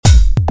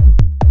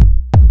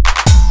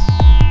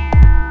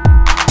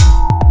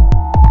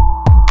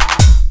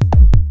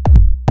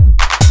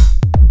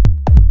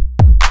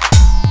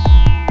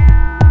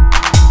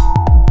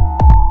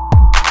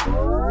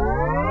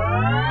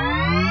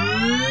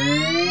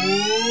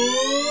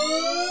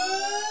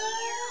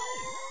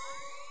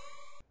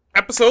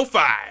Episode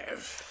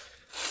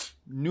 5.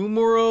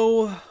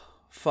 Numero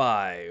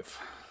 5.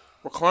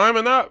 We're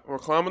climbing up. We're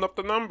climbing up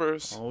the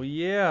numbers. Oh,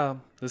 yeah.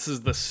 This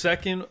is the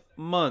second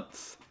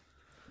month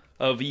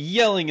of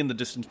Yelling in the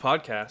Distance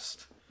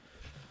podcast.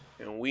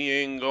 And we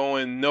ain't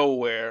going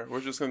nowhere.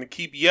 We're just going to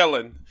keep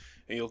yelling,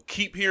 and you'll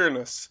keep hearing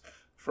us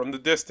from the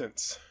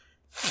distance.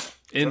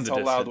 That's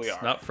how loud we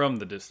are. Not from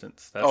the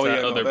distance. That's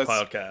other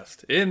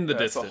podcast. In the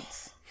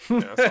distance.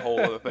 That's a whole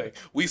other thing.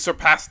 We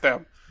surpassed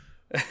them.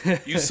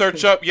 You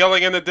search up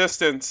Yelling in the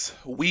Distance,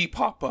 we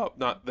pop up,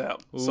 not them.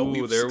 So Ooh,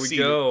 we've there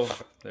succeeded. we go.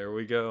 There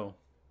we go.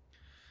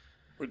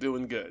 We're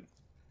doing good.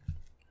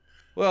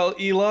 Well,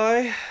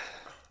 Eli.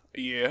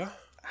 Yeah?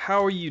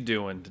 How are you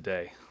doing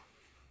today?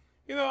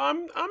 You know,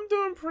 I'm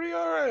doing pretty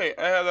alright.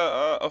 I had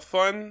a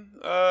fun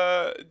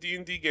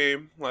D&D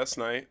game last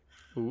night.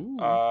 Ooh.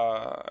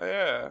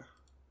 Yeah.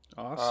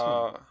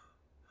 Awesome.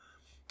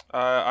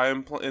 I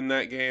am in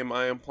that game.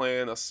 I am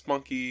playing a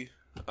spunky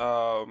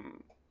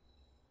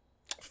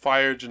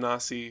fire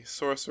genasi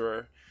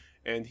sorcerer,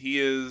 and he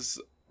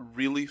is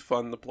really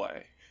fun to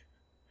play.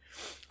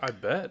 I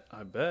bet.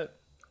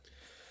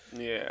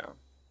 Yeah.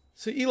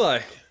 So Eli,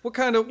 what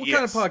kind of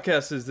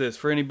podcast is this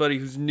for anybody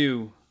who's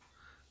new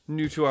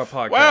to our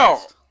podcast?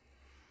 Well,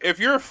 if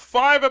you're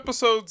 5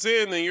 episodes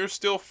in and you're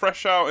still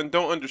fresh out and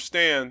don't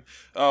understand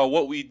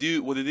what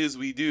it is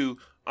we do,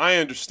 I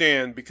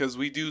understand, because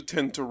we do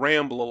tend to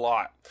ramble a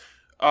lot.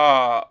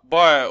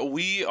 But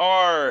we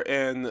are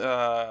an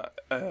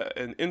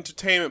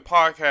entertainment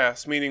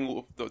podcast,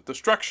 meaning the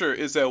structure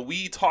is that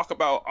we talk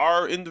about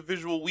our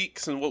individual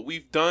weeks and what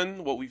we've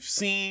done, what we've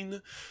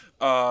seen,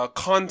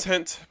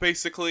 content,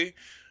 basically.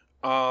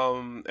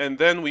 And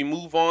then we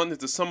move on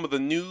into some of the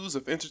news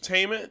of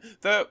entertainment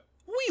that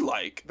we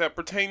like, that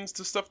pertains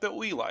to stuff that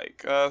we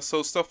like.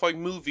 So stuff like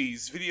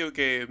movies, video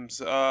games,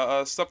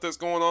 stuff that's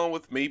going on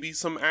with maybe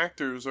some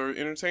actors or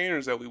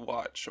entertainers that we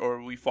watch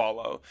or we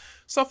follow.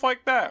 Stuff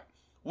like that.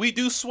 We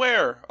do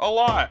swear a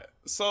lot.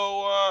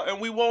 So, and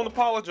we won't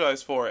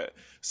apologize for it.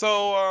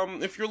 So,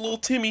 if you're little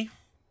Timmy,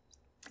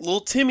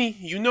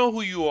 you know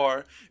who you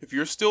are. If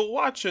you're still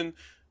watching,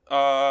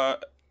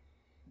 don't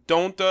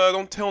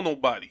tell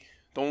nobody.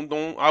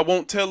 I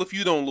won't tell if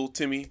you don't, little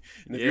Timmy.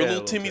 And if you're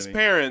little Timmy's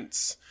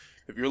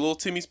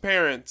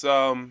parents,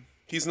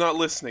 he's not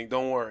listening.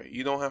 Don't worry.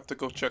 You don't have to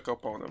go check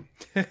up on him.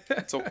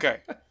 It's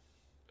okay.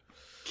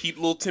 Keep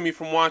little Timmy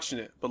from watching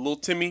it. But little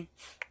Timmy,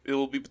 it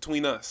will be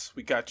between us.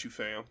 We got you,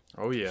 fam.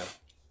 Oh, yeah.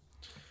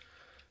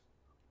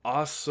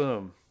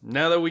 Awesome.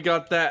 Now that we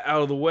got that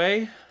out of the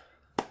way,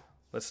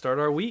 let's start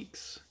our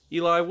weeks.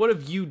 Eli, what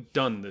have you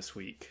done this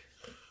week?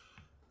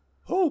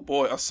 Oh,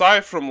 boy.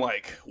 Aside from,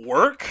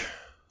 work,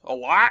 a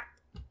lot.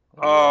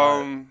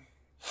 I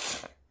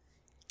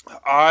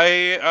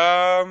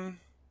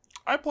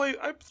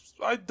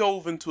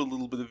dove into a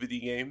little bit of video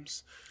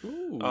games.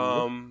 Ooh.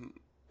 I'm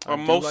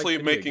mostly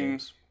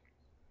making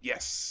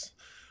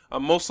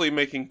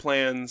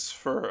plans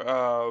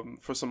for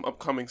some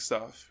upcoming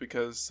stuff,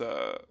 because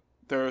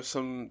there's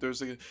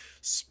a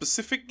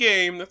specific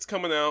game that's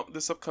coming out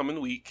this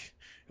upcoming week,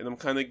 and I'm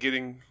kind of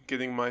getting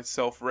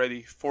myself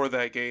ready for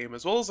that game,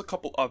 as well as a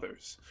couple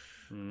others.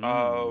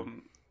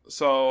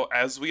 So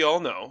as we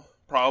all know,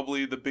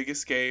 probably the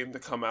biggest game to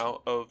come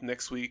out of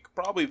next week,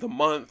 probably the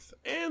month,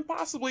 and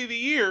possibly the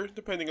year,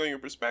 depending on your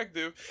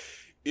perspective,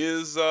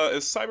 is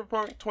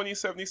Cyberpunk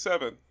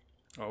 2077.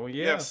 Oh,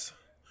 yeah. Yes.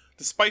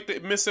 Despite the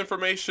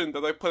misinformation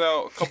that I put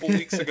out a couple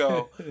weeks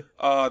ago,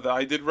 that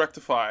I did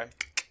rectify.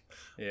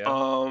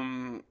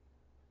 Yeah.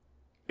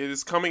 It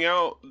is coming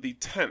out the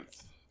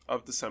 10th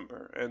of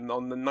December, and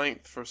on the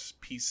 9th for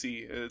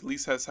PC. It at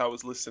least has how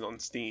it's listed on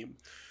Steam.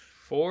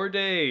 4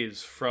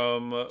 days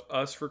from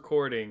us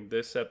recording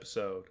this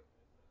episode.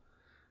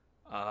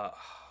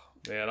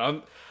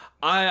 Man,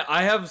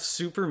 I have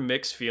super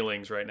mixed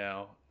feelings right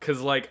now,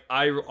 because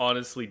I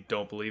honestly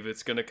don't believe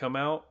it's gonna come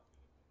out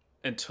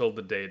until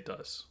the day it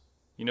does.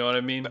 You know what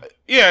I mean?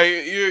 Yeah,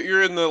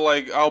 you're in the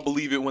I'll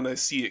believe it when I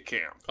see it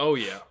camp. Oh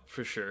yeah,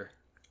 for sure.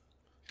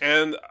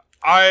 And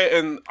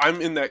I'm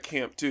in that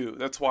camp too.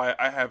 That's why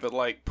I haven't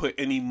put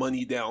any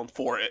money down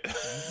for it.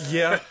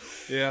 Yeah.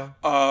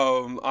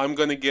 I'm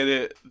gonna get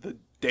it the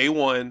day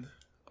one,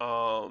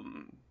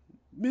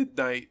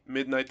 midnight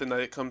the night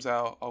it comes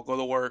out. I'll go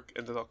to work,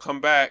 and then I'll come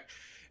back,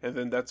 and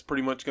then that's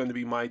pretty much going to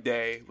be my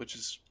day, which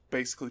is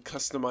basically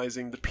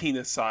customizing the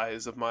penis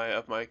size of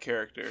my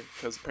character,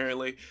 because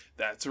apparently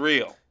that's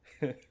real.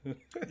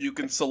 You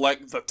can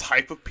select the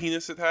type of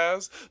penis it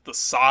has, the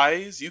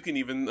size. You can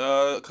even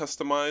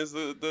customize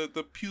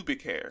the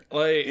pubic hair.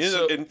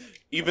 And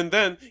even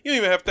then, you don't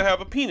even have to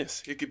have a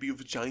penis. It could be a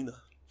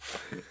vagina.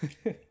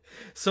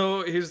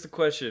 So here's the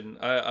question.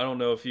 I don't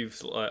know if you've...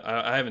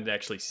 I haven't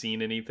actually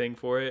seen anything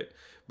for it,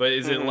 but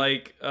is it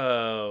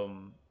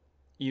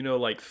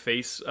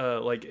face...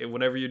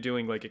 whenever you're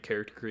doing a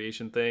character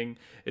creation thing,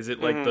 is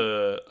it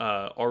the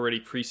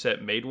already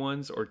preset made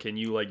ones, or can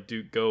you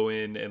go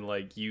in and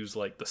use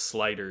the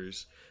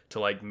sliders to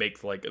make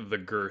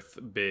the girth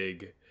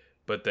big,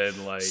 but then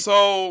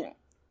So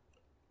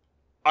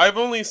I've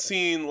only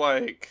seen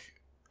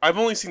I've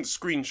only seen the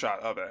screenshot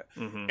of it,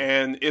 Mm-hmm.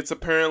 and it's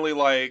apparently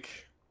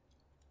like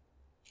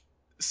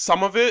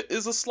some of it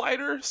is a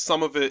slider,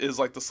 some of it is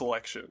like the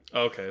selection.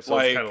 Okay, so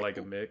Like, it's kind of like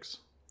a mix.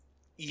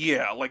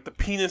 yeah, like the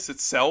penis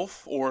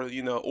itself, or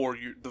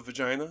the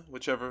vagina,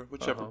 whichever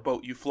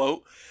boat you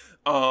float.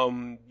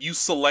 You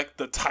select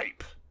the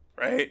type,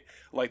 right?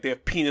 Like they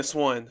have penis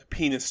 1,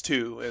 penis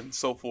 2, and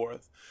so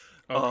forth.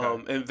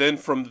 Okay. And then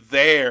from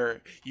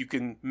there you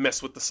can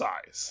mess with the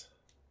size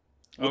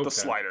with the Okay.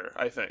 slider,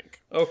 I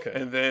think. Okay.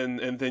 And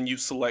then you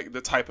select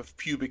the type of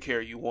pubic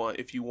hair you want.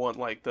 If you want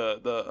like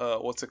the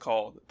what's it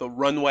called, the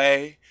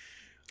runway,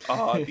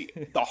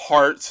 the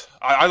heart.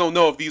 I don't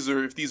know if these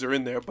are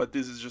in there, but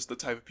this is just the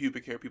type of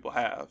pubic hair people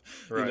have.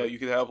 Right. You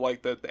could have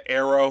like the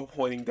arrow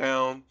pointing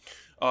down,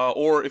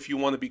 or if you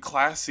want to be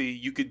classy,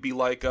 you could be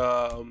like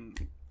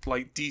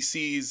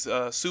DC's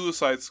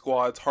Suicide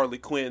Squad's Harley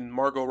Quinn,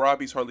 Margot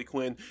Robbie's Harley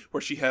Quinn,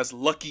 where she has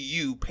 "Lucky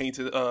You"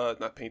 painted,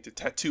 not painted,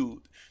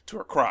 tattooed to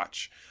her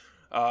crotch,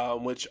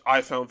 which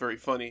I found very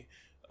funny.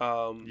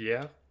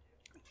 Yeah.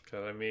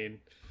 Because I mean,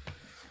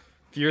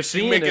 if you're If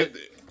you seeing make it,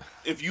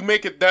 if you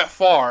make it that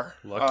far,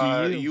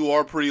 Lucky you. you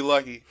are pretty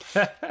lucky.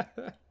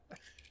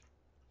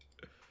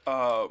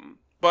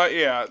 But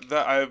yeah,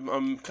 that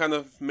I'm kind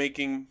of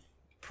making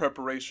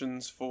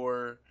preparations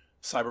for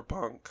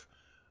Cyberpunk.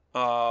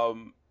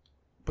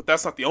 But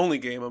that's not the only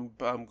game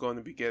I'm going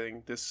to be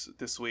getting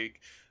this week.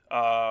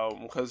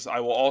 Because I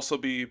will also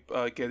be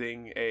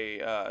getting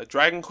a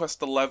Dragon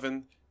Quest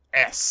XI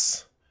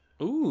S.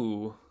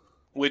 ooh,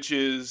 Which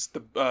is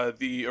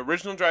the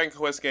original Dragon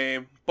Quest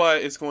game,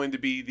 but it's going to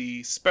be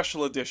the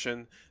special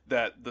edition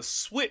that the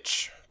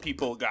Switch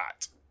people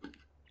got.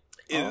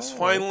 It is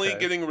finally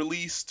getting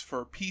released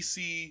for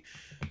PC,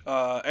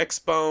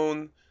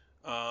 Xbone,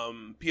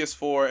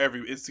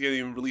 PS4. It's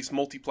getting released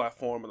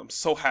multi-platform, and I'm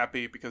so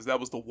happy because that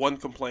was the one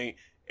complaint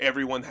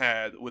everyone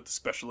had with the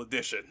special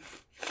edition.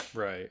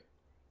 right.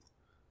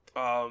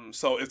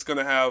 So it's going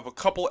to have a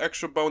couple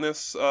extra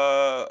bonus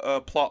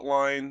plot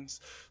lines,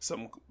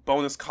 some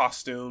bonus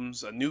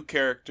costumes, a new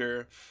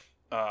character,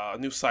 a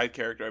new side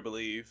character, I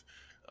believe,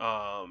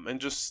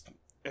 and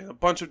a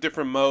bunch of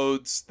different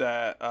modes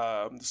that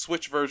the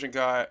Switch version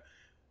got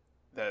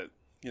that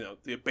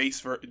the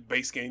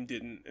base game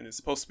didn't, and it's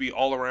supposed to be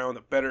all around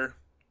a better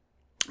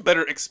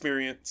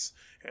experience.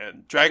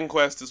 And Dragon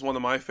Quest is one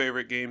of my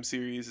favorite game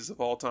series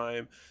of all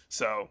time,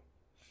 so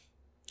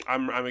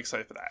I'm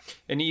excited for that.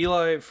 And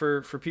Eli,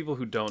 for people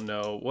who don't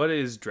know, what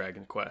is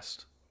Dragon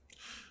Quest?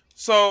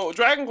 So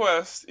Dragon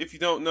Quest, if you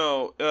don't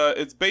know,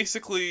 it's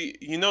basically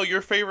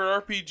your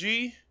favorite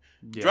RPG.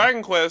 Yeah.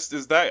 Dragon Quest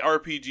is that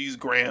RPG's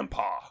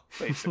grandpa,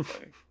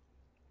 basically.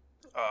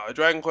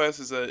 Dragon Quest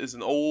is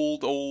an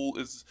old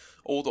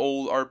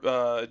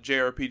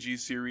JRPG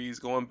series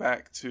going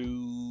back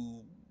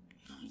to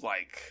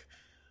like.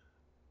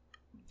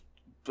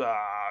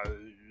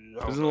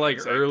 Isn't it like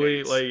early?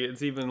 Dates. Like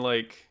it's even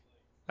like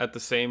at the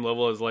same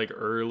level as like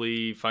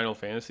early Final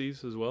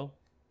Fantasies as well.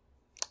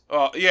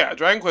 Yeah,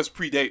 Dragon Quest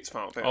predates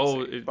Final Fantasy.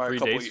 Oh, it by predates a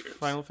couple of years.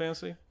 Final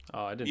Fantasy?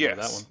 Oh, I didn't know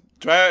that one.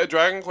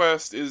 Dragon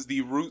Quest is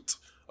the root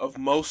of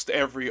most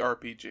every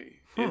RPG.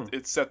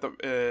 It set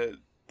the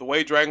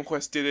way Dragon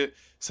Quest did it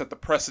set the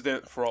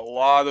precedent for a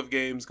lot of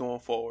games going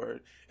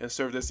forward, and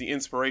served as the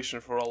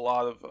inspiration for a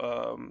lot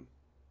of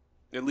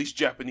at least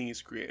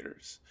Japanese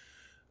creators.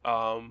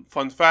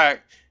 Fun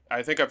fact,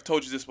 I think I've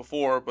told you this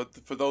before, but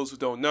for those who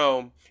don't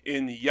know,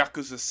 in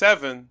Yakuza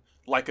 7,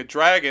 Like a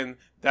Dragon,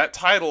 that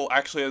title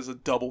actually has a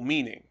double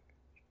meaning.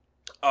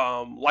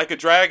 Like a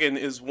Dragon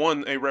is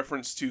a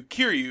reference to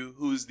Kiryu,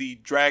 who's the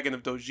dragon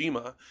of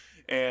Dojima,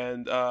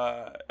 and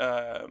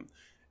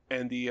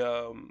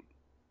the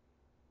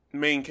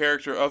main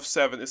character of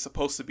 7 is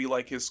supposed to be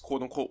like his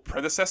quote-unquote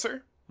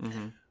predecessor.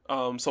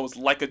 Mm-hmm. So it's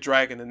like a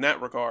dragon in that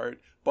regard,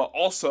 but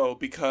also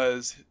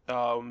because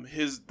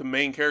the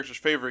main character's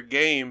favorite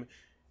game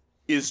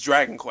is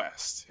Dragon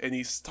Quest, and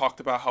he's talked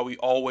about how he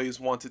always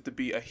wanted to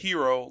be a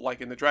hero like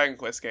in the Dragon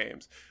Quest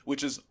games,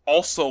 which is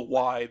also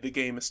why the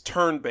game is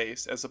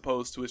turn-based as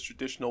opposed to its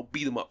traditional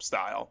beat-em-up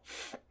style.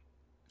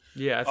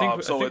 Yeah, I think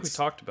we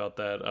talked about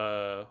that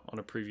on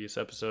a previous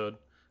episode,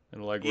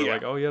 and we're like,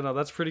 oh yeah, no,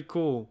 that's pretty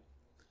cool.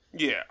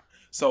 Yeah,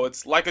 so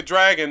it's like a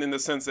dragon in the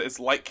sense that it's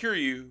like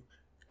Kiryu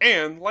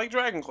and like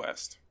Dragon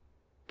Quest.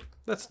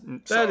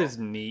 That is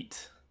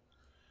neat.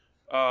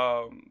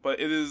 But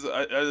it is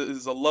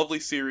a lovely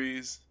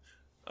series.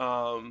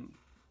 I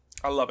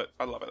love it.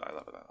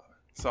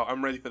 So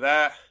I'm ready for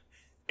that.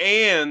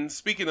 And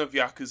speaking of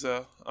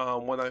Yakuza,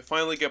 when I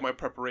finally get my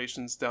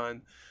preparations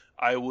done,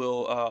 I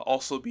will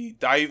also be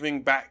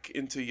diving back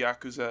into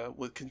Yakuza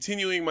with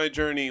continuing my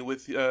journey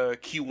with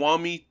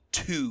Kiwami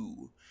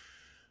 2.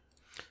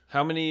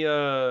 How many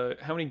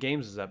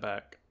games is that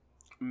back?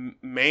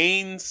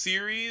 Main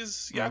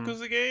series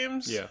Yakuza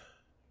games? Yeah.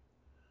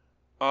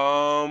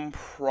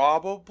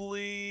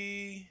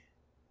 Probably.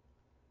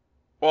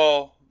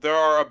 Well, there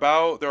are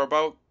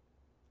about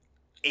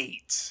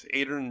 8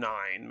 or 9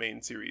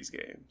 main series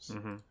games.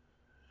 Mm-hmm.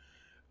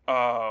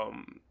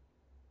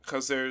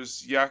 Because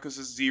there's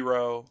Yakuza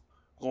 0,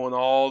 going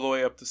all the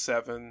way up to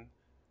 7,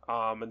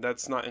 and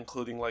that's not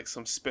including like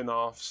some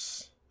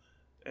spin-offs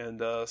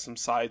and some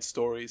side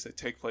stories that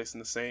take place in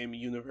the same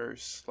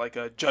universe, like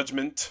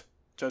Judgment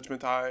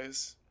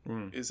Eyes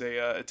is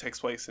it takes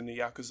place in the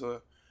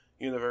Yakuza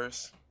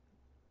universe,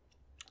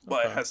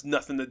 but it has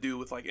nothing to do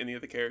with like any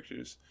of the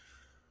characters.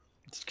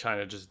 It's kind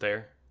of just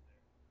there.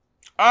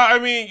 I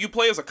mean, you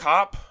play as a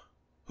cop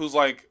who's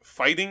like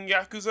fighting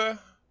Yakuza,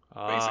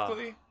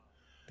 basically.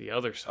 The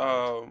other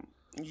side.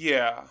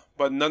 Yeah,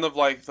 but none of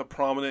like the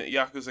prominent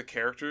Yakuza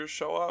characters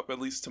show up, at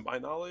least to my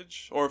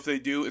knowledge. Or if they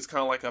do, it's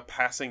kind of like a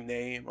passing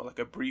name or like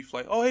a brief,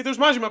 like, oh hey, there's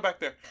Majima back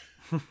there.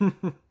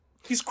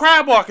 He's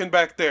crab walking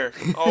back there.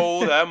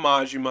 Oh, that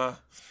Majima.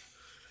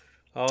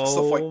 Oh,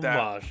 stuff like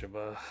that.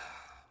 Majima.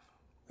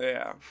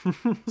 Yeah.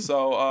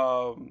 So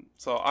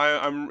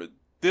I'm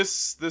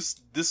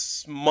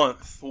this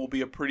month will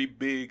be a pretty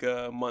big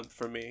month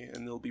for me,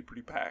 and it'll be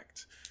pretty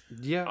packed.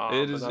 Yeah,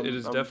 it is. It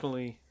is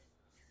definitely,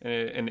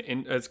 and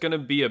it's gonna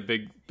be a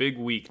big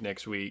week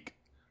next week.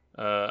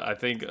 I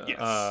think yes.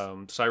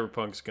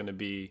 Cyberpunk's gonna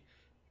be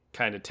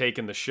kind of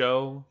taking the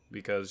show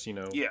because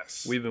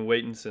yes. we've been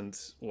waiting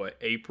since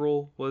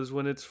April was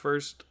when its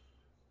first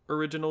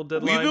original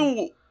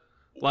deadline.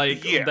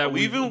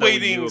 We've been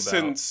waiting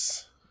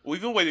since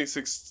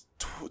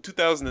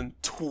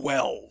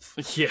 2012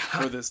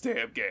 for this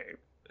damn game,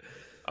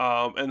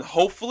 and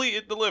hopefully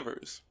it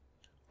delivers.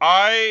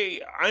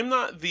 I am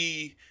not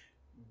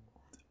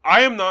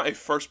a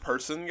first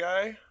person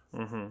guy.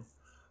 Mm-hmm.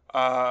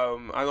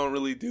 I don't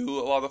really do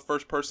a lot of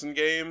first person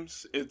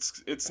games.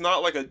 It's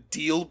not like a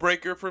deal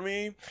breaker for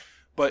me,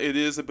 but it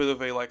is a bit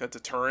of a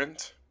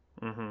deterrent.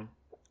 Mm-hmm.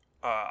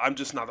 I'm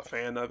just not a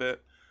fan of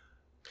it.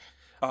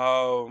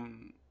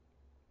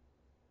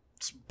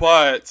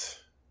 But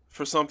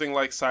for something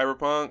like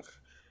Cyberpunk,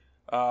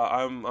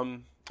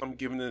 I'm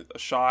giving it a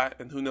shot,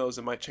 and who knows,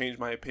 it might change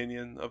my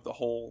opinion of the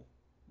whole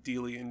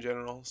dealie in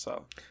general.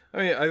 So I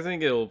mean, I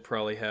think it'll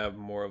probably have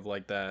more of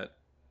like that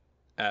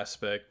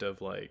aspect of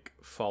like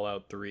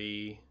Fallout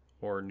 3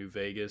 or New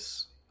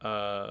Vegas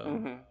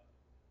kind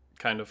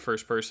of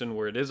first person,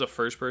 where it is a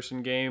first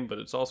person game, but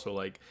it's also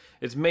like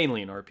it's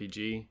mainly an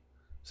RPG.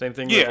 Same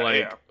thing with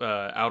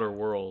Outer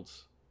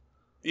Worlds.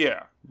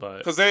 Yeah, but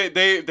because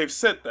they've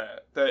said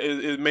that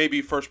it may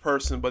be first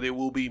person, but it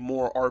will be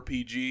more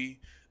RPG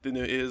than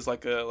it is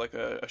like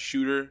a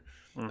shooter.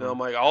 Mm-hmm. And I'm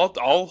like,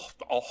 I'll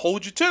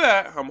hold you to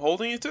that. I'm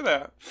holding you to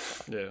that.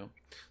 Yeah.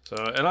 So,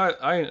 and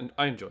I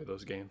enjoy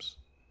those games.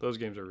 Those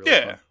games are really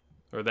fun.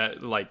 Or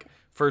that like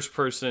first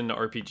person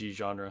RPG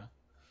genre.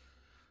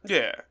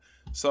 Yeah.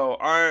 So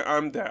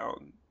I'm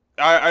down.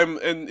 I'm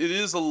and it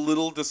is a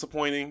little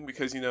disappointing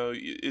because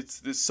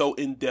it's so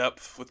in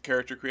depth with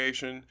character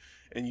creation,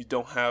 and you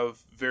don't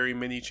have very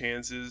many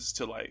chances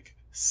to like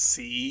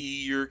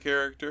see your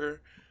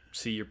character,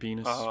 see your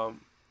penis.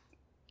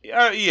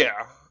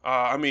 Yeah.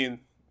 I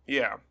mean,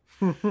 yeah.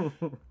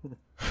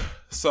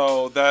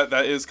 So that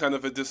is kind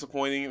of a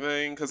disappointing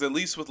thing, because at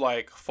least with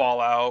like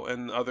Fallout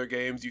and other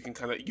games, you can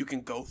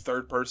go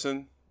third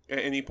person at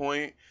any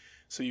point,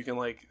 so you can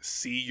like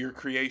see your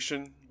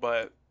creation.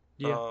 But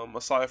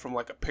aside from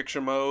like a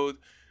picture mode,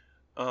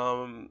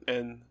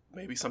 and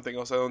maybe something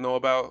else I don't know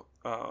about,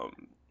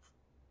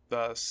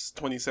 the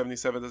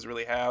 2077 doesn't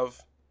really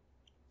have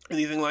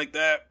anything like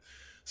that.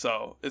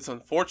 So it's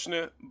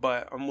unfortunate,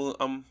 but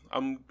I'm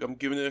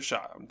giving it a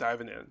shot. I'm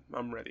diving in.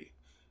 I'm ready.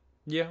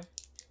 Yeah.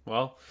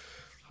 Well,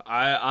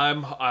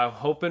 I'm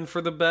hoping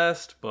for the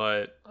best,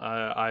 but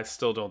I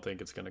still don't think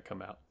it's going to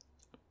come out.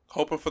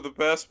 Hoping for the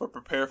best, but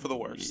prepare for the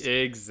worst.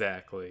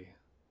 Exactly.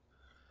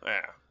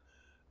 Yeah.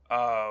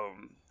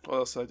 What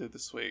else did I do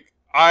this week?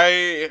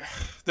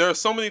 There are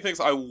so many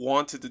things I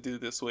wanted to do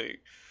this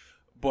week,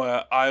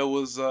 but I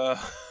was so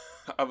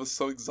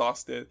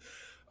exhausted.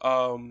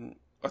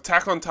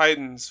 Attack on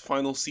Titan's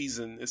final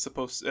season is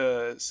supposed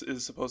to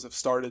have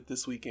started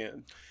this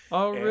weekend.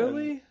 Oh,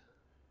 really?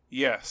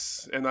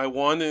 Yes, and I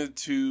wanted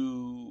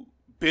to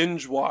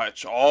binge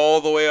watch all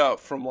the way up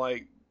from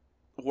like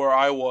where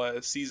I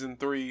was, season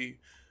 3,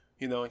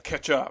 and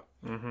catch up.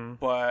 Mm-hmm.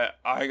 But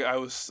I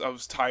was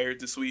tired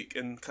this week,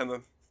 and it kind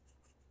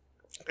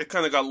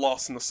of got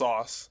lost in the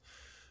sauce.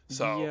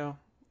 So yeah,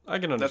 I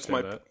can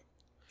understand that.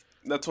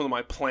 That's one of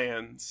my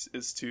plans,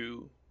 is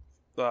to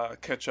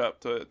catch up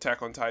to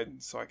Attack on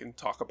Titan so I can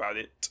talk about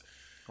it.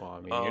 Well,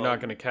 I mean, you're not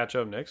going to catch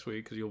up next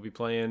week because you'll be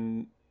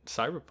playing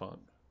Cyberpunk.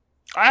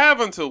 I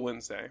have until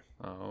Wednesday.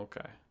 Oh,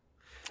 okay.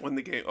 When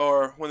is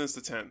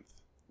the 10th?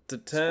 The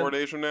 10th. It's 4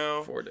 days from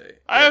now. 4 days.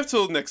 I have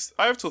till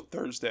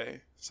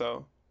Thursday.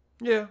 So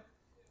yeah.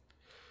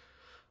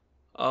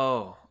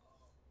 Oh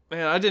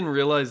man, I didn't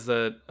realize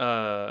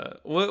that.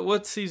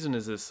 What season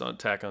is this on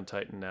Attack on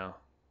Titan now?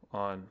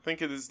 On I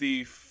think it is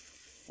the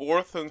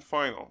 4th and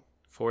final.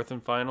 4th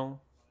and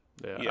final.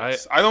 Yeah.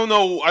 Yes. I don't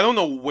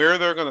know where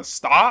they're gonna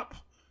stop,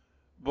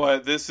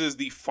 but this is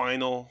the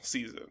final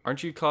season.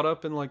 Aren't you caught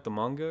up in like the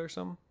manga or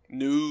something?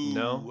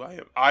 No.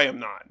 I am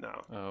not.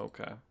 No. Oh,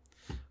 okay.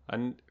 Oh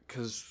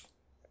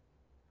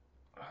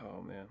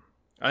man,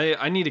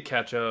 I need to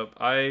catch up.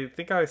 I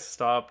think I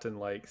stopped in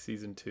like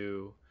season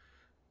 2.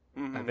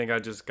 I think I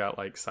just got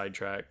like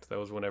sidetracked. That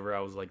was whenever I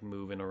was like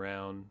moving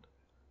around,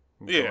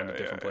 going to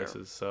different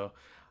places. So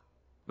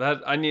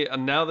that I need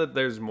now that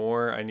there's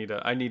more, I need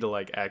to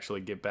like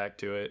actually get back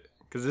to it,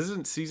 because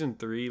isn't season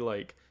 3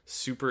 like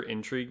super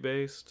intrigue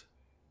based,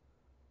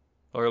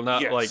 or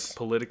not like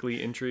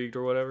politically intrigued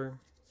or whatever?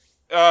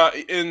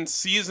 In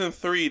season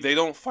 3, they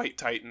don't fight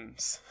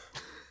Titans.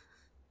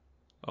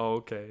 Oh,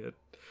 okay.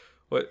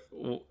 What?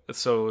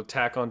 So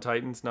Attack on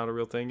Titan's not a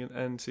real thing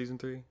in season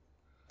 3?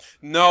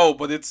 No,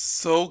 but it's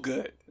so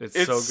good. It's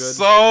so good.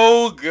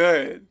 So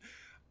good.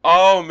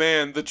 Oh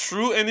man, the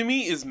true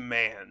enemy is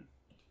man.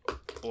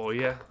 Well,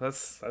 yeah,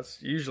 that's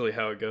usually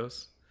how it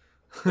goes.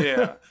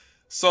 Yeah.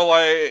 So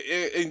like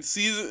in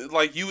season,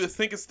 like you would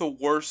think it's the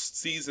worst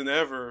season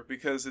ever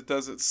because it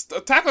doesn't.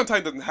 Attack on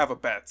Titan doesn't have a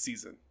bad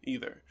season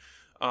either.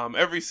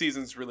 Every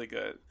season's really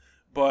good,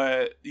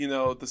 but you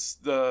know the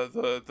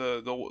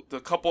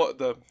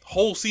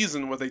whole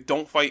season where they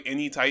don't fight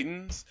any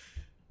Titans.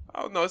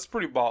 Oh no, it's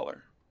pretty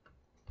baller.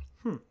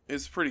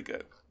 It's pretty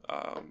good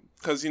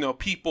because you know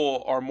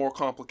people are more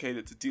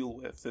complicated to deal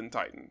with than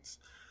Titans,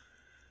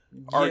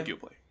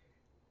 arguably.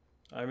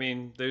 I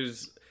mean,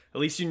 there's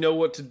at least you know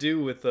what to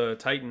do with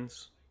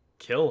Titans.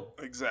 Kill.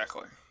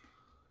 Exactly.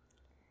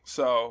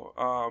 So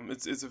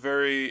it's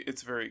very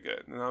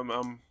good, and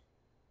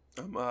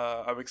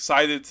I'm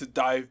excited to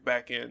dive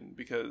back in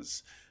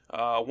because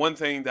one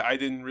thing that I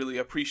didn't really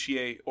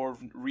appreciate or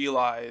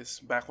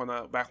realize back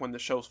when the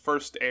show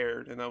first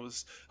aired, and I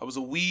was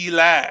a wee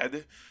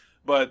lad,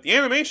 but the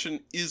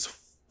animation is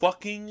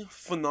fucking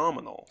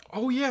phenomenal.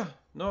 Oh yeah,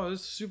 no,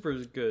 it's super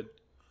good.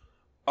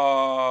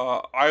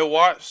 I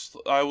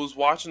was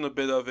watching a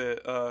bit of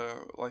it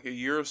like a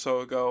year or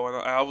so ago, and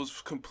I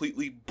was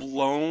completely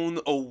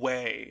blown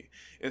away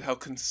at how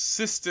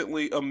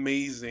consistently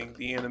amazing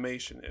the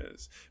animation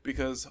is.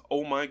 Because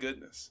oh my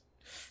goodness,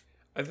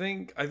 I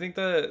think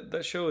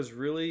that show is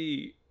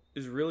really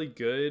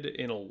good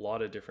in a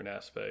lot of different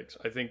aspects.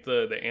 I think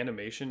the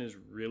animation is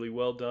really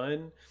well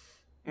done.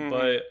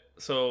 But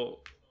so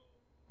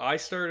I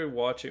started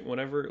watching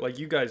whenever like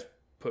you guys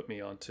put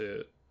me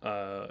onto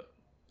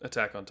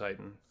Attack on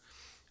Titan.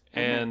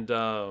 And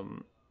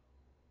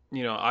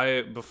you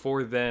know,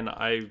 before then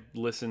I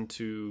listened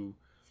to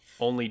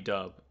only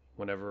dub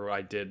whenever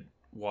I did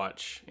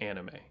watch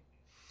anime.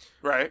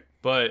 Right.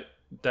 But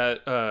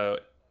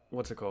that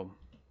what's it called?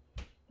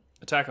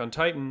 Attack on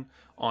Titan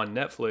on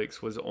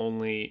Netflix was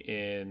only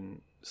in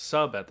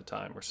sub at the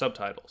time, or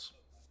subtitles.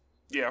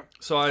 Yeah.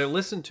 So I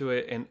listened to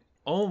it and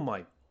oh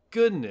my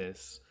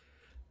goodness,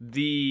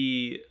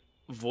 the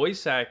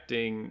voice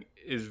acting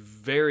is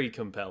very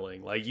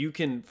compelling. Like you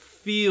can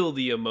feel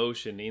the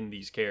emotion in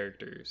these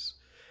characters,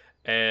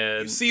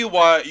 and you see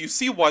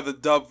why the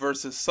dub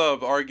versus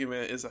sub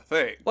argument is a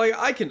thing. Like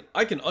I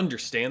can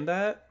understand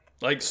that,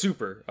 like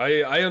super.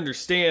 I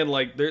understand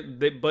like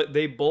but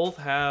they both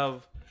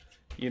have,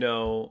 you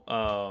know,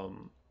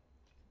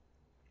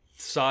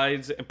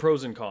 sides and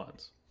pros and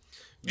cons.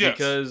 Yes.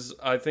 Because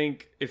I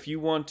think if you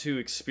want to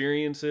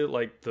experience it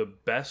like the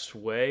best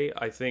way,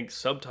 I think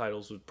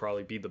subtitles would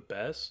probably be the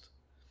best.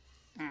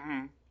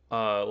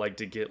 Like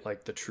to get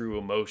like the true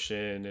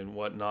emotion and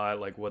whatnot,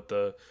 like what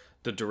the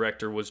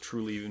director was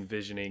truly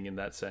envisioning in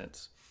that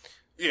sense.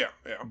 Yeah.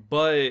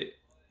 But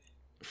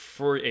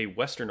for a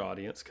Western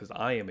audience, because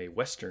I am a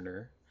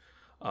Westerner,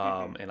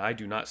 and I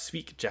do not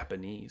speak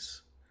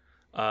Japanese,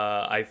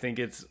 I think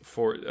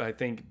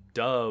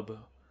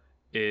dub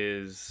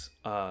is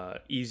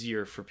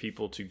easier for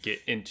people to get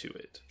into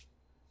it.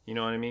 You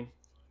know what I mean?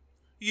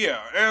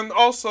 Yeah, and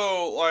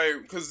also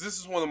like because this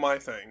is one of my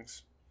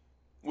things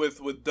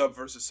with dub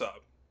versus sub.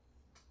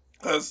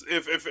 Because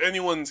if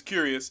anyone's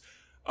curious,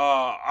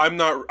 I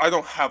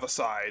don't have a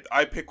side.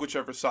 I pick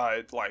whichever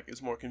side like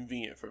is more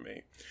convenient for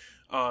me.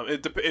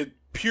 It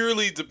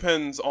purely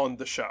depends on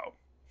the show.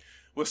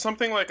 With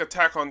something like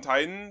Attack on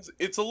Titans,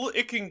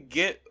 it can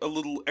get a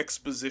little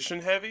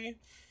exposition heavy.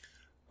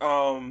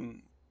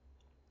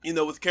 You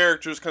know, with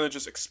characters kind of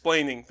just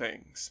explaining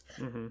things.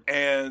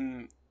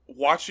 And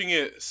watching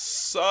it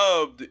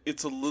subbed,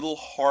 it's a little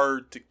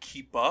hard to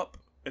keep up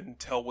and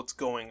tell what's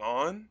going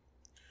on.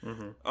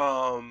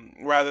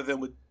 Rather than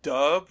with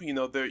dub, you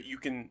know, you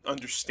can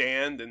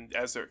understand and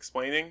as they're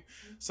explaining.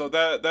 So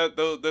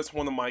that's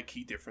one of my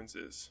key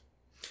differences.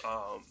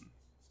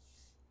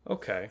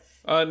 Okay.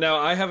 Now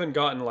I haven't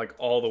gotten like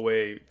all the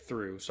way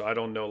through, so I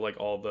don't know like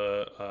all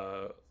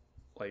the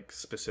like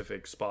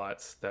specific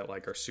spots that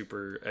like are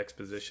super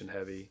exposition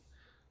heavy.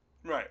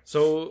 Right.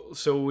 So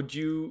would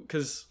you,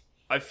 because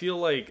I feel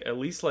like at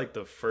least like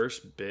the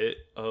first bit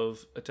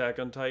of Attack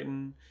on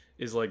Titan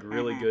is like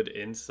really good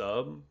in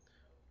sub.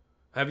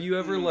 Have you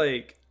ever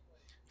like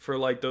for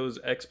like those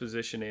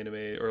exposition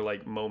anime or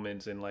like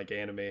moments in like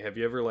anime, have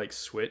you ever like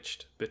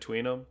switched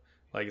between them?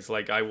 Like it's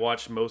like I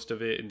watch most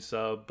of it in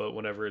sub, but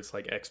whenever it's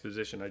like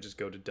exposition I just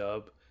go to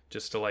dub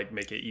just to like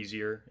make it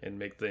easier and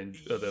make the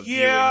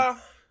viewing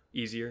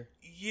easier.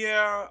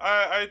 Yeah,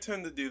 I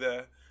tend to do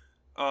that.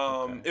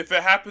 Okay. If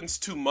it happens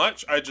too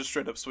much, I just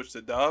straight up switch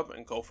to dub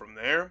and go from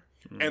there.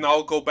 And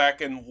I'll go back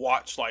and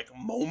watch like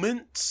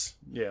moments.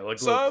 Yeah,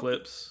 like little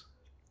clips.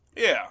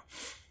 Yeah,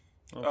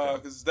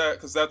 Okay.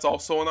 because that's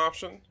also an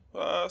option.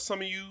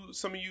 Some of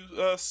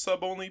you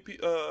sub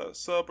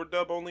or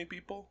dub only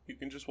people, you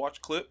can just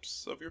watch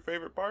clips of your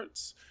favorite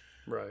parts.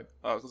 Right.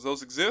 Because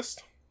those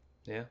exist.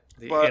 Yeah.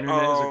 The But,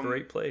 internet is a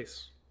great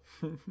place.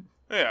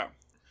 Yeah.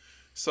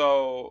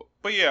 So,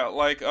 but yeah,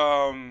 like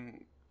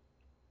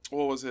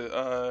what was it?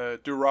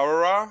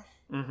 Durarara.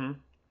 Mm-hmm.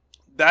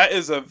 That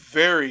is a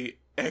very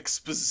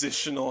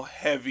expositional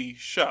heavy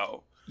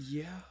show.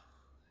 Yeah.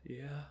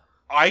 Yeah.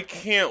 I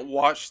can't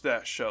watch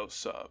that show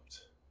subbed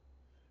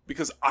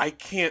because I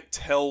can't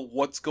tell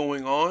what's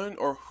going on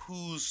or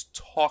who's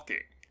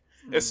talking,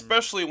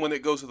 especially when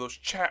it goes to those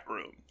chat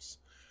rooms.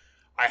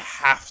 I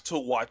have to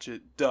watch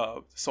it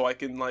dubbed so I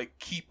can like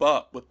keep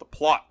up with the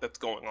plot that's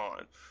going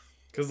on.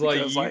 Because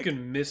you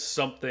can miss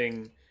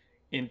something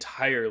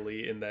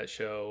entirely in that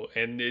show,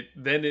 and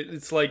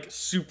it's like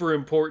super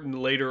important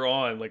later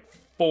on, like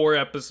 4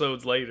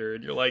 episodes later,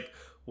 and you're like,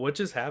 what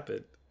just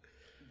happened?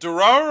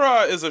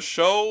 Durarara is a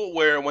show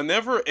where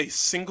whenever a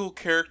single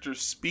character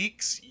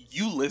speaks,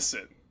 you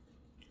listen.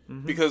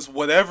 Mm-hmm. Because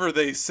whatever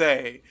they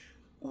say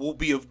will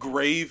be of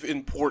grave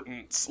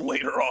importance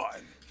later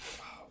on.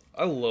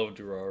 I love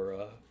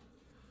Durarara.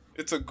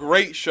 It's a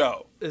great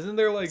show. Isn't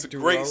there like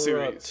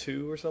Durarara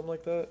 2 or something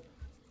like that?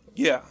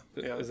 Yeah.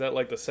 Is that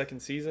like the 2nd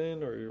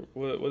season, or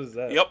what is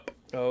that? Yep.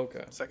 Oh,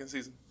 okay. 2nd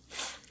season.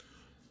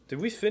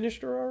 Did we finish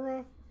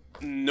Durarara?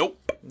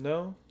 Nope.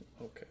 No?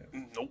 Okay.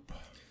 Nope.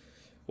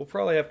 We'll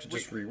probably have to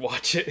just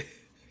rewatch it,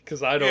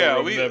 because I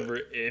don't remember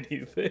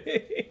anything.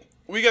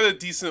 We got a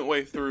decent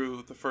way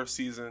through the first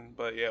season,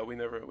 but yeah, we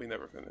never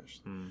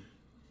finished.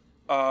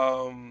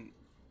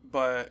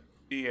 But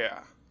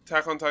yeah,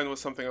 Attack on Titan was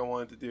something I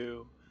wanted to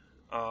do.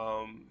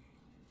 I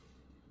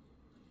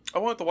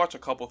wanted to watch a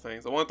couple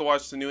things. I wanted to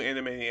watch the new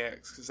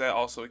Animaniacs because that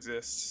also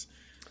exists,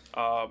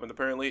 and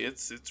apparently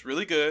it's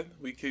really good.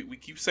 We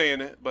keep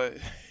saying it, but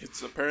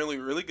it's apparently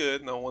really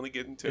good, and I want to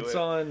get into it. It's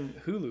on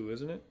Hulu,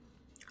 isn't it?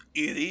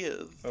 It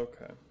is.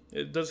 Okay.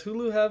 Does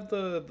Hulu have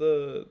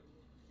the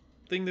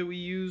thing that we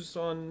use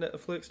on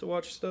Netflix to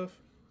watch stuff?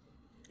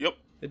 Yep.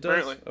 It does?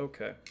 Apparently.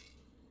 Okay.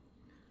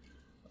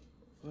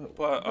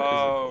 But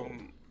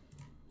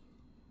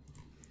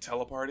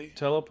Teleparty?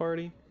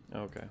 Teleparty?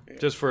 Okay. Yeah.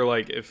 Just for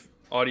like if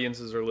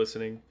audiences are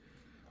listening.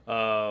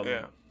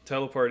 Yeah.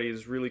 Teleparty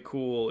is really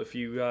cool if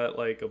you got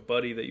like a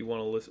buddy that you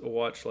want to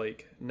watch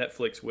like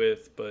Netflix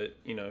with, but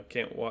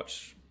can't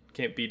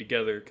be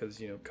together because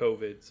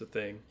COVID's a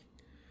thing.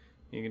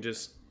 You can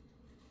just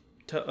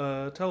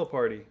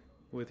teleparty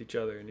with each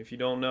other, and if you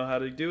don't know how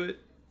to do it,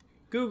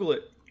 Google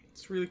it.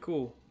 It's really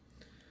cool.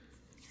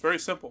 Very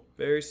simple.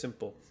 Very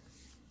simple.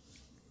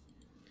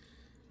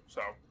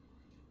 So,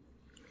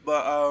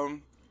 but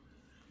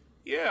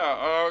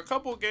yeah, a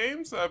couple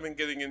games that I've been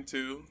getting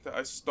into that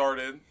I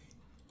started,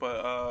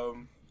 but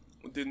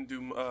didn't do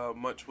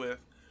much with.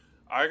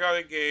 I got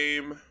a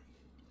game.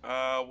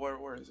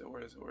 Where is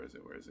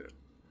it?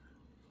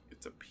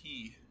 It's a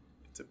P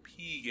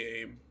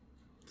game.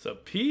 It's a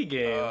P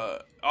game.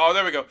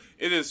 There we go.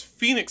 It is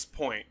Phoenix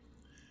Point.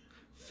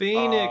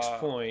 Phoenix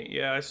Point.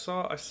 Yeah, I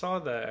saw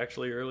that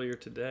actually earlier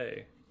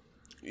today.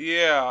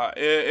 Yeah,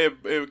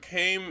 it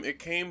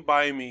came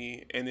by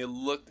me and it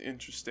looked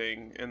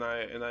interesting, and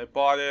I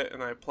bought it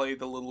and I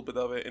played a little bit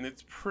of it, and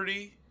it's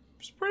pretty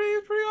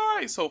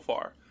alright so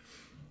far.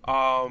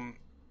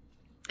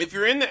 If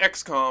you're into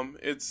XCOM,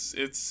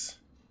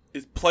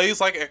 it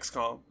plays like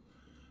XCOM.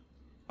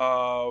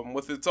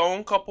 With its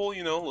own couple,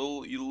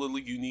 little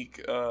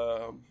unique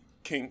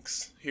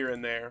kinks here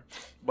and there.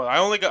 But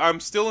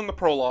I'm still in the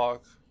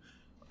prologue.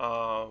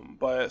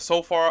 But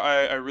so far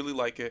I really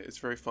like it. It's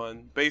very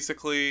fun.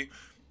 Basically,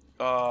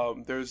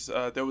 there's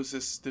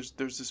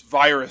this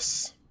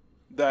virus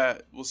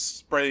that was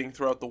spreading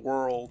throughout the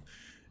world,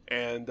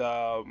 and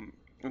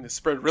it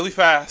spread really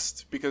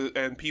fast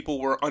and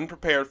people were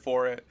unprepared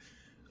for it.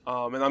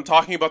 And I'm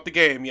talking about the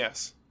game,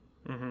 yes.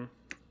 Mm-hmm.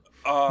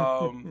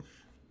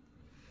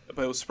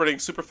 But it was spreading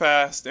super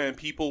fast, and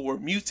people were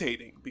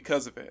mutating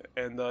because of it.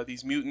 And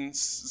these mutants,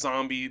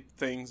 zombie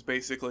things,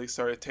 basically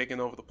started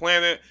taking over the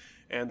planet,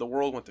 and the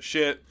world went to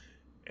shit.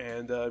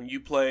 And you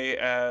play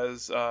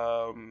as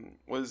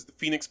what is the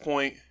Phoenix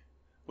Point,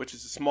 which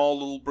is a small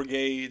little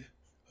brigade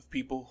of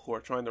people who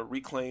are trying to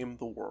reclaim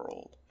the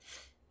world.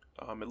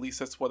 At least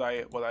that's what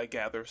I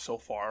gather so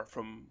far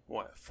from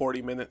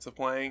 40 minutes of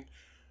playing.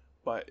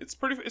 But it's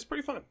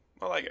pretty fun.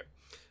 I like it.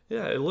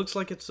 Yeah, it looks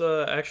like it's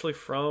actually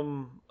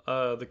from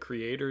the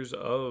creators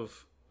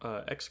of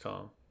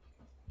XCOM.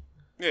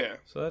 Yeah.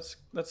 So that's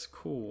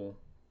cool.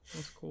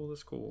 That's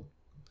cool.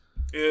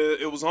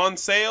 It was on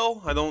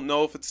sale. I don't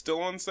know if it's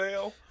still on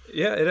sale.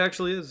 Yeah, it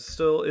actually is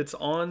still. It's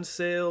on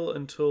sale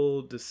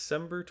until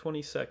December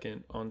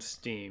 22nd on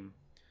Steam.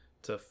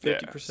 It's a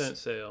 50%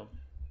 sale.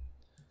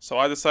 So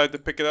I decided to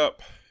pick it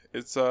up.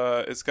 It's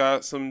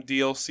got some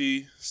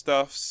DLC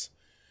stuffs.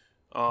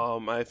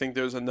 I think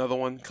there's another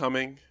one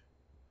coming.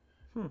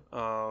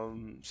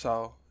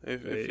 So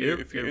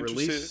if you're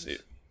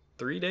interested,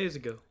 3 days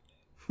ago.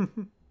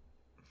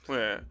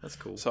 yeah, that's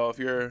cool. So if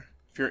you're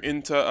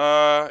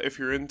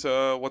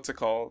into what's it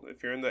called?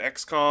 If you're into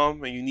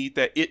XCOM and you need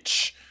that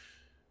itch,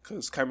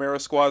 because Chimera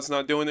Squad's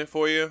not doing it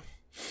for you,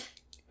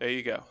 there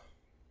you go.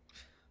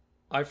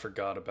 I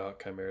forgot about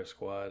Chimera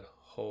Squad.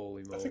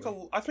 Holy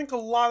moly! I think a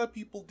lot of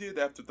people did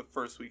after the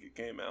first week it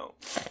came out.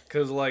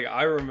 Because like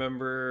I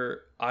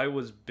remember I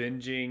was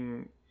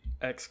binging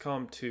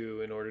XCOM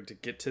 2 in order to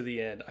get to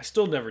the end. I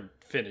still never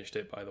finished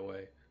it, by the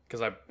way,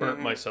 because I burnt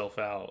myself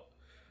out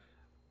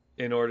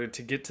in order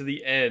to get to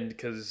the end,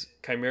 because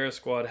Chimera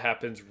Squad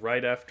happens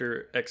right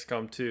after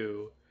XCOM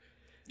 2.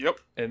 Yep.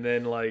 And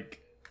then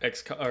like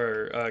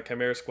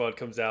Chimera Squad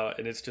comes out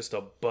and it's just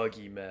a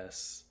buggy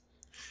mess.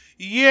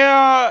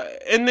 Yeah,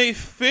 and they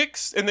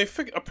fixed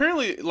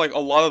apparently like a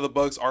lot of the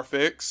bugs are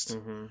fixed.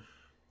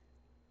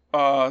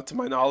 To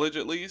my knowledge,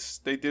 at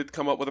least. They did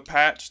come up with a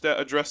patch that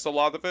addressed a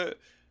lot of it.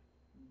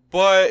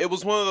 But it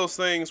was one of those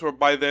things where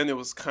by then it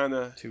was kind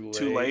of too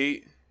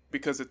late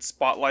because its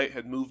spotlight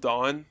had moved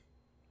on.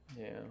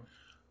 Yeah.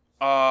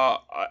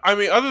 I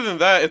mean, other than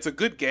that, it's a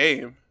good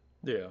game.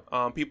 Yeah.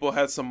 People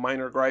had some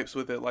minor gripes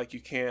with it, like you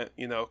can't,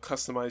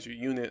 customize your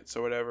units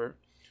or whatever.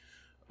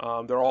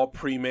 They're all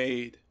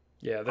pre-made.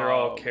 Yeah, they're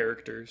all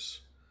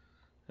characters.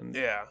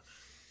 Yeah.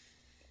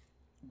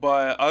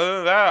 But other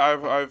than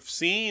that, I've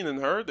seen and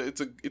heard that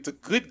it's a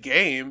good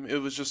game. It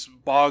was just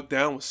bogged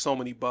down with so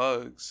many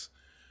bugs.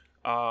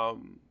 But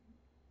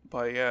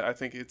yeah, I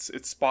think its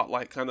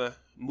spotlight kind of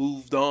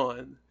moved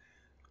on,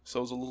 so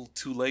it was a little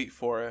too late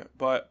for it.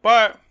 But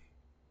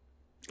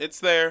it's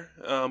there.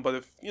 But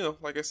if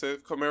like I said,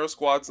 if Chimera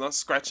Squad's not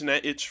scratching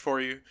that itch for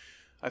you,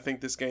 I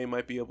think this game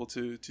might be able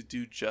to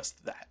do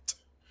just that.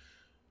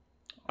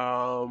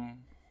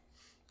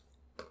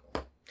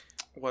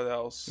 What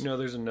else?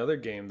 There's another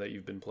game that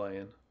you've been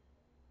playing.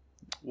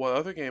 What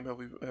other game have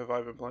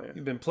I been playing?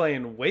 You've been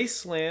playing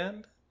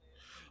Wasteland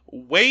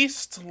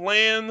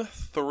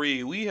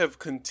 3. We have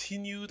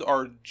continued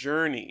our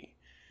journey.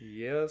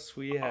 Yes,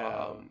 we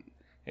have.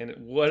 And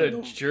what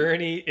a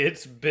journey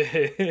it's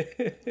been.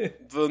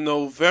 The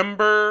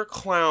November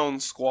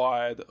Clown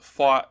Squad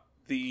fought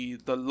the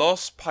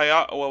Los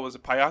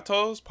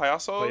Payasos,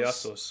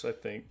 I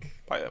think.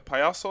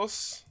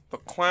 Payasos, the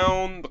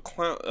clowns, the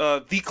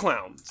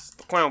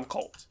clown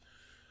cult.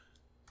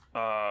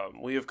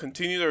 We have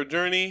continued our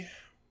journey.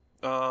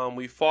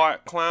 We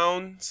fought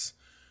clowns,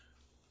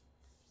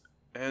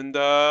 and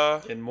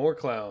more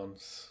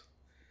clowns.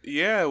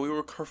 Yeah, we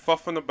were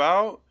kerfuffing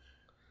about.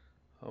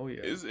 Oh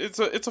yeah, it's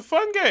a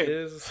fun game. It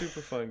is a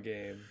super fun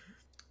game.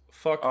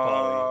 Fuck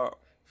Polly.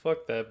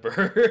 Fuck that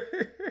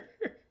bird.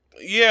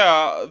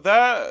 Yeah,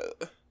 that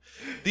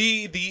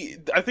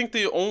I think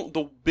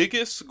the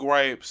biggest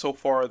gripe so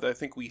far that I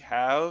think we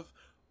have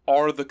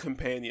are the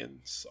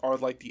companions, are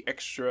like the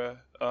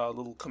extra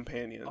little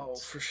companions. Oh,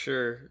 for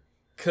sure.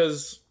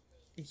 Cuz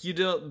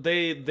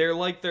they're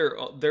like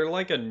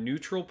a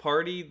neutral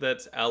party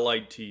that's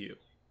allied to you.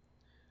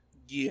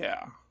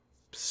 Yeah.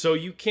 So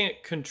you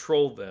can't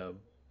control them.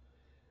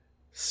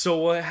 So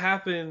what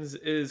happens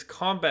is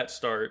combat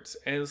starts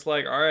and it's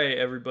like, all right,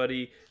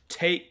 everybody,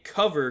 take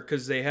cover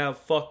because they have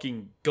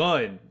fucking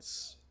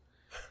guns.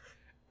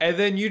 And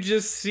then you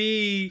just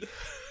see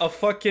a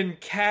fucking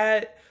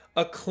cat,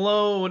 a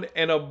clone,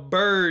 and a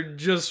bird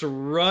just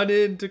run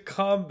into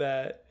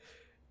combat.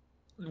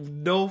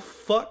 No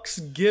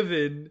fucks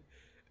given.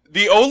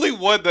 The only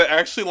one that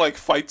actually like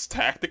fights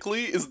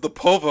tactically is the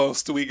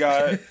Provost we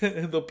got.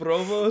 The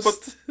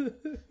Provost?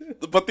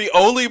 But the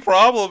only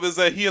problem is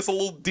that he has a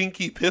little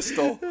dinky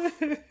pistol.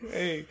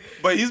 Hey.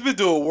 But he's been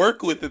doing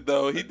work with it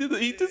though. He did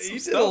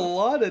a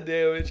lot of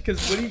damage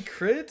because when he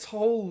crits,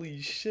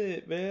 holy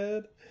shit,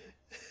 man.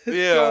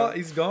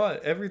 He's gone.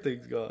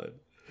 Everything's gone.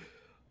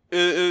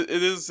 It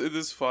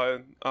is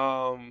fun.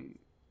 And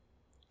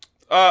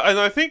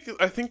I think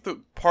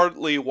the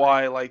partly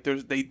why like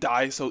they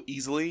die so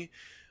easily.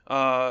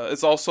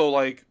 It's also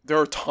like there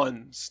are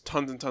tons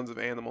and tons of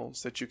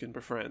animals that you can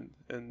befriend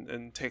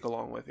and take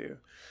along with you.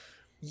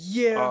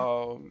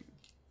 Yeah.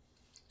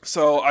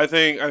 So I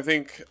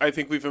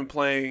think we've been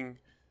playing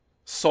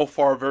so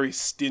far very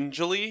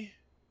stingy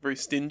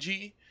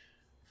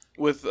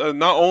with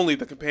not only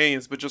the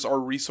companions but just our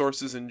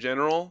resources in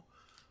general.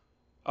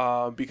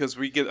 Because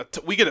we get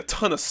a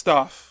ton of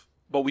stuff,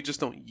 but we just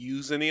don't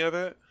use any of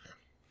it.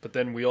 But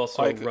then we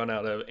also run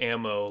out of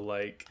ammo,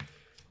 like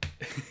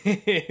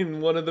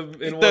in one of the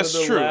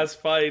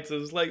last fights. It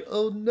was like,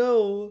 oh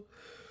no.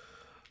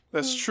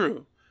 That's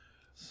true.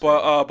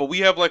 But we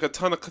have like a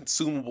ton of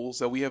consumables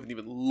that we haven't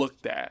even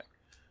looked at.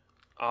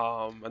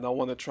 And I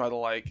want to try to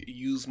like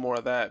use more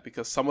of that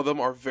because some of them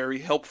are very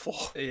helpful.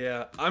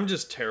 Yeah, I'm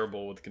just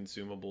terrible with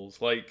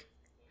consumables. Like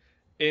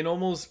in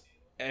almost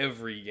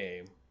every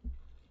game.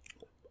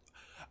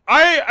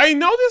 I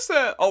noticed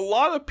that a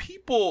lot of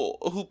people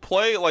who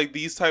play like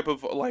these type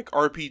of like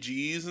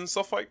RPGs and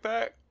stuff like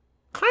that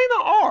kind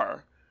of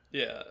are.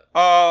 Yeah.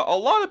 A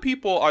lot of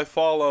people I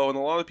follow and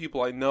a lot of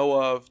people I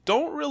know of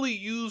don't really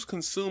use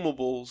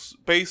consumables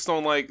based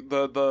on like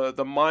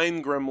the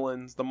mind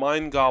gremlins, the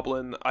mind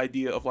goblin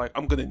idea of like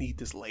I'm gonna need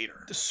this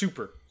later. I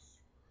super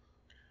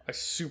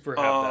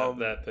have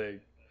that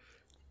thing.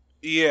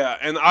 Yeah,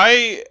 and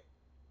I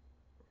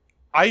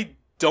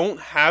don't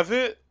have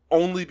it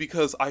only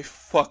because I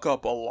fuck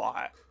up a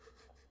lot.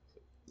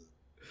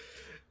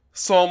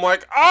 So I'm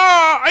like,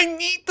 I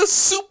need the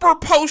super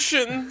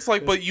potion. It's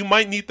like, but you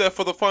might need that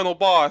for the final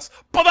boss.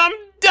 But I'm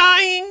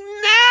dying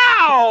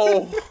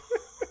now.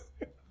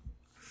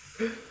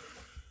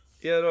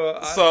 Yeah,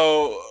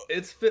 no.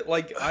 It's been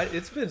like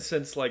it's been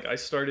since like I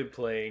started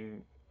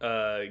playing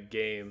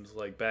games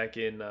like back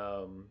in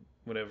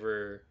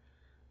whenever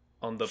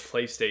on the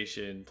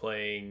PlayStation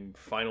playing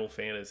Final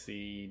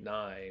Fantasy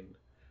 9.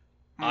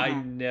 I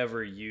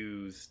never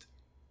used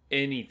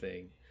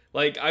anything.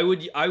 Like I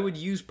would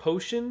use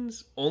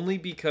potions only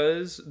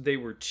because they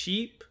were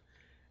cheap,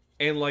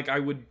 and like I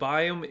would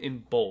buy them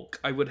in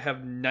bulk. I would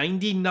have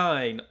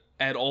 99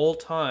 at all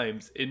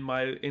times in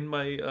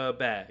my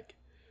bag.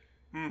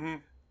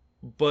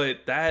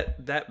 But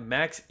that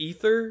max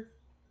ether,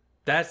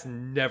 that's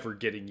never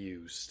getting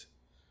used.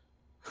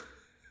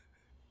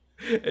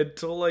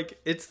 Until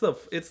like it's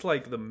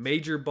like the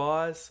major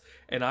boss,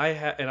 and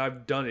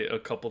I've done it a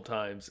couple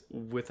times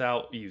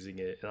without using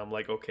it, and I'm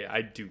like, okay,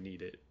 I do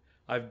need it.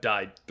 I've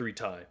died 3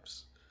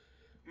 times.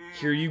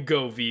 Here you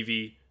go,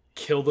 Vivi.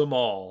 Kill them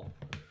all.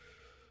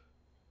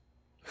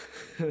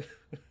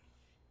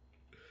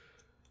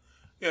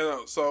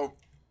 So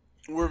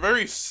we're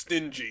very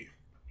stingy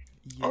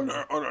on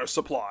our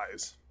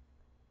supplies.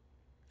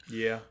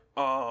 Yeah.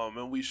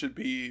 And we should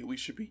be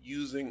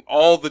using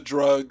all the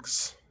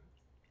drugs,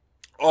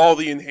 all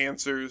the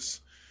enhancers,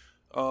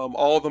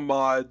 all the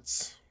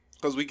mods,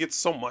 because we get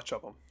so much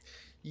of them.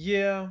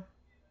 Yeah.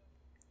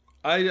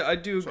 I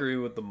do agree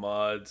with the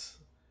mods.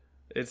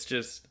 It's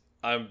just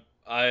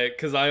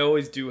because I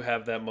always do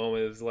have that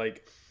moment. It's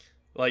like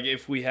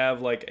if we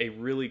have like a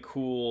really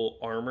cool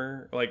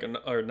armor, like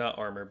or not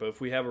armor, but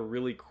if we have a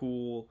really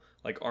cool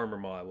like armor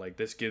mod, like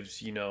this gives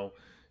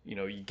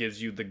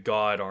gives you the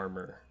god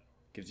armor,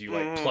 gives you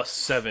like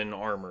 +7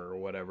 armor or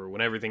whatever,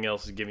 when everything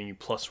else is giving you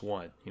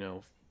 +1.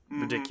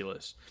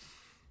 Ridiculous.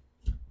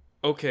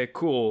 Okay,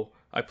 cool.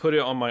 I put it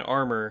on my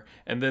armor,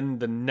 and then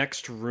the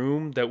next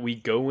room that we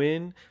go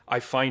in, I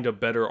find a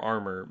better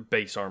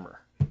base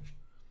armor.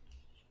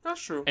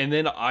 That's true. And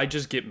then I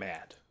just get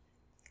mad.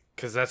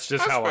 Because that's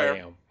just how fair. I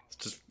am.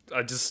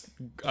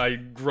 I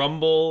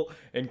grumble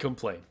and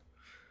complain.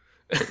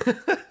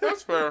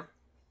 That's fair.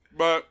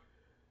 But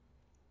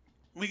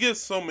we get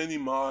so many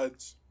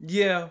mods.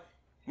 Yeah.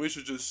 We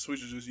should just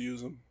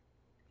use them.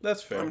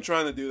 That's fair. I'm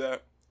trying to do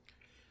that.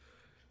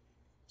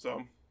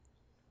 So...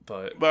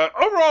 But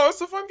overall,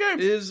 it's a fun game.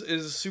 It is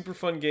a super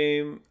fun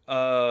game.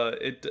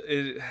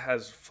 It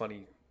has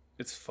funny.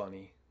 It's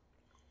funny,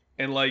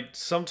 and like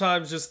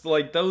sometimes just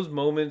like those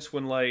moments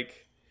when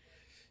like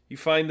you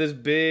find this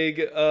big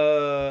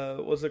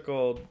what's it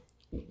called,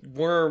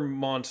 worm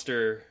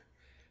monster,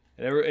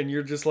 and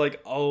you're just like,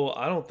 oh,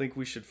 I don't think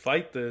we should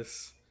fight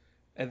this,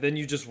 and then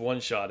you just one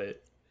shot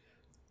it.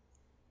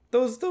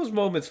 Those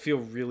moments feel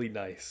really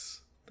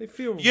nice. They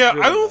feel really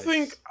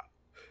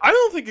I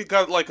don't think it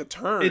got like a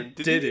turn.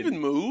 Did it even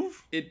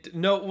move?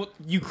 No,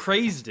 you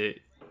crazed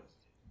it.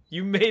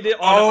 You made it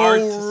on our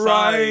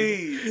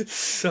side.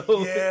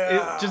 So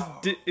yeah.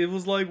 It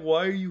was like,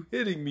 why are you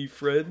hitting me,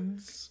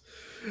 friends?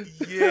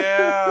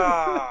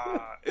 Yeah.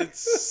 It's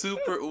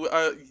super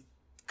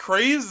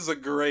craze is a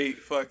great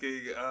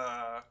fucking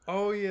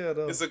oh yeah,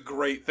 no. It's a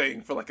great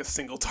thing for like a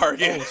single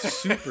target. Oh,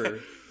 super.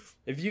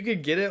 If you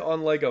could get it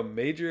on like a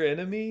major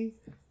enemy,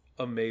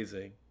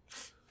 amazing.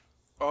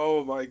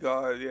 Oh my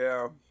god,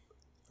 yeah.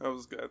 That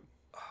was good.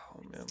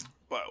 Oh man.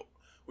 But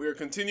we are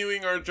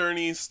continuing our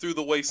journeys through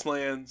the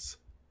Wastelands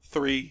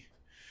 3.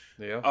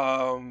 Yeah.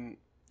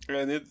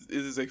 And it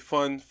is a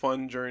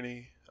fun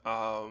journey.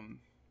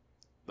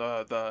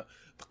 The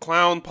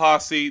clown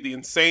posse, the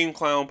insane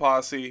clown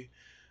posse,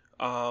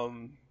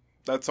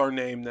 that's our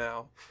name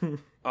now.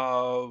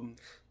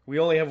 We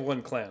only have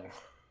one clown.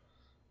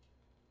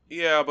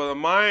 Yeah, but a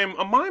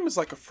mime is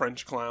like a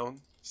French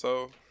clown,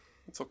 so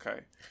it's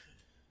okay.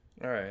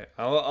 All right,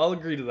 I'll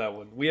agree to that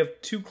one. We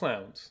have 2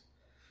 clowns.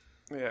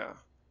 Yeah,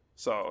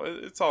 so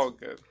it's all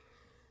good.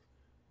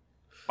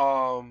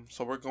 So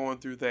we're going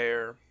through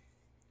there.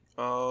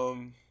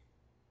 Did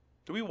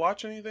we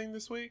watch anything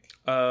this week?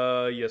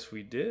 Yes,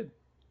 we did.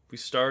 We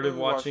started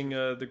watching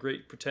The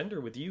Great Pretender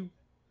with you.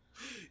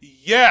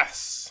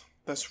 Yes,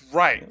 that's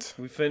right.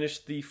 We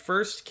finished the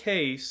first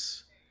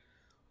case.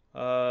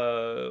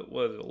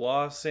 What is it?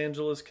 Los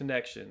Angeles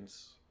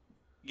Connections.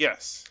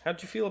 Yes.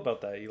 How'd you feel about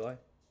that, Eli?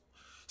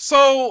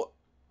 So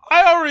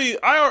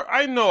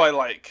I know I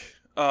like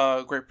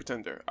Great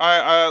Pretender.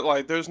 I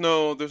like there's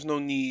no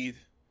need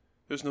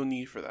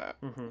for that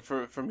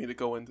for me to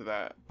go into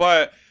that.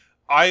 But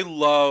I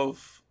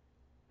love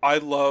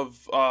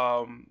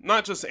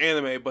not just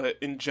anime but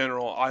in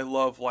general. I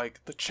love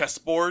like the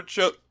chessboard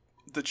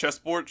the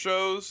chessboard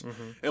shows.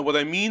 And what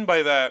I mean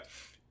by that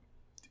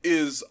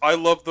is I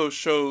love those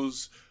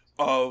shows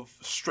of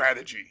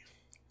strategy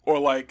or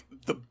like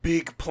the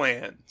big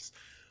plans,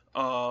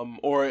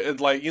 or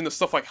like, you know,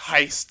 stuff like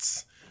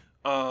heists,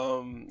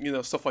 you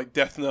know, stuff like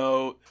Death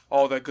Note,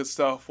 all that good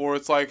stuff, where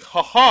it's like,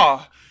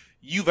 haha,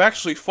 you've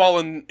actually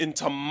fallen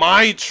into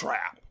my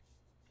trap.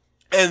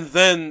 And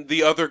then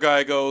the other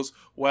guy goes,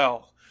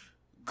 well,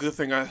 good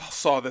thing I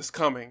saw this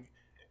coming,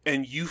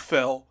 and you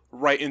fell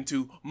right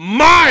into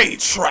my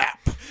trap.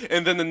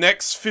 And then the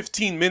next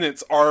 15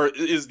 minutes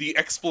is the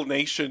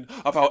explanation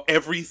of how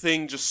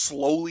everything just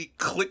slowly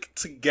clicked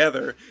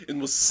together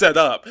and was set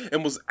up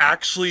and was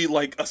actually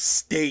like a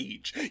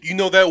stage. You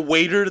know that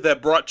waiter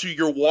that brought you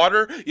your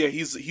water? Yeah,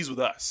 he's with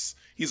us.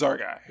 He's our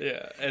guy.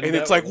 Yeah, and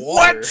it's like,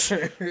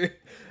 water, what?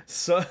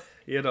 So,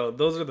 you know,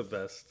 those are the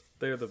best.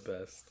 They're the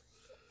best.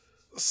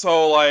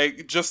 So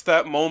like just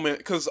that moment,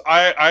 because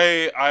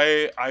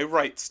I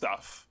write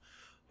stuff.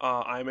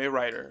 I'm a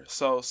writer,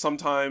 so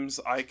sometimes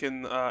I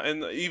can,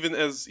 and even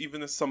as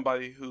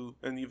somebody who,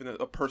 and even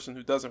a person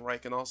who doesn't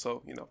write can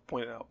also, you know,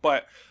 point it out.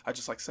 But I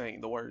just like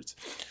saying the words.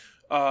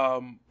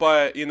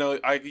 But you know,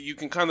 you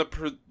can kind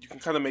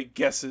of make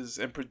guesses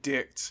and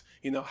predict,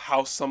 you know,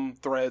 how some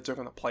threads are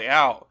going to play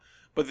out.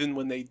 But then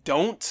when they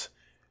don't,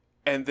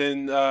 and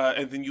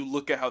then you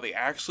look at how they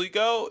actually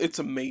go, it's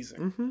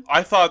amazing.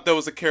 I thought there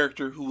was a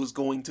character who was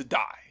going to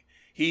die.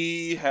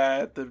 He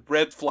had the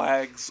red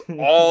flags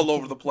all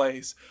over the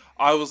place.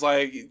 I was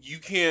like, you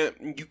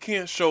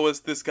can't show us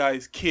this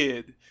guy's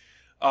kid,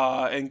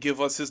 and give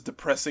us his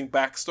depressing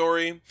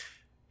backstory,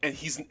 and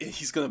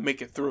he's gonna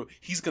make it through.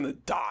 He's gonna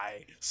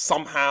die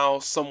somehow,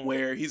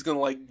 somewhere. He's gonna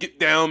like get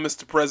down,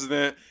 Mr.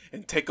 President,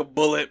 and take a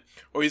bullet,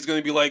 or he's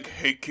gonna be like,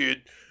 hey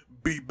kid,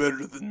 be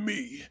better than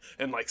me,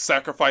 and like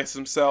sacrifice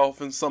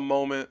himself in some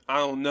moment. I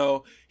don't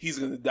know. He's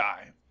gonna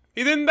die.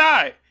 He didn't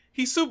die.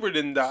 He super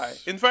didn't die.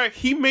 In fact,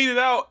 he made it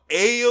out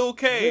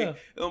A-okay. Yeah.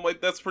 And I'm like,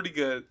 that's pretty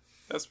good.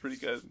 That's pretty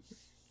good.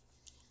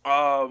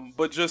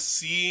 But just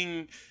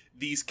seeing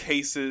these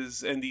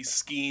cases and these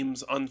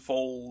schemes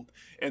unfold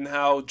and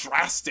how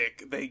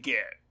drastic they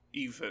get,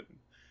 even.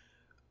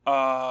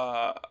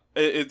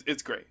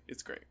 It's great.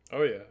 It's great.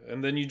 Oh, yeah.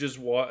 And then you just,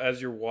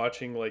 as you're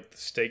watching, like, the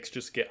stakes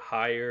just get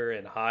higher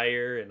and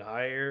higher and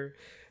higher.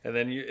 And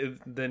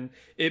then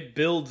it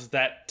builds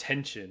that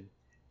tension.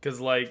 Because,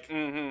 like...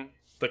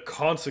 the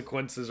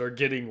consequences are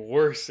getting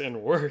worse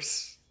and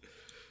worse.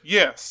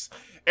 Yes.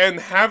 And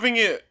watching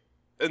it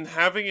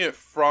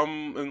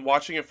from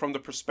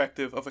the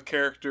perspective of a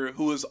character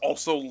who is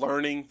also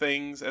learning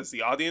things as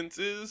the audience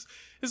is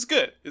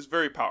good. It's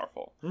very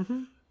powerful.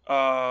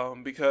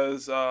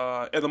 Because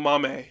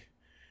edamame,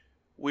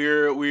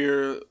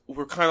 we're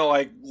kind of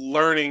like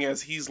learning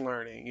as he's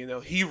learning. You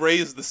know, he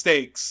raised the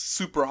stakes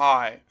super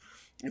high.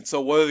 And so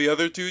what do the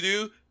other two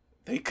do?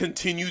 They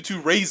continue to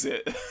raise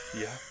it.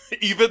 Yeah.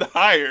 Even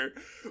higher.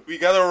 We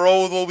gotta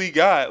roll with what we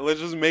got.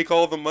 Let's just make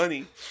all the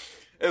money.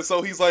 And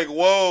so he's like,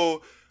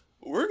 whoa,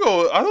 I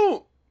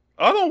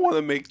don't want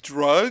to make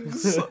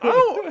drugs.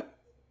 I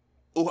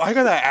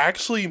gotta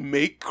actually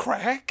make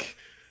crack?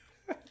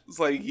 It's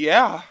like,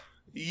 yeah,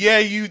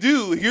 you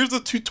do. Here's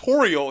a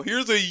tutorial.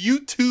 Here's a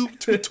YouTube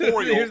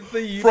tutorial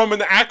from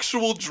an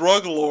actual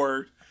drug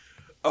lord.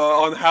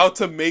 On how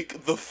to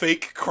make the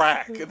fake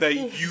crack that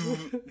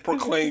you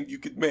proclaimed you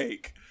could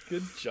make.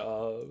 Good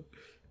job.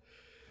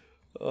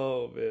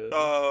 Oh, man.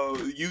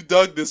 You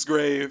dug this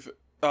grave,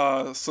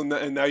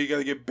 and now you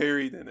gotta get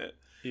buried in it.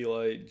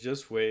 Eli,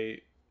 just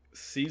wait.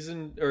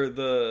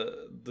 The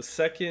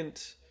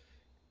second,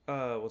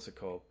 what's it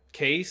called?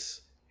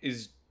 Case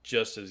is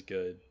just as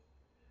good.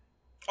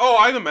 Oh,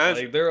 I'd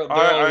imagine. Like, they're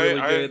all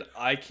really good.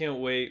 I can't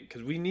wait,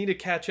 because we need to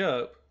catch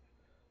up.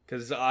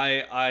 Because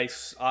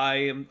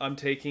I'm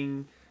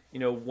taking, you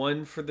know,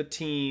 one for the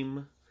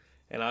team,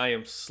 and I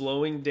am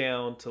slowing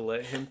down to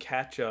let him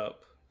catch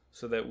up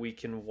so that we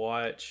can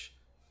watch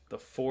the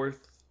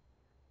fourth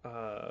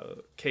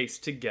case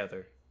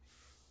together.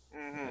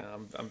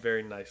 I'm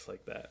very nice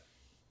like that.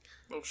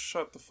 Oh,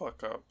 shut the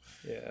fuck up.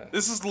 Yeah.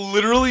 This is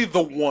literally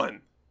the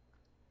one.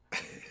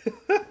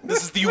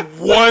 This is the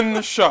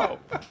one show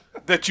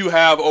that you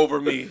have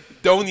over me.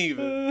 Don't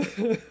even.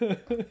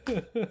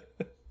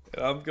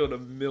 I'm gonna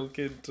milk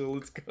it until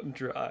it's gone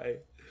dry.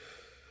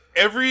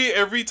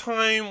 Every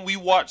time we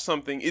watch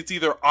something, it's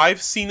either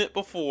I've seen it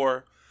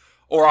before,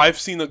 or I've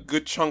seen a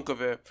good chunk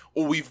of it,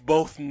 or we've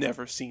both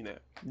never seen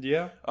it.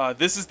 Yeah.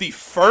 This is the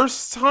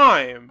first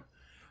time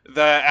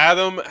that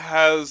Adam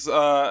has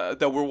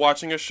that we're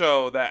watching a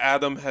show that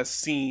Adam has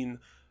seen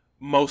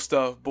most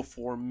of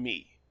before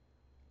me,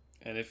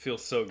 and it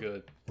feels so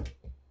good.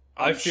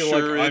 I feel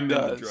sure like I'm in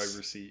the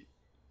driver's seat.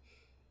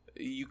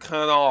 You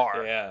kind of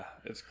are. Yeah,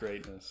 it's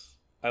greatness.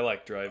 I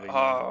like driving.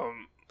 Yeah,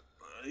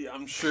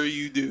 I'm sure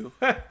you do.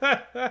 But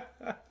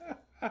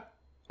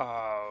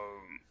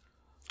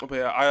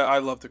yeah, I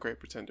love The Great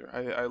Pretender.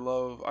 I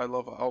love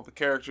all the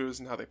characters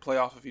and how they play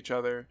off of each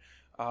other.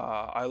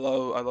 I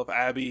love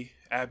Abby.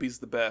 Abby's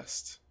the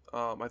best.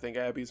 I think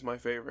Abby's my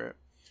favorite.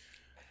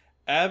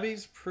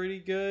 Abby's pretty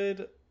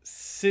good.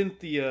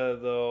 Cynthia,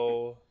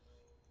 though.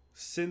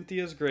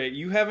 Cynthia's great.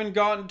 You haven't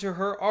gotten to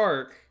her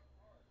arc,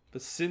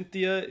 but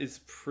Cynthia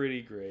is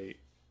pretty great.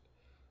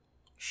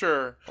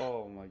 Sure.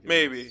 Oh my goodness.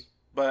 Maybe.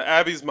 But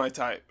Abby's my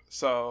type,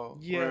 so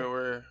yeah.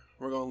 we're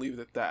gonna leave it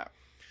at that.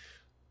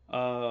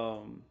 I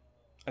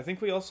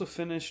think we also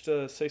finished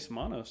Seis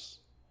Manos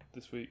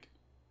this week.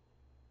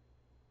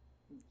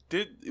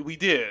 We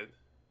did.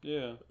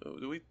 Yeah.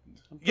 Did we?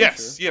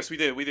 Yes, sure. Yes, we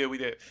did.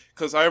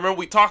 Because I remember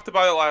we talked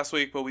about it last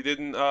week, but we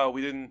didn't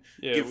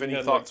give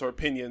any thoughts or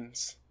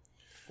opinions.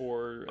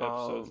 4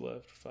 episodes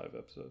left. 5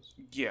 episodes.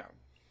 Yeah.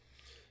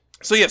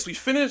 So yes, we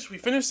finished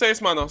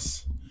Seis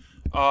Manos.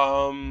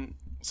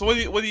 So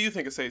what do you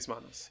think of Seis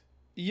Manos?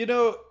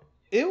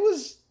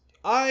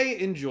 I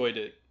enjoyed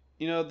it.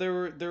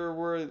 There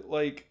were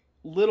like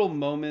little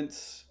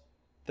moments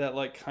that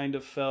like kind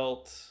of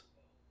felt,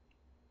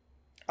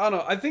 I don't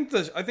know. I think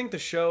the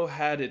show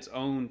had its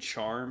own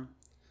charm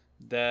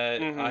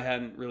that I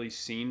hadn't really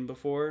seen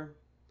before.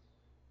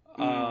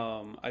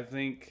 I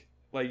think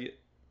like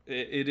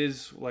it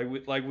is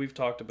like we've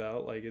talked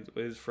about, like it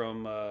is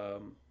from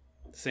the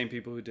same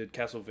people who did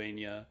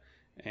Castlevania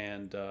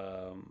and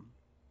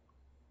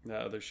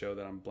that other show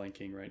that I'm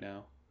blanking right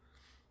now.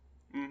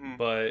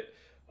 But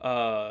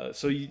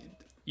so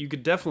you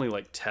could definitely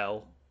like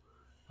tell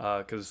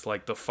because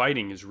like the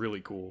fighting is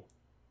really cool,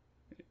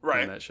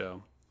 right, in that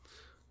show.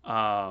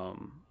 I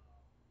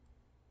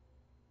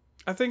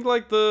think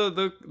like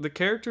the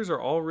characters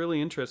are all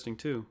really interesting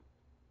too.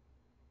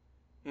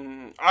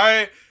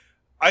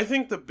 I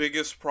think the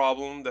biggest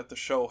problem that the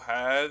show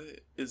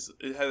had is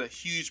it had a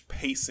huge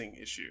pacing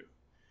issue.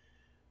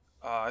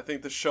 I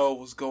think the show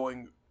was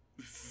going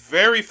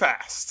very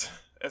fast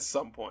at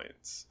some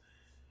points.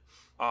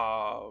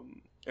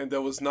 And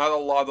there was not a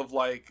lot of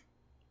like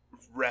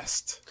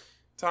rest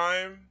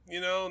time,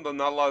 not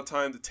a lot of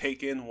time to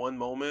take in one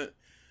moment.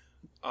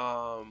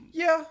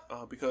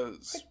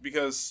 Because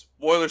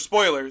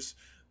spoilers,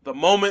 the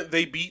moment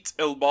they beat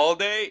El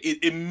Balde,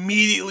 it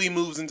immediately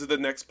moves into the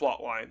next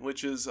plot line,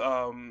 which is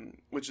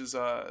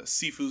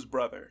Sifu's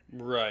brother.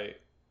 Right.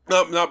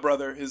 Not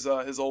brother, his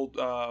old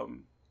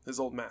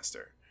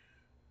master.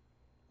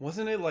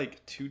 Wasn't it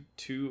like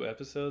two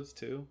episodes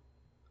too?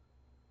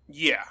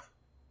 Yeah.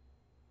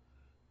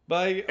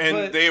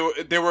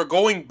 They were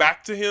going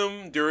back to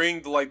him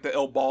during the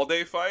El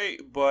Balde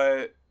fight,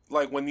 but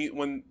like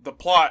when the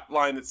plot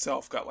line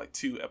itself got like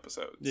 2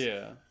 episodes.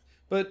 Yeah.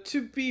 But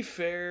to be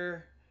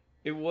fair,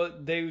 yes,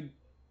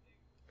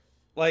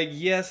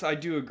 I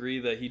do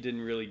agree that he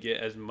didn't really get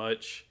as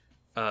much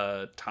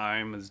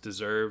time as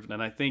deserved,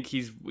 and I think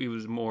he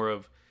was more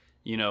of,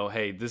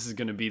 hey, this is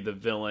going to be the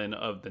villain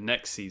of the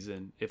next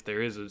season if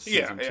there is a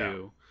season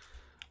 2.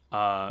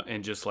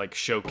 And just like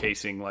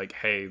showcasing like,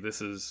 hey,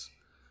 this is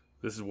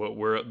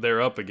what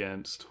they're up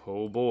against.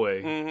 Oh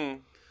boy.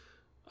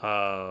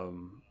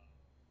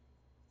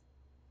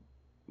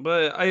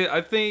 But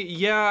I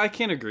think, I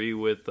can't agree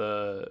with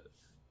the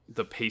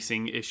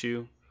pacing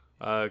issue.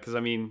 Because, I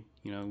mean,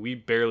 we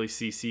barely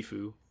see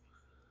Sifu.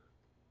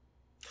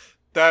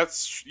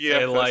 That's true. We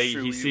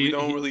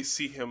don't really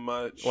see him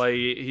much. Like,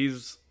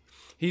 he's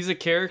a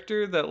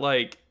character that,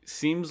 like,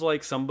 seems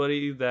like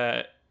somebody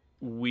that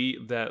we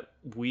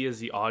as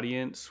the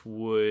audience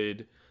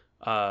would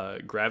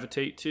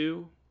gravitate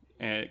to.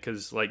 And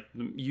because, like,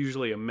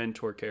 usually a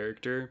mentor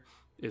character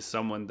is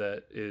someone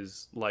that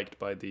is liked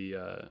by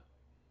the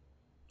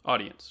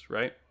audience,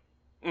 right?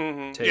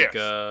 Take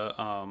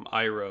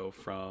Iroh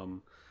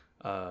from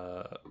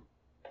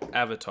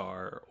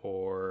Avatar,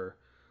 or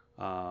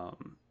Mr.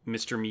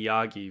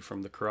 Miyagi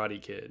from The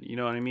Karate Kid. You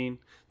know what I mean?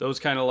 Those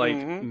kind of like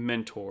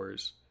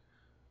mentors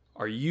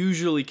are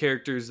usually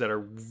characters that are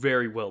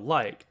very well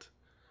liked.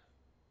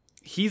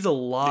 He's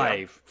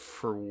alive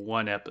for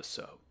 1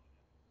 episode.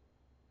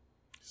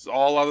 It's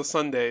all out of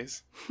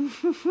Sundays.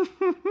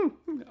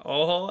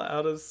 All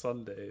out of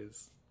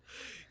Sundays.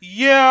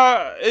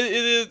 Yeah,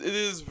 it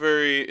is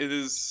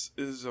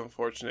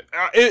unfortunate.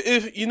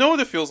 You know what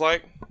it feels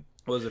like?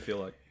 What does it feel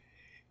like?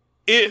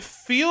 It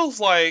feels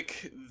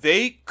like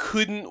they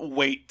couldn't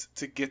wait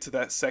to get to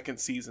that second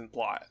season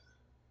plot.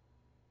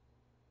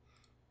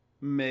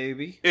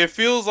 Maybe. It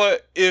feels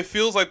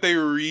like they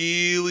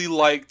really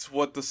liked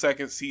what the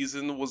second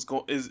season was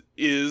going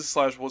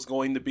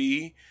to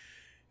be.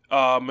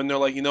 And they're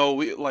like,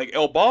 we like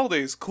El Balde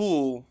is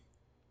cool,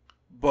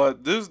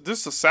 but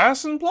this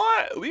assassin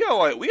plot, we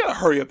gotta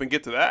hurry up and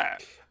get to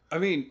that. I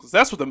mean, 'cause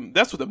that's what the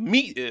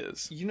meat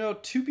is.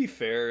 To be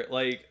fair,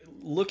 like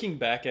looking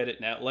back at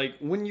it now, like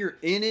when you're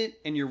in it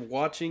and you're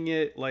watching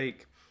it,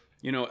 like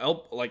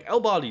El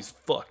Balde's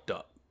fucked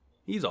up.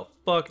 He's a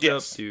fucked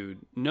up dude,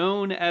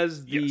 known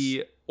as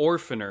the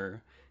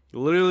Orphaner.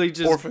 Literally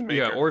just Orphan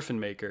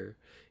Maker.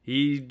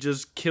 He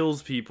just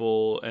kills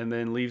people and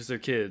then leaves their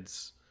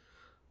kids.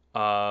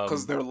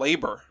 Because they're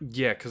labor.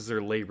 Yeah, because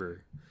they're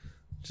labor.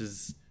 Which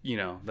is,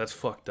 that's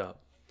fucked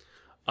up.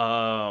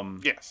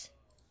 Yes.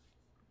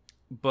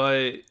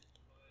 But,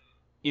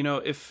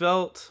 it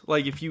felt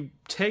like if you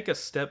take a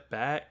step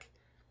back,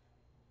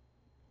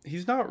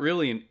 he's not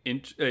really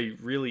a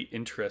really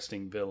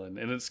interesting villain,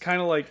 and it's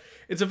kind of like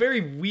it's a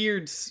very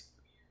weird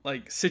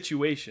like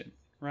situation,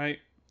 right?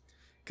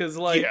 Because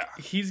like Yeah.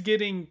 he's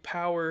getting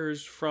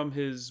powers from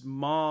his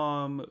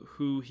mom,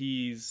 who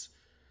he's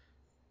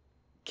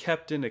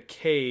kept in a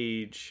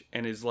cage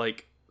and is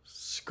like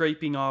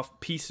scraping off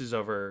pieces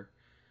of her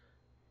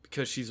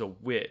because she's a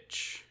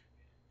witch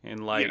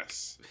and like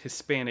Yes.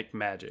 Hispanic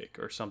magic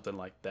or something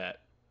like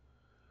that.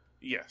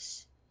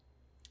 Yes.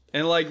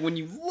 And like when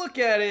you look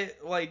at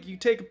it, like you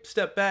take a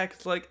step back,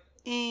 it's like,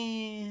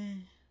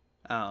 I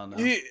don't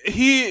know.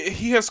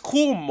 He has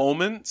cool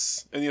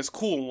moments and he has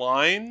cool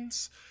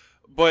lines,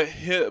 but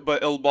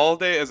El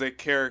Balde as a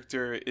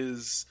character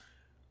is,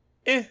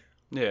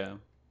 Yeah,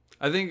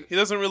 I think he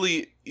doesn't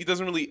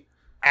really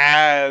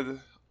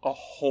add a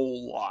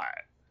whole lot.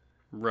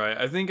 right.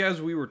 I think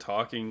as we were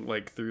talking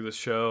like through the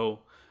show,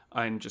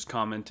 I'm just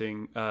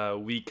commenting.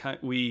 We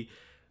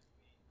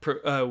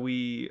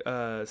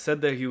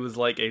said that he was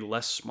like a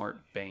less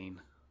smart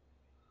Bane.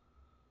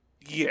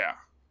 Yeah.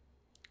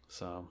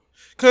 So,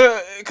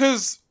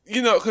 because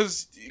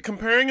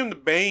comparing him to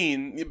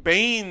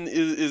Bane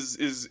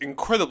is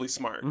incredibly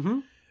smart,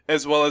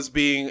 as well as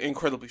being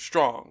incredibly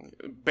strong.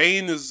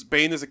 Bane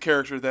is a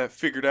character that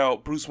figured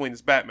out Bruce Wayne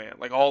is Batman,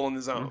 like all on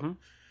his own.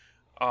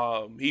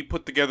 He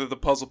put together the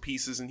puzzle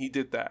pieces and he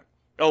did that.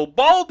 El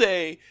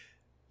Balde,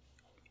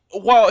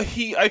 while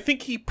I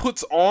think he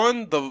puts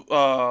on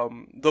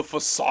the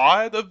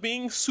facade of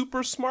being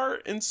super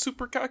smart and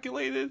super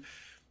calculated,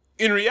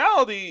 in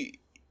reality,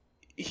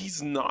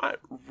 he's not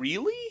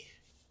really.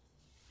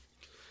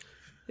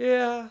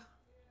 yeah.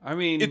 I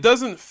mean, It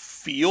doesn't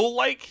feel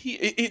like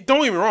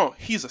don't get me wrong,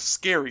 he's a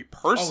scary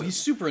person. Oh, he's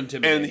super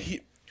intimidating.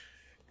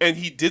 And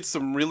he did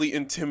some really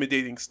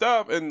intimidating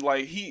stuff, and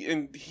like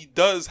he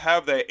does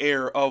have that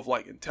air of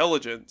like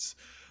intelligence,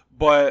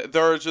 but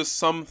there are just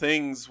some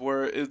things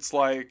where it's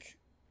like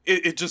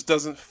it just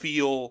doesn't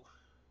feel,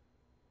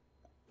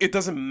 it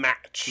doesn't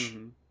match.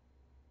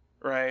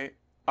 Right?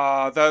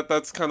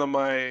 That's kind of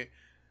my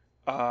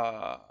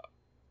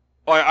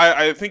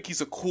I think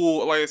he's a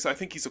cool, like I said, I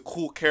think he's a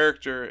cool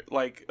character.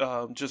 Like,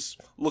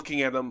 just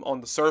looking at him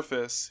on the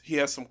surface, he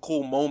has some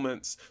cool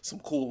moments, some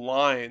cool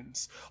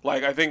lines.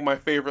 Like, I think my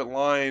favorite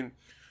line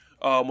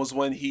was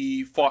when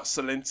he fought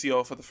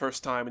Silencio for the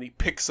first time, and he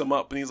picks him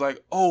up, and he's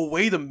like, "Oh,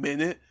 wait a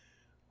minute,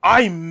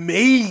 I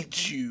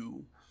made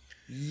you."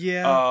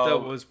 Yeah, that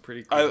was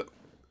pretty cool.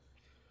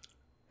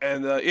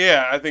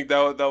 I think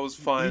that was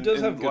fun. He does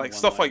and, have good like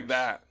stuff like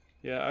one-liners. that.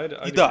 Yeah, I'd He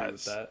agree does.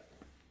 with that.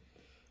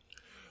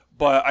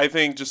 But I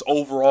think just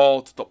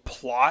overall to the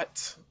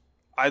plot,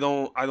 I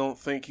don't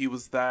think he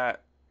was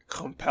that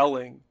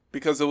compelling,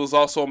 because it was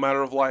also a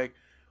matter of like,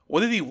 what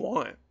did he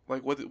want?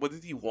 Like what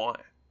did he want?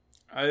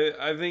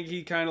 I think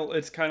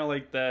it's kind of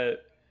like that.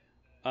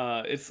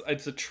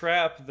 It's a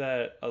trap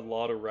that a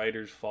lot of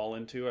writers fall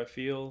into. I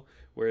feel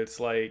where it's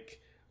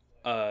like,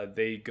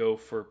 they go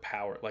for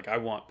power. Like, I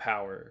want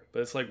power,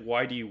 but it's like,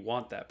 why do you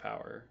want that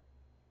power?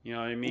 You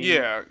know what I mean?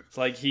 Yeah. It's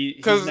like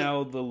he's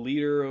now the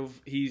leader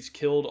of. He's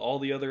killed all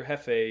the other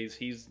jefes.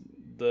 He's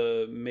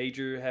the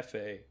major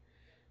jefe.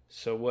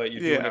 So what?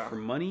 You're doing it for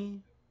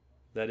money?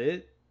 That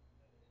it?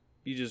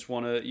 You just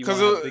want to? You want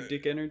to have big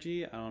dick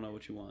energy? I don't know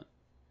what you want.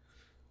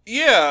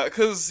 Yeah,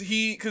 because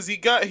he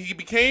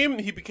became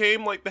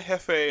like the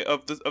jefe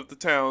of the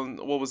town.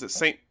 What was it?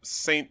 Saint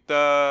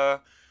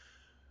of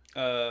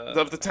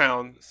the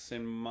town.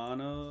 Seis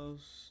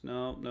Manos?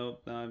 No.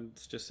 I'm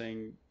just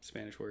saying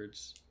Spanish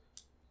words.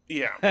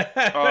 Yeah.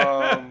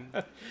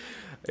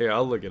 Yeah,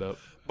 I'll look it up.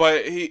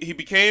 But he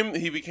became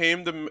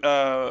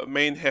the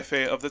main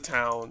jefe of the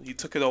town. He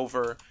took it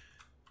over.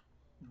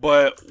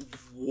 But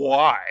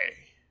why?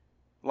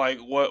 Like,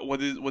 what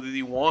did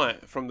he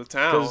want from the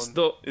town?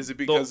 Is it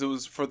because it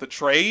was for the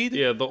trade?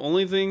 Yeah, the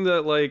only thing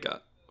that, like,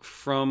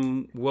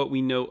 from what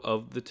we know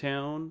of the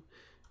town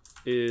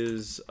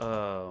is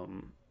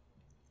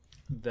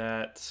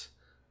that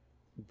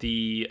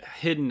the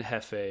hidden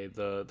jefe,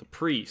 the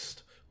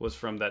priest, was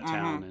from that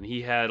town, and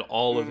he had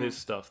all of his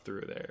stuff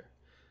through there.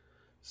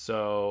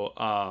 So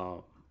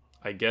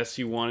I guess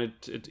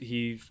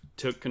he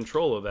took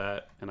control of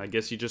that, and I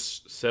guess he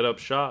just set up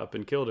shop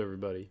and killed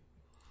everybody.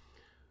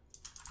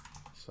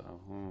 So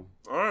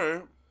all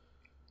right.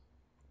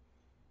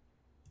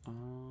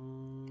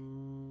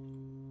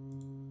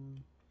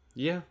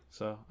 Yeah.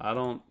 So I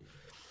don't.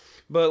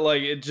 But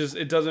like,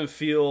 it doesn't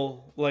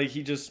feel like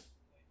he just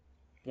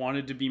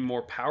wanted to be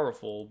more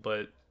powerful,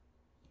 but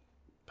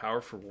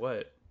power for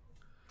what?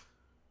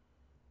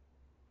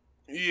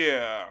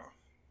 Yeah.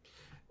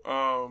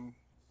 The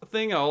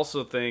thing I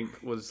also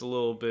think was a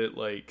little bit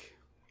like,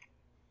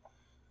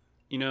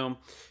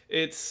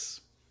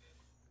 it's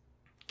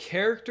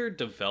character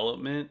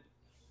development.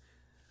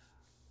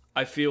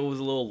 I feel was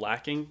a little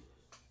lacking.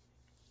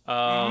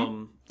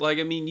 Like,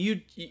 I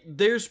mean,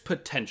 there's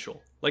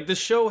potential. Like, the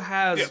show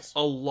has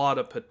a lot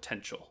of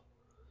potential.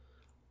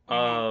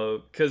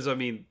 Because I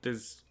mean,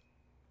 there's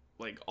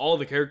like all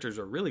the characters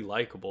are really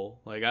likable.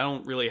 Like, I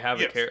don't really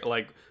have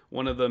like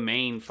one of the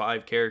main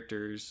 5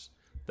 characters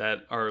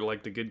that are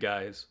like the good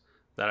guys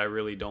that I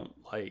really don't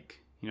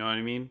like. You know what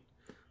I mean?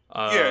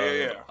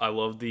 Yeah. I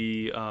love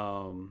the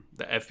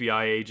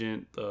FBI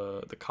agent,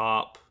 the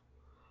cop.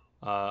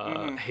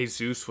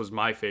 Jesus was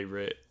my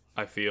favorite.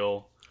 I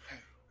feel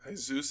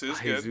Jesus is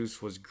good.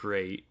 Jesus was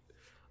great.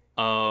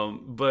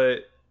 But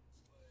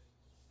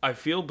I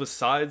feel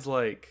besides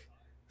like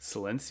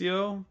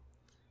Silencio,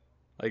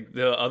 like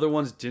the other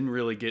ones didn't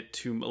really get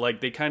too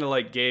like they kind of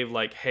like gave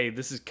like, hey,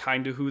 this is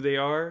kind of who they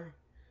are.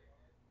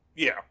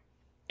 Yeah,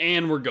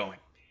 and we're going.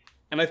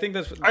 And I think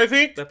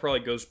that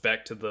probably goes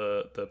back to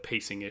the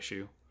pacing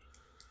issue.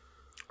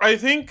 I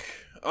think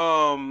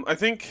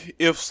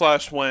if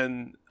 /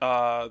 when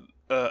a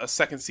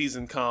second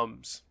season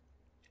comes,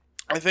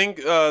 I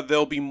think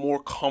they'll be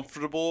more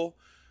comfortable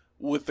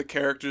with the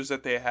characters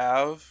that they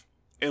have,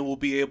 and will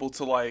be able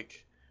to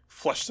like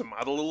flesh them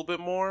out a little bit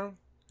more.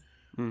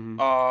 Mm-hmm.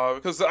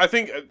 Because I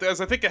think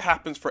it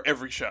happens for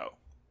every show,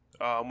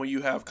 when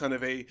you have kind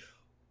of a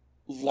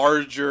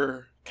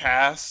larger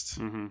cast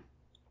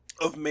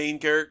of main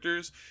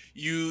characters,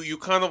 you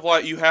kind of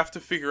like you have to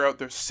figure out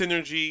their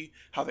synergy,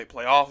 how they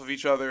play off of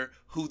each other,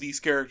 who these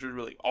characters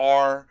really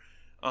are.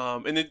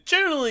 And it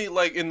generally,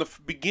 like in the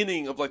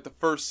beginning of like the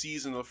first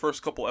season, the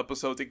first couple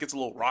episodes, it gets a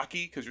little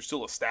rocky because you're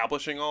still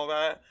establishing all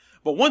that.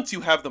 But once you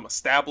have them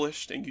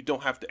established and you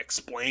don't have to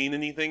explain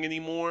anything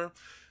anymore,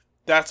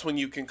 that's when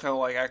you can kind of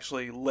like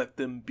actually let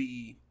them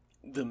be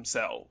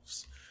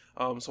themselves.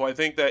 So I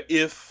think that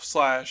if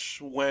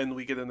 / when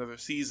we get another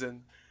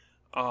season,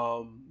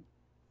 I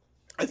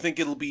think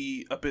it'll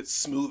be a bit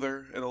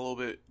smoother and a little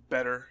bit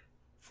better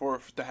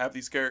to have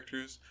these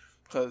characters,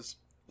 because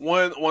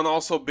one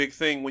also big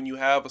thing when you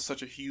have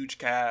such a huge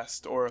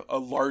cast, or a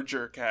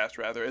larger cast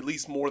rather, at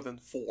least more than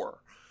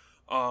 4,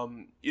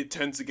 you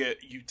tend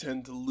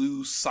to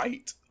lose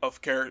sight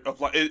of character of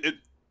like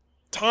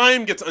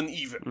time gets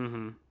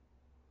uneven.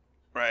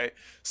 Right?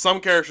 Some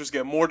characters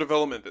get more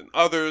development than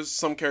others.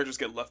 Some characters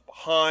get left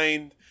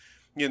behind.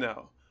 You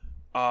know,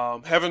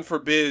 heaven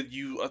forbid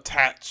you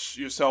attach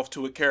yourself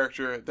to a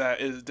character that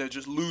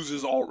just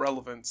loses all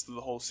relevance to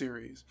the whole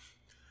series.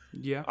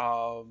 Yeah.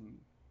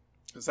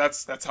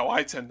 Because that's how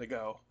I tend to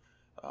go.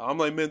 I'm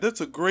like, man,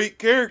 that's a great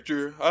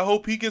character. I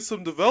hope he gets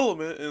some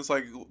development. And it's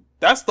like,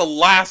 that's the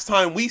last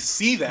time we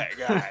see that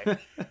guy,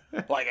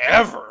 like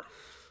ever.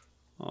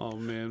 Oh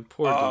man,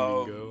 poor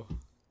Domingo.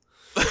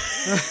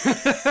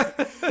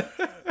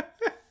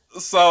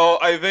 So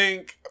I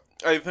think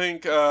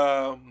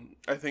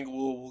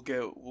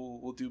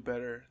we'll do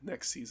better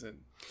next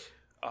season.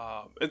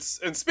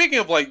 And speaking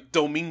of like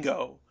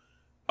Domingo,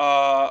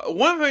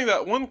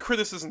 one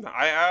criticism that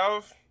I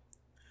have,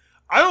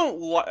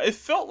 it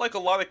felt like a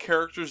lot of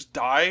characters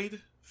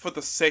died for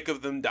the sake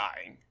of them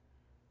dying.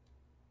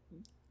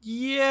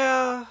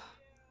 Yeah.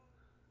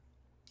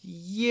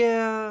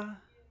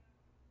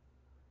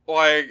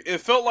 Like, it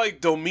felt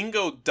like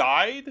Domingo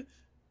died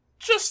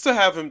just to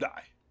have him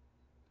die.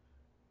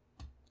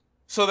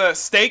 So that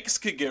stakes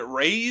could get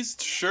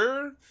raised,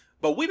 sure,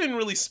 but we didn't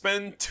really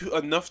spend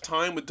enough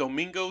time with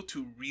Domingo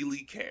to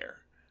really care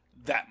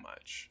that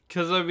much.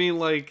 Because, I mean,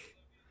 like,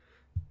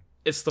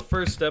 it's the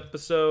first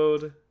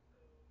episode.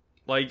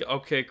 Like,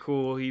 okay,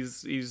 cool,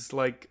 he's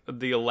like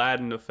the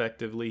Aladdin,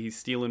 effectively. He's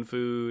stealing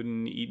food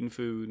and eating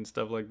food and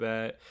stuff like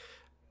that.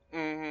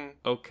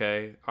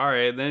 Okay,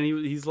 alright, then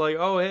he's like,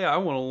 oh, hey, I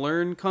want to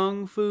learn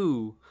Kung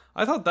Fu.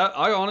 I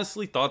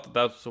honestly thought that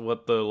that's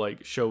what the,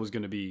 like, show was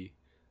going to be.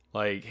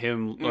 Like,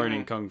 him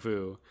learning Kung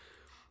Fu.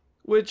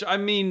 Which, I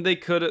mean, they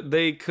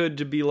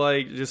could be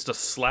like, just a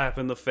slap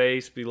in the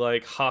face, be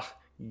like, ha,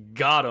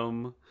 got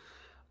him.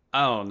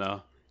 I don't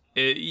know.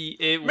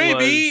 It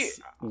maybe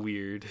was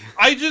weird.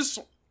 Because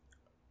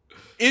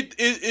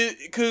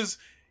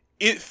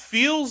it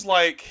feels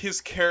like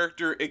his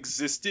character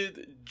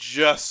existed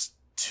just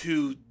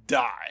to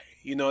die.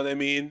 You know what I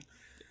mean?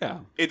 Yeah.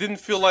 It didn't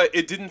feel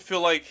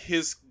like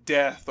his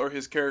death or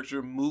his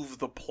character moved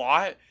the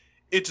plot.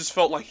 It just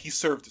felt like he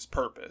served his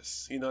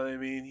purpose. You know what I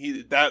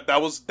mean?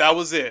 That was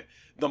it.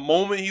 The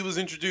moment he was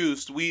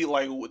introduced,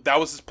 that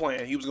was his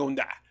plan. He was going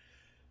to die.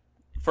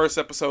 First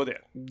episode in.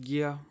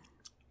 Yeah.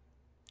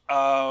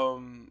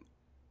 And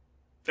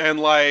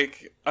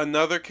like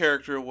another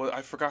character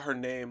I forgot her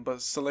name, but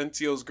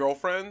Silencio's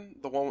girlfriend,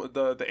 the one with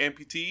the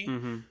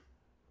amputee.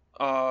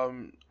 I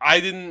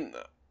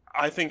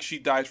think she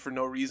died for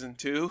no reason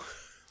too.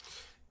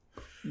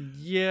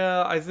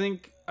 Yeah, I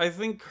think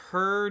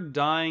her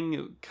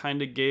dying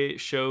kind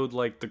of showed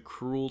like the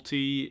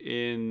cruelty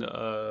in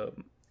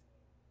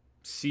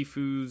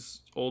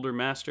Sifu's older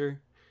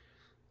master.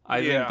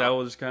 I think that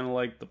was kind of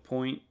like the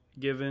point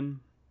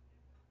given.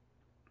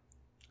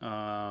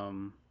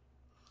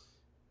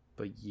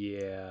 But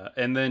yeah,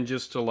 and then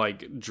just to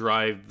like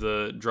drive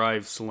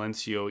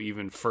Silencio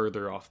even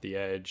further off the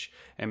edge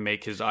and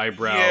make his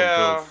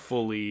eyebrow go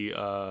fully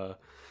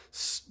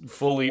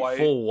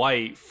full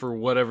white for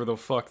whatever the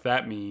fuck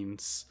that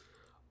means.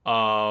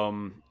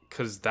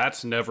 'Cause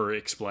that's never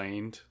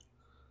explained.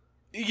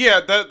 Yeah,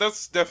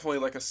 that's definitely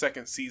like a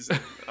second season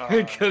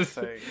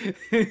thing.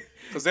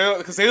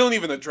 Because they don't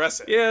even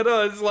address it. Yeah,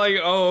 no, it's like,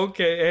 oh,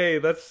 okay, hey,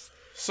 that's...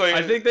 So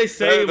I think they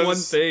say one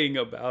thing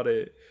about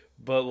it,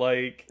 but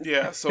like...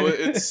 Yeah, so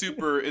it's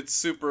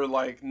super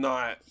like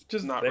not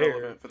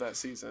relevant for that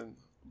season.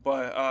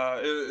 But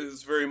it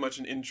is very much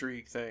an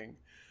intrigue thing.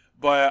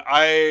 But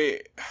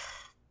I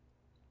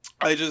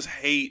just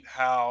hate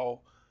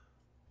how...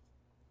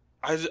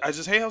 I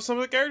just hate how some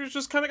of the characters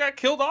just kind of got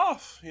killed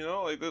off, you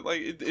know,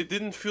 like it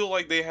didn't feel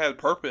like they had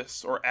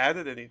purpose or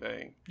added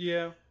anything.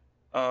 Yeah.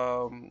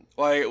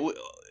 Like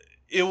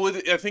it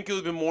would, I think it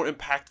would have been more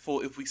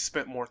impactful if we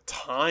spent more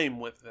time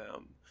with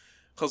them,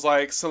 because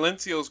like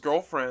Silencio's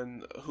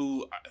girlfriend,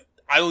 who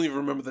I don't even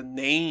remember the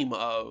name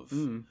of,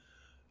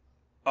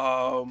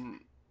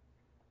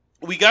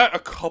 we got a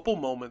couple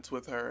moments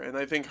with her, and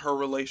I think her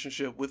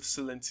relationship with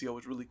Silencio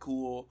was really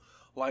cool.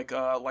 Like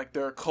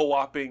they're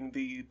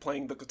co-oping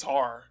playing the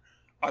guitar.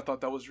 I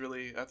thought that was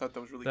really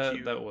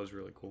cute. That was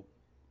really cool.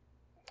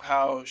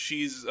 How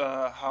she's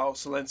how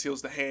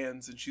Silencio's the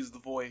hands and she's the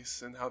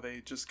voice, and how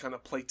they just kind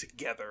of play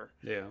together.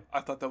 Yeah.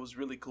 I thought that was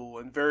really cool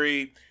and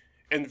very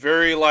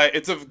like,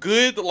 it's a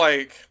good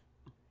like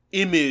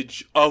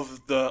image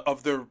of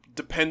their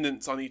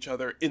dependence on each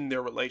other in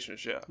their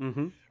relationship.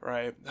 Mm-hmm.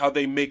 Right? How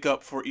they make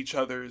up for each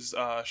other's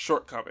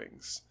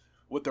shortcomings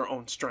with their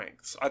own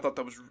strengths. I thought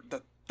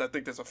I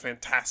think that's a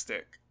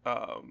fantastic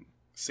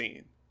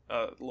scene,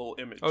 little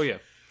image. Oh yeah,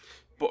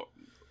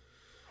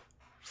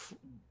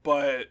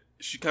 but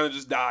she kind of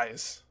just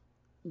dies.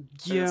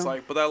 Yeah, and it's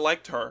like, but I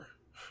liked her.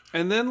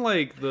 And then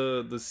like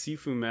the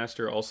Sifu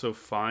master also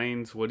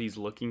finds what he's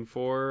looking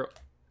for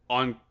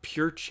on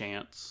pure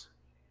chance,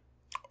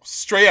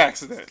 straight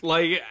accident,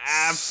 like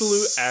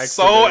absolute accident,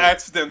 so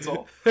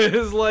accidental.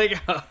 It's like,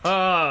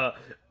 haha.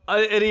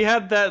 And he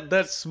had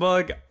that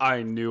smug,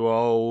 I knew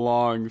all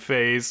along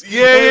face.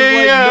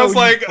 Yeah. I was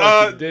like,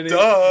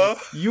 duh.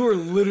 You were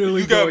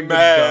literally going to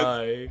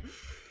die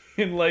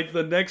in like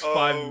the next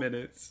 5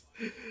 minutes.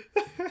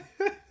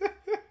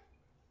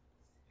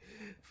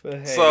 But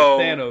hey,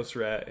 Thanos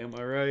rat, am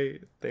I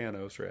right?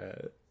 Thanos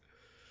rat.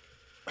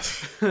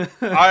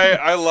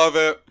 I love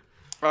it.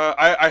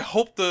 I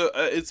hope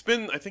I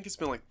think it's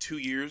been like 2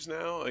 years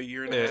now, a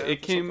year and a half.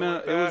 It came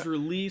out. It was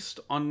released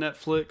on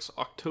Netflix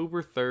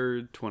October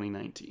 3rd,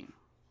 2019.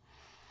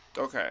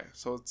 Okay,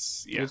 so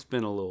it's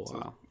been a little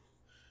while.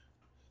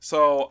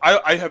 So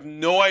I have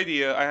no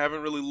idea. I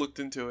haven't really looked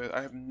into it.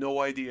 I have no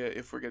idea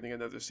if we're getting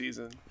another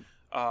season.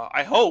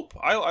 I hope.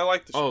 I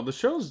like the show. Oh, the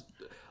show's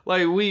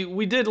like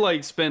we did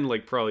like spend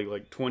like probably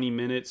like 20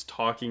 minutes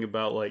talking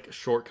about like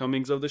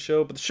shortcomings of the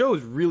show, but the show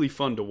is really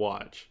fun to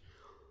watch.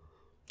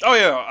 Oh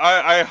yeah,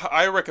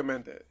 I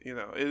recommend it. You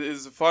know, it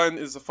is a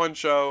fun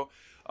show,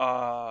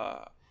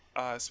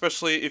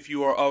 especially if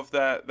you are of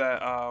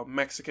that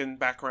Mexican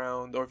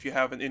background, or if you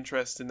have an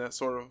interest in that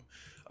sort of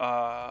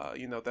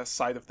that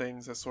side of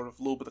things, that sort of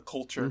little bit of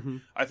culture. Mm-hmm.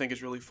 I think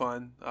it's really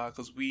fun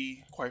because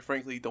we, quite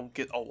frankly, don't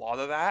get a lot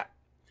of that.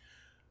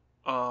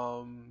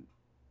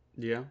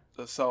 Yeah.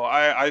 So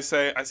I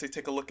say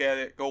take a look at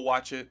it, go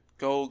watch it,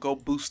 go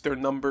boost their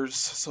numbers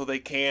so they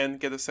can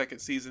get a second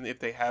season if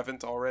they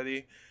haven't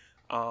already.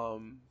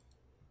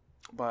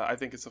 But I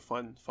think it's a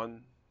fun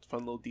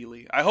little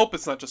dealie. I hope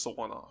it's not just a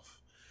one-off.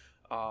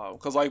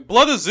 Because like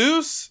Blood of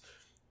Zeus,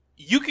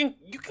 you can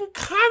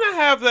kind of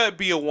have that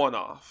be a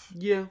one-off.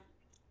 Yeah.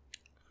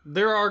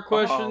 There are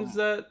questions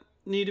that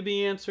need to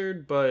be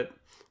answered, but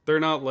they're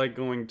not like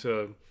going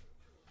to,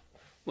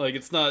 like,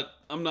 it's not,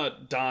 I'm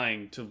not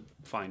dying to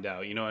find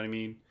out, you know what I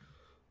mean?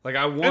 Like,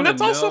 I want to know. And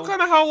that's also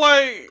kind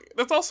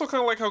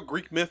of how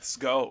Greek myths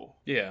go.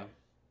 Yeah.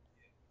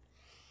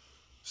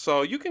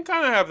 So you can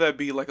kind of have that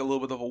be like a little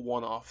bit of a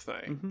one-off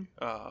thing.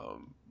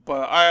 Mm-hmm.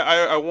 But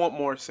I want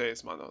more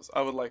Seis Manos.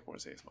 I would like more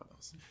Seis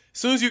Manos. As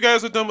soon as you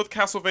guys are done with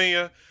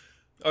Castlevania,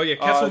 oh yeah,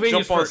 Castlevania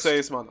jump first. on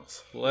Seis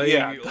Manos.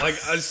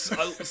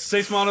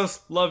 Seis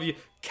Manos, love you.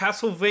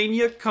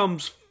 Castlevania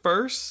comes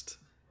first,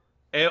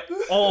 and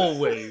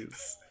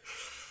always.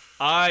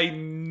 I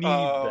need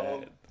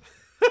that.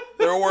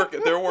 They're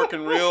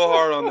working real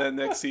hard on that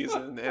next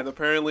season, and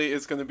apparently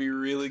it's going to be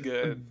really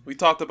good. We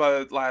talked about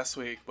it last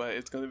week, but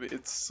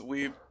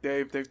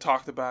they've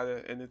talked about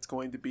it, and it's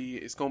going to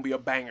be a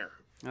banger.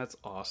 That's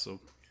awesome.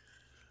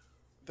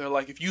 They're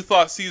like, if you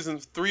thought season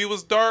 3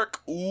 was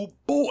dark, ooh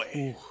boy.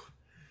 Ooh.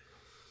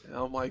 And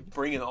I'm like,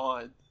 bring it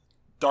on.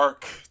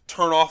 Dark,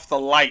 turn off the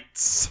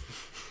lights.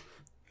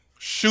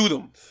 Shoot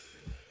them.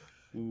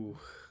 Ooh.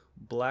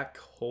 Black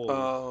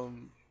hole.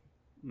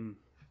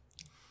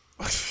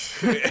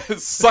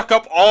 Suck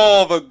up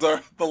all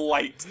the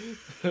light.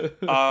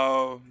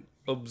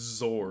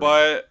 Absorb.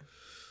 But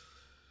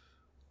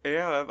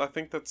yeah, I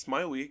think that's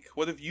my week.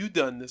 What have you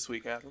done this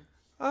week, Adam?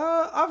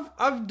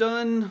 I've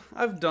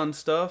done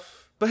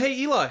stuff. But hey,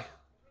 Eli.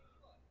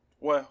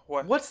 What?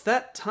 What's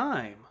that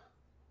time?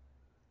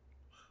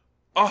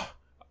 Oh,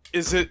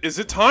 is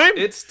it time?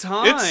 It's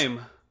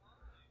time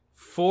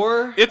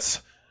for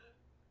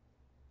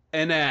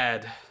an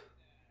ad.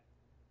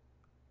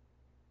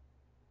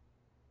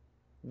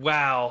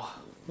 Wow.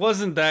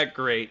 Wasn't that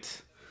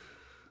great?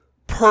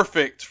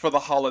 Perfect for the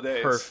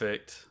holidays.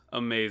 Perfect.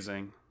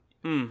 Amazing.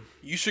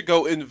 You should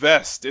go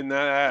invest in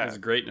that ad. It's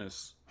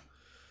greatness.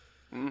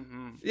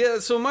 Mm-hmm. Yeah,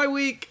 so my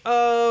week,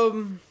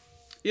 I've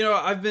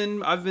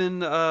been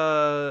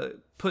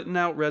putting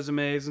out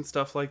resumes and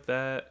stuff like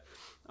that.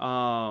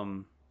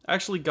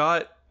 Actually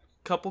got a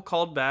couple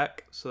called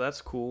back, so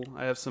that's cool.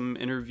 I have some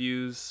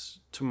interviews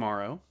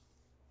tomorrow.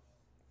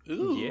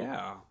 Ooh.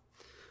 Yeah.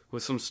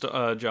 With some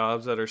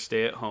jobs that are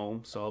stay at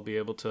home, so I'll be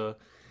able to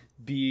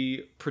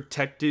be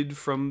protected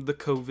from the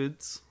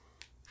COVIDs.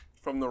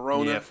 From the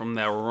Rona? Yeah, from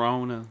that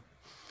Rona.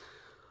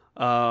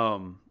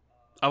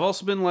 I've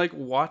also been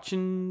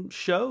watching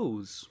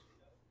shows.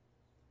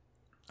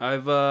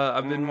 I've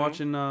been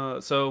watching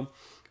so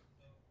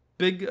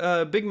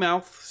Big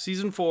Mouth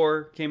season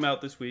 4 came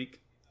out this week,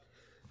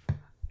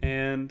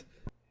 and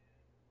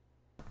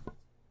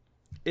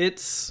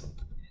it's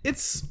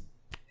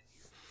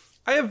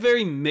I have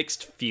very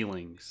mixed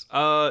feelings.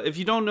 If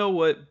you don't know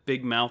what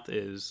Big Mouth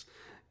is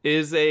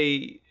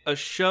a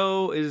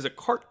show, is a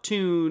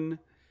cartoon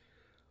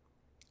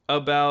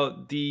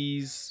about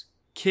these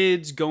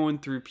kids going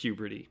through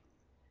puberty.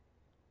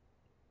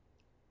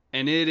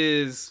 And it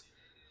is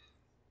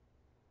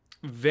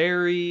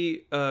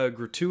very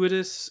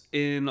gratuitous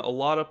in a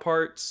lot of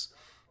parts.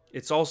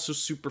 It's also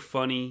super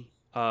funny.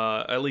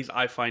 At least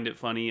I find it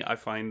funny. I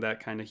find that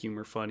kind of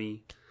humor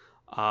funny.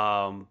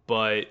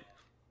 But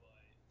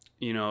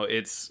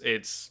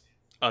it's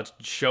a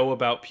show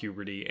about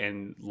puberty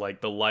and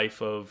the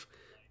life of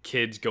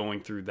kids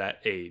going through that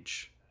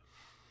age.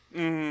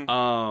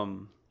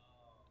 Mm-hmm.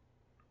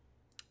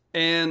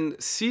 And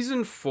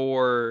season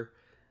 4,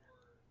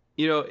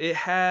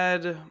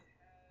 it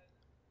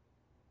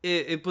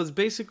was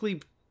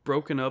basically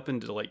broken up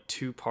into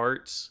 2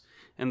 parts,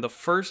 and the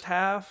first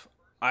half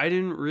I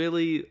didn't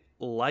really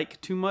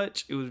like too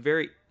much. It was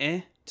very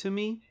to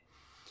me.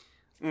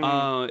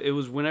 It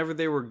was whenever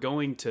they were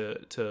going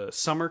to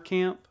summer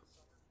camp,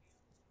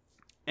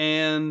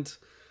 and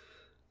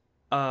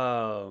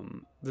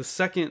the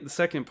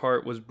second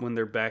part was when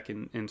they're back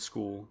in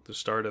school, the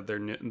start of their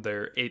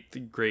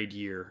 8th grade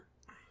year.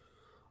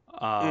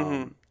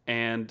 And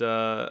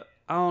I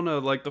don't know,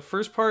 the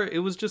first part, it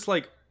was just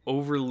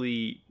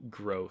overly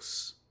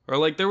gross,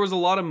 or there was a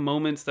lot of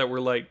moments that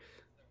were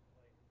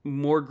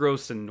more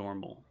gross than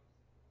normal.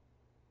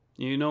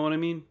 You know what I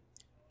mean?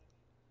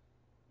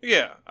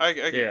 Yeah, I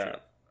get you.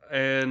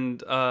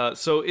 And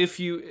so if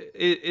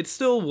it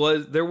still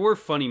was, there were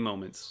funny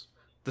moments.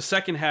 The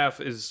second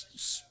half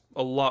is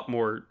a lot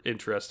more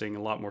interesting,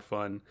 a lot more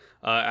fun.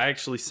 I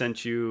actually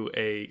sent you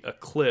a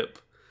clip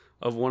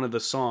of one of the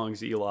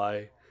songs,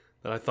 Eli,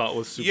 that I thought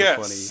was super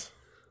funny.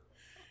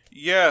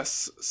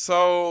 Yes.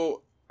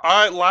 So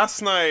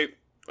last night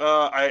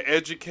I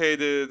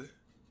educated.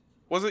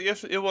 Was it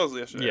yesterday? It was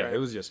yesterday. Yeah, right? It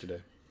was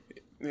yesterday.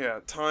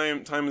 Yeah,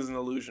 time is an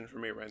illusion for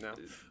me right now.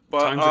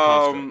 But Time's a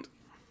construct.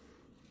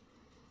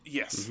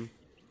 Yes. Mm-hmm.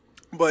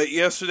 But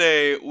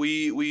yesterday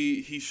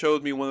he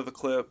showed me one of the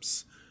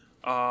clips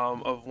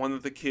of one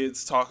of the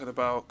kids talking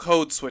about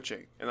code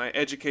switching, and I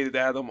educated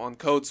Adam on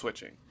code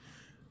switching.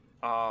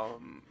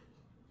 And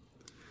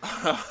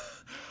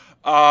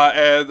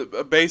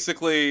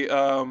basically,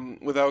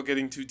 without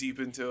getting too deep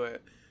into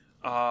it,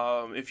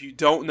 if you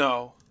don't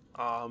know,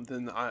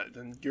 then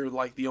you're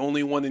the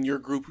only one in your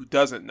group who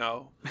doesn't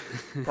know,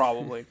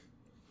 probably.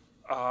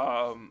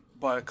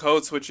 But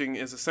code switching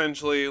is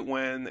essentially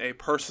when a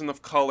person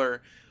of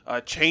color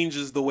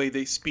changes the way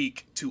they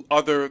speak to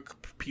other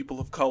people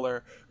of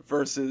color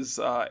versus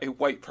a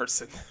white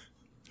person.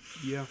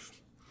 Yeah.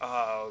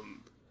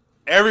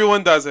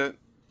 Everyone does it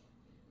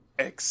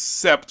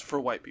except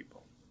for white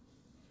people.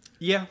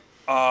 Yeah.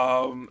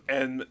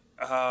 And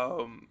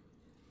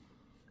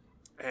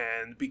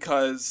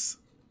because,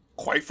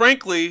 quite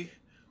frankly,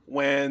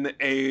 when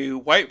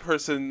white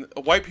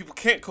people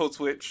can't code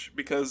switch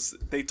because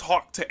they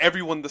talk to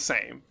everyone the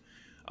same.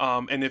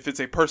 And if it's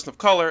a person of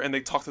color and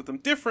they talk to them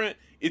different,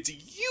 it's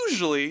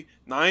usually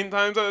 9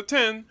 times out of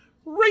 10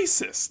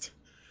 racist.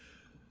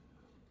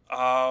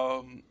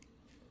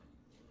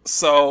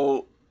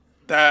 So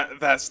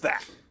that's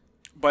that.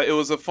 But it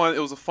was a fun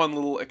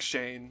little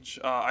exchange.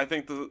 I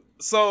think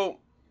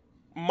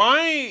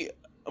my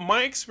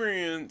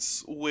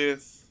experience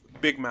with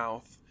Big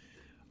Mouth,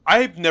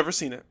 I've never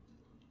seen it.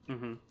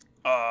 Mm-hmm.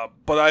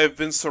 But I have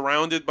been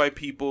surrounded by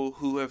people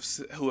who have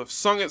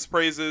sung its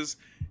praises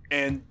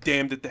and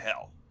damned it to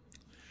hell.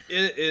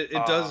 It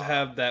does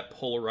have that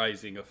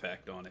polarizing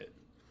effect on it.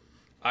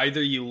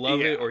 Either you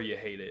love it or you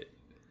hate it.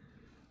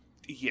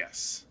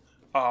 Yes.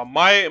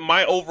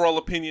 My overall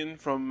opinion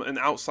from an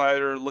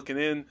outsider looking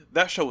in,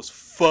 that show is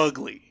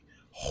fugly.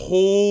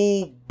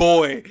 Oh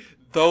boy,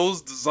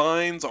 those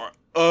designs are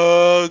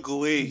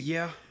ugly.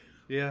 Yeah.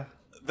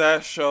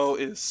 That show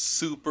is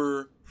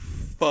super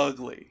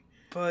fugly.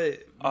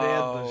 But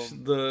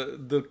man,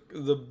 the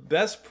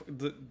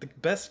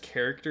best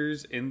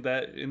characters in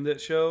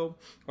that show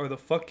are the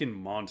fucking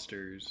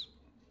monsters.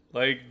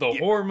 Like the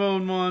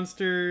hormone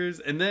monsters,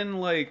 and then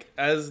like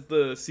as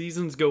the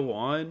seasons go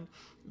on,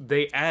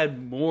 they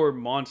add more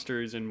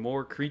monsters and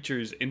more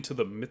creatures into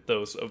the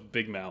mythos of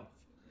Big Mouth.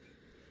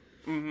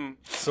 Mm-hmm.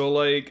 So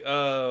like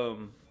a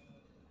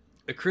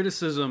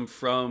criticism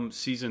from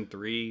season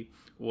 3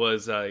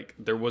 was like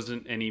there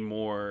wasn't any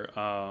more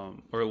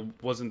or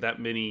wasn't that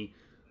many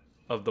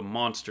of the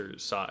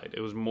monsters side.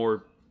 It was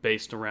more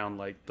based around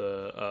like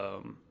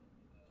the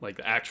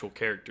actual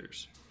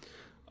characters.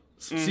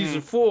 Season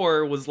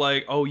 4 was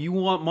like, oh, you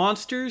want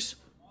monsters?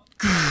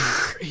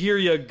 Here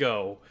you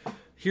go.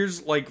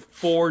 Here's like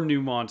 4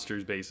 new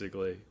monsters,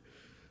 basically.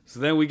 So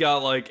then we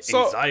got like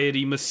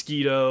Anxiety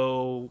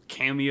Mosquito,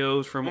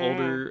 cameos from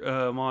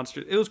older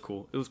monsters. It was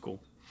cool.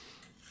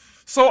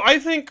 So I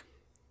think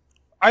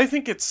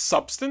its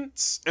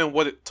substance and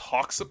what it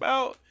talks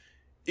about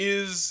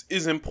is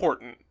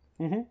important.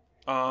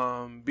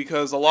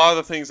 Because a lot of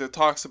the things it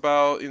talks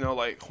about,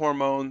 like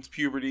hormones,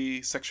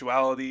 puberty,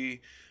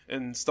 sexuality,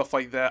 and stuff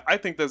like that, I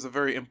think that's a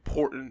very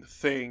important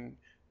thing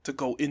to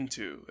go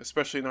into,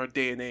 especially in our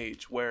day and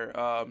age where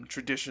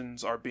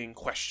traditions are being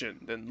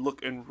questioned and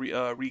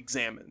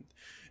re-examined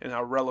and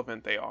how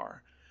relevant they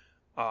are,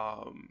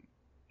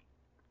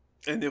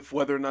 and if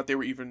whether or not they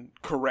were even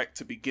correct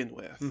to begin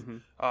with.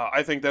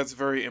 I think that's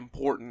very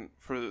important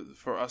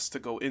for us to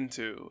go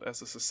into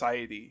as a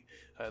society,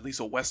 at least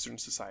a Western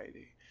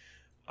society.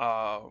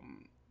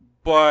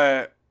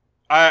 But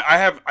I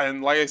have,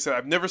 and like I said,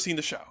 I've never seen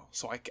the show,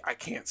 so I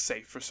can't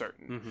say for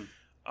certain.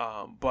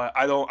 But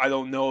I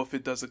don't know if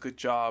it does a good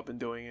job in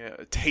doing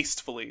it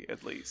tastefully,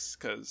 at least,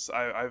 because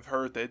I've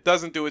heard that it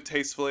doesn't do it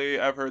tastefully.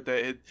 I've heard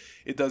that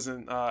it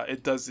doesn't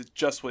it does it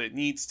just what it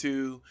needs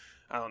to.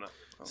 I don't know.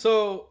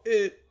 So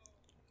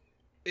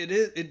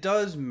it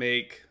does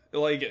make,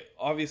 like,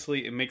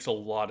 obviously it makes a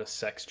lot of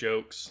sex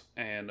jokes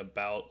and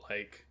about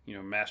like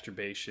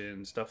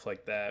masturbation, stuff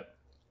like that,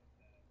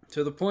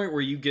 to the point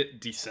where you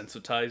get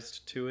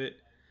desensitized to it.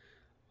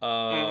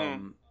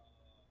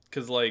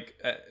 Because like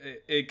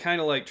it kind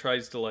of like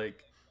tries to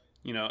like,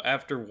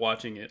 after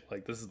watching it,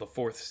 like this is the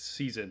 4th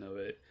season of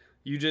it,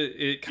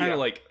 it kind of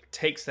like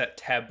takes that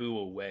taboo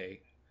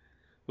away,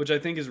 which I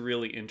think is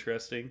really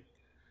interesting.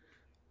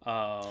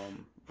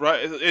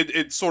 Right,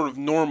 it sort of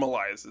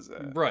normalizes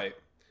it. Right,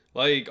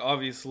 like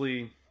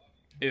obviously,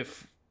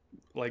 if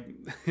like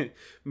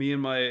me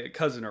and my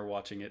cousin are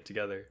watching it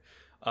together,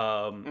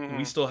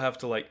 we still have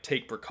to like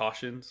take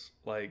precautions,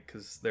 like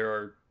because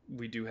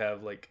we do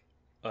have like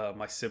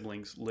my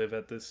siblings live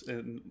at this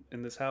in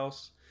this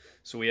house,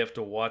 so we have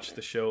to watch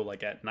the show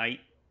like at night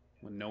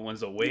when no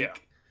one's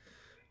awake,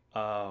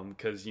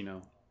 because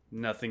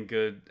nothing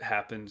good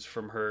happens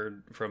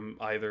from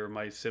either of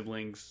my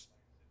siblings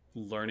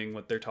learning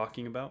what they're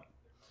talking about.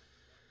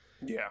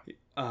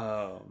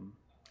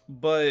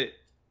 But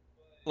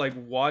like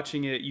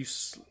watching it, you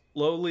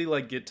slowly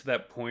like get to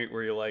that point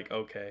where you're like,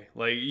 okay,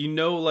 like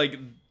like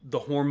the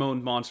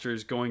hormone monster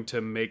is going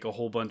to make a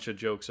whole bunch of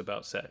jokes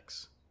about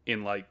sex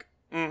in like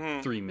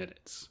 3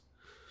 minutes.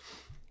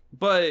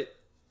 But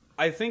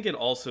I think it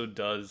also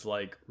does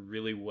like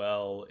really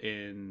well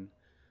in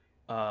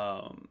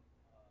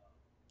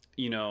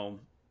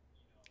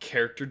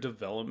character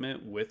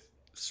development with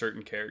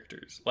certain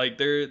characters. Like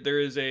there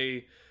is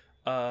a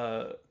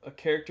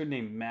character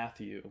named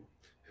Matthew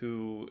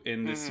who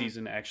in this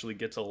season actually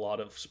gets a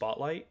lot of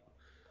spotlight,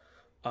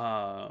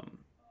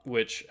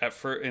 which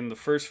in the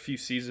first few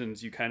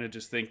seasons you kind of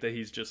just think that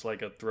he's just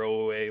like a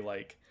throwaway,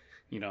 like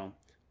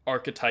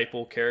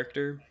archetypal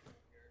character,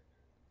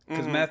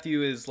 because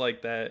Matthew is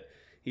like that.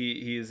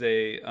 He's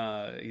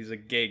a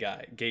gay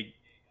guy,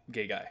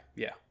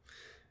 yeah,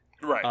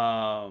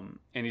 right.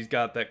 And he's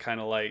got that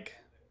kind of like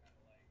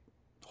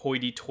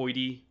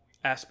hoity-toity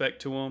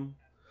aspect to him.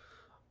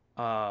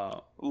 A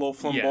little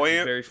flamboyant.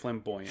 Yeah, very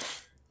flamboyant.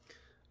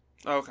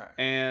 Okay.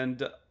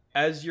 And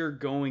as you're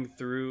going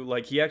through,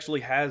 like, he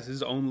actually has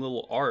his own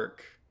little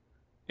arc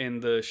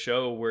in the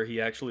show where he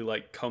actually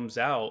like comes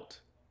out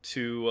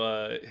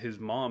to his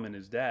mom and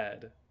his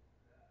dad.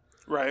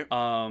 Right.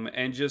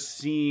 And just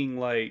seeing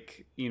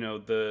like,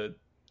 the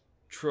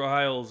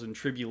trials and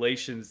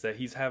tribulations that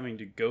he's having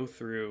to go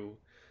through,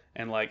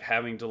 and like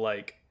having to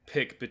like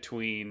pick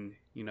between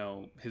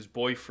his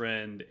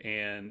boyfriend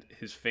and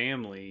his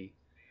family,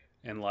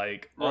 and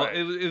like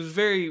it was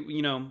very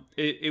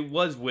it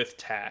was with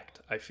tact.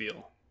 I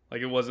feel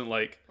like it wasn't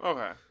like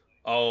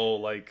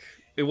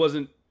it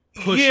wasn't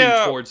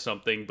pushing towards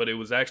something, but it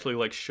was actually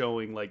like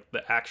showing like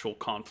the actual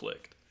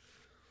conflict.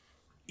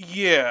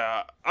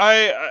 Yeah,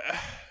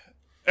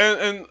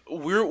 and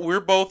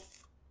we're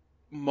both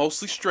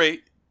mostly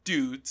straight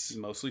dudes.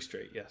 Mostly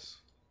straight, yes.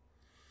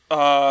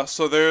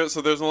 So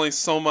there's only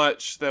so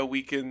much that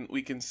we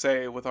can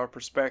say with our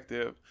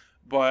perspective,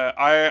 but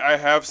I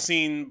have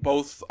seen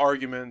both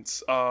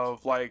arguments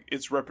of like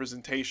its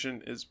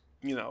representation is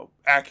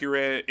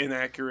accurate,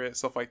 inaccurate,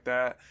 stuff like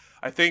that.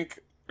 I think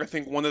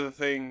one of the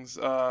things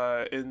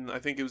I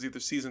think it was either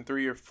season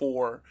 3 or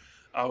 4,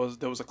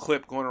 there was a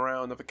clip going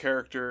around of a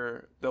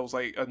character that was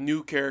like a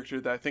new character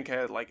that I think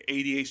had like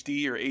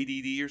ADHD or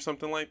ADD or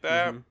something like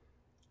that.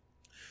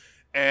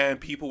 and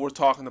people were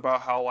talking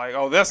about how like,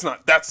 oh, that's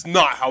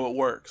not how it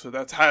works, or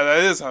that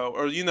is how,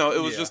 or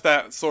it was just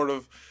that sort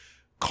of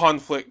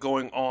conflict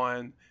going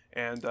on,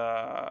 and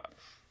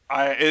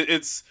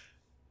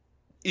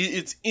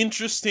it's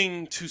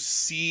interesting to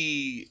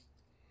see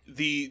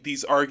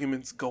these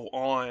arguments go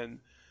on,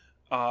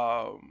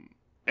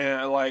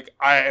 and like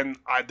I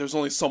there's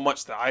only so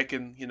much that I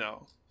can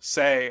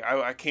say.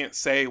 I can't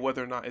say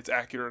whether or not it's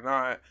accurate or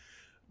not,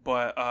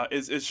 but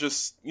it's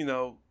just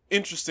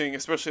interesting,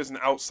 especially as an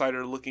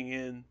outsider looking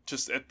in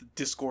just at the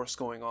discourse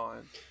going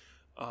on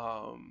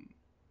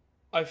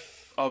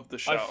of the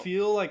show. I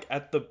feel like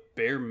at the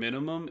bare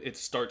minimum it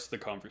starts the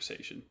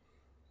conversation.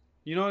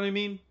 You know what I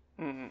mean?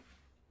 Mm-hmm.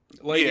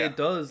 Like it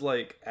does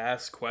like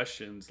ask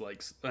questions,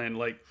 like, and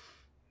like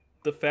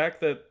the fact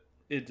that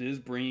it is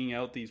bringing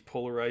out these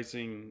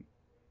polarizing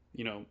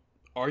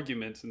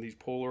arguments and these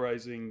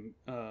polarizing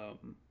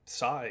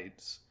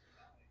sides,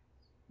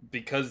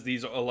 because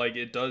these are like,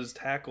 it does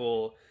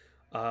tackle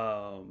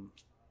a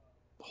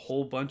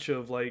whole bunch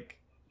of like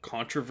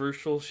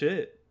controversial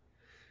shit.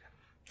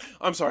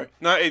 I'm sorry,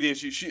 not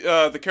ADHD. She,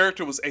 the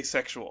character was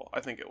asexual. I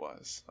think that's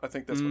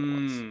what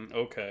it was.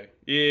 Okay,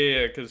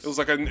 yeah, because it was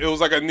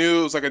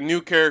like a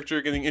new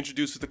character getting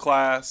introduced to the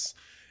class,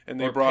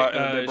 and they brought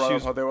up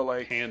how they were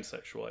like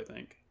pansexual. I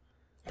think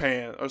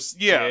yeah.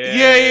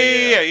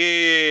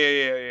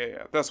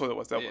 That's what it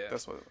was.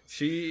 That's what it was.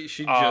 She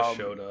just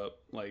showed up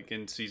like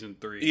in season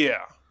 3.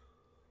 Yeah.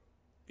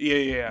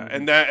 Mm-hmm.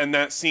 And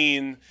that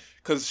scene,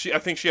 because I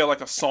think she had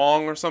like a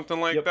song or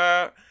something like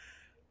that.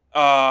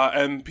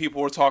 And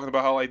people were talking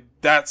about how like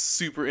that's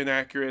super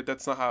inaccurate.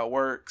 That's not how it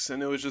works.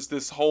 And it was just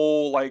this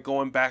whole like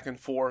going back and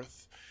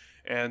forth,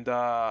 and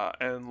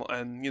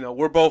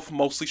we're both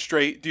mostly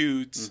straight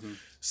dudes,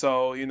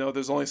 so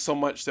there's only so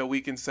much that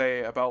we can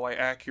say about like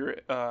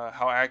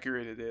how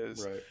accurate it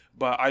is. Right.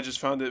 But I just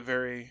found it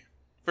very,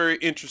 very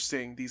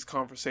interesting, these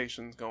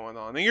conversations going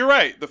on. And you're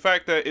right, the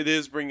fact that it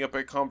is bringing up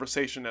a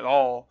conversation at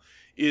all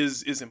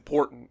is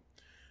important.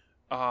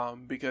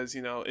 Because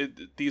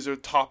these are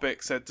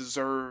topics that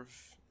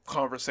deserve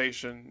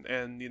conversation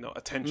and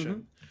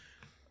attention,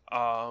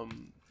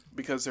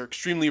 because they're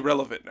extremely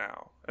relevant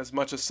now. As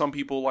much as some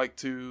people like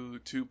to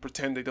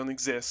pretend they don't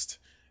exist,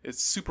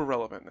 it's super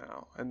relevant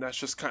now, and that's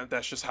just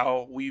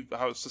how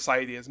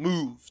society has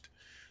moved.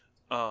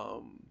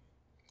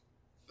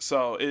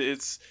 So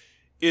it's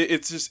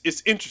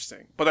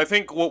interesting, but I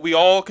think what we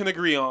all can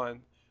agree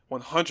on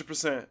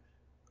 100%.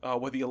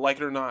 Whether you like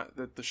it or not,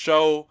 that the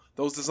show,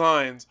 those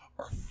designs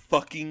are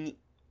fucking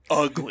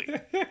ugly.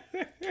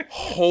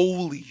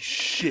 Holy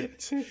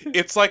shit.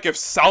 It's like if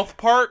South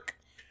Park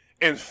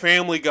and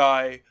Family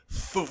Guy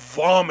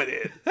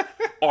vomited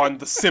on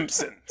The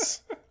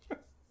Simpsons.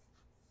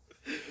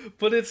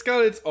 But it's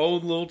got its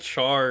own little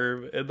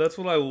charm, and that's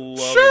what I love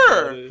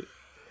about it.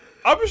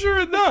 I'm sure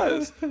it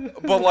does.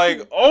 But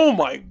like, oh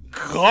my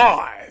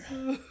god.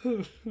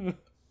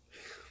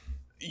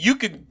 You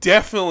could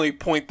definitely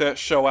point that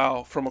show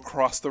out from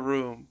across the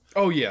room.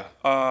 Oh yeah.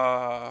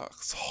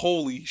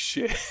 Holy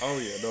shit. Oh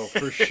yeah, no,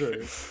 for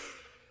sure.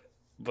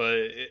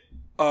 But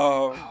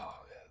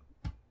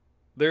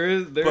there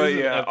is an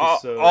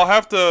episode. I'll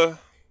have to.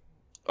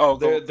 Oh,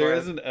 there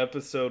is an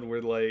episode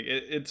where like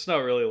it's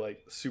not really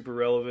like super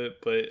relevant,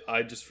 but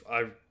I'm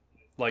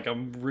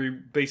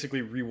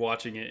basically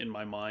rewatching it in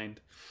my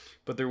mind.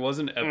 But there was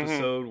an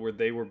episode where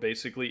they were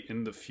basically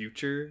in the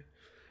future,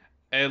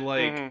 and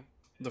like.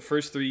 The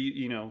first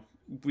 3,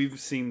 we've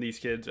seen these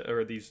kids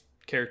or these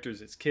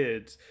characters as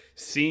kids.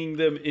 Seeing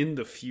them in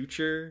the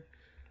future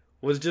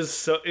was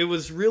just it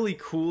was really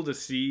cool to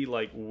see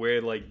like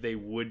where like they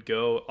would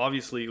go.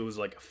 Obviously, it was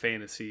like a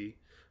fantasy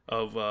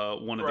of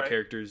one of the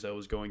characters that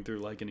was going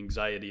through like an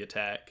anxiety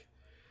attack.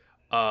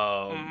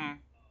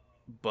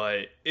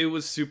 But it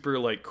was super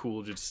like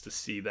cool just to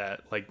see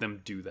that, like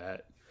them do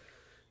that.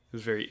 It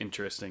was very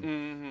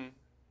interesting.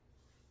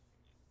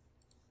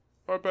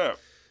 I bet.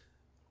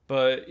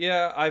 But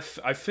yeah, I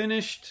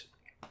finished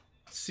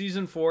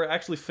season 4.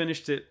 Actually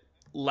finished it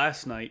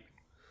last night.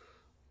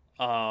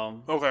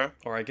 Okay.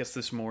 Or I guess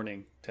this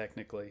morning,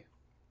 technically,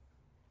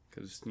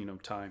 because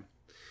time.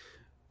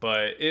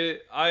 But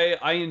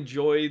I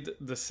enjoyed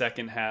the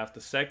second half.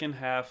 The second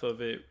half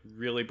of it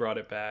really brought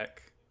it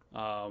back.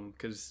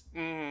 Because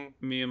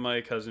me and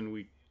my cousin,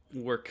 we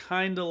were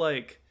kind of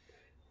like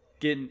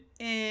getting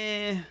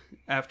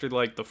after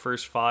like the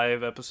first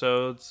 5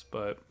 episodes,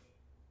 but.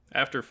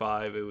 After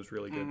 5, it was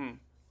really good.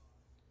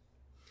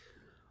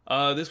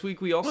 This week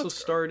we also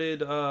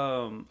started.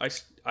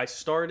 I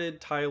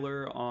started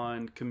Tyler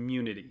on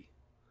Community.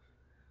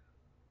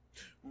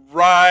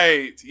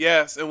 Right.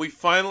 Yes, and we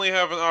finally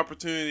have an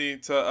opportunity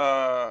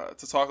to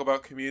talk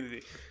about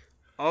Community.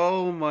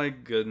 Oh my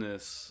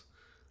goodness!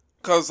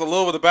 Because a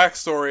little bit of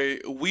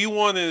backstory, we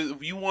wanted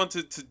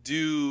to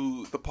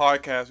do the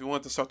podcast. We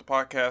wanted to start the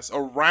podcast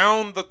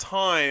around the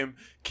time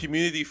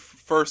Community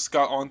first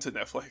got onto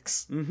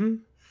Netflix. Mm-hmm.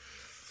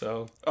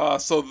 So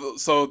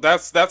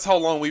that's how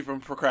long we've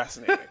been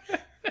procrastinating.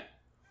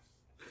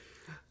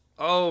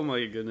 Oh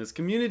my goodness,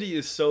 Community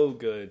is so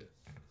good.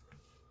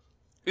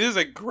 It is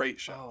a great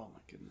show. Oh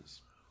my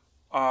goodness.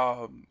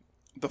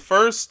 The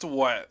first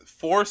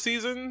 4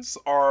 seasons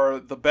are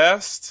the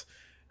best,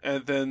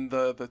 and then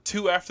the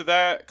 2 after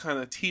that kind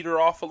of teeter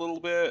off a little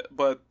bit,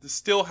 but they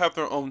still have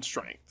their own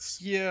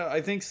strengths. Yeah,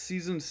 I think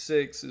season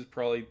 6 is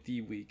probably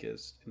the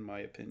weakest in my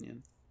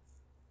opinion.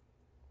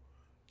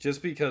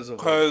 Just because of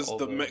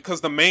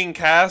the main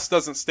cast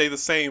doesn't stay the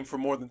same for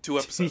more than 2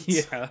 episodes.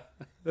 Yeah.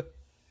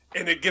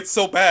 And it gets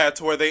so bad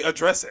to where they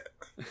address it.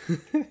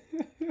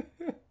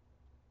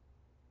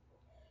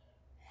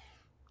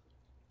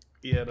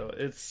 Yeah, no,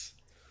 it's.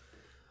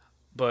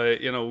 But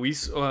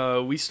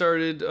we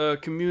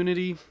started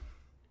Community,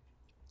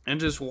 and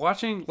just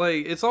watching,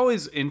 like, it's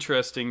always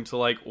interesting to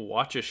like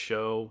watch a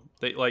show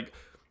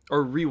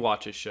or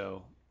rewatch a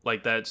show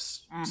like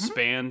that's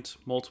spanned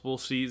multiple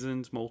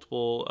seasons,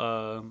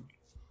 multiple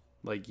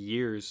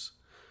years,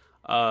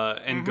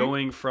 and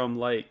going from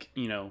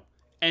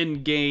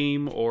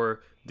Endgame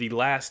or the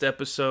last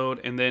episode,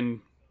 and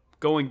then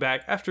going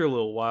back after a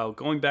little while,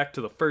 going back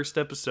to the first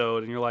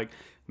episode, and you're like,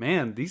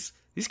 man, these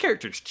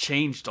characters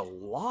changed a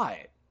lot.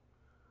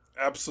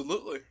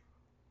 Absolutely,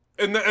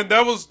 and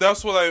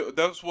that's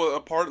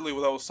what partly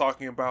what I was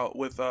talking about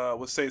with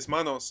Seis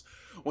Manos.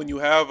 When you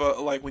have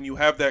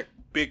that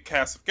big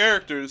cast of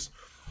characters,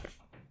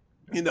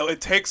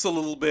 it takes a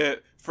little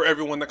bit for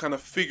everyone to kind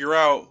of figure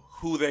out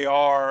who they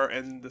are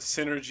and the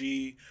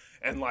synergy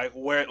and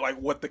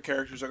what the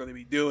characters are going to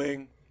be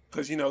doing.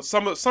 Because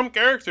some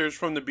characters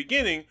from the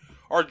beginning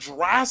are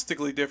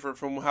drastically different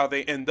from how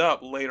they end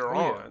up later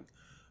on.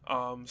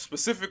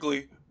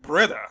 Specifically,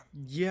 Britta.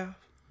 Yeah.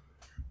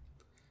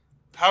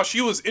 How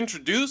she was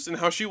introduced and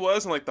how she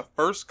was in the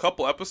first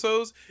couple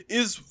episodes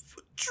is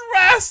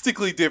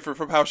drastically different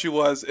from how she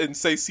was in,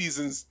 say,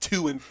 seasons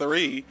 2 and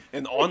 3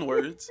 and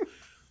onwards.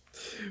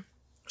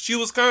 She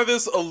was kind of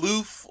this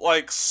aloof,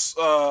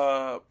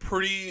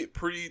 pretty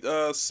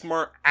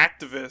smart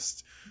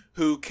activist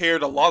who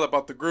cared a lot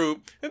about the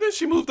group, and then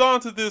she moved on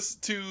to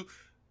the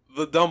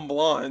dumb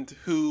blonde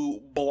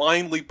who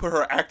blindly put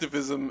her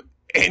activism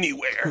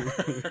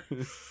anywhere.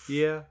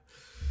 Yeah,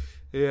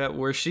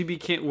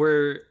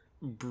 where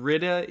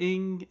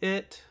Britta-ing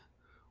it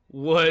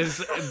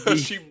was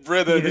she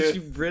Britta-ed it. She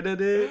Britta-ed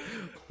it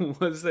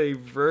was a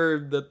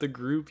verb that the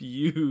group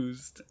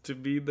used to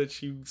mean that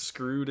she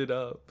screwed it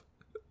up.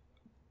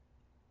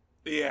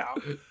 Yeah.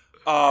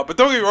 But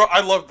don't get me wrong, I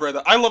love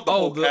Britta. I love the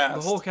whole cast.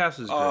 The whole cast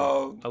is great.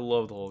 I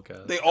love the whole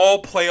cast. They all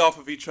play off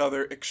of each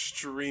other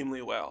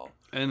extremely well.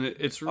 And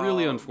it's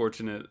really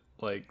unfortunate,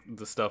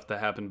 the stuff that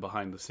happened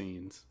behind the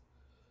scenes.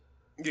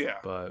 Yeah.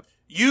 But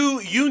you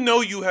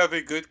have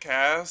a good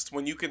cast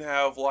when you can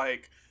have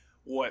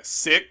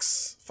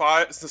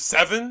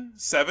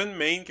seven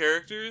main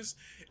characters,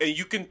 and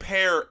you can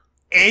pair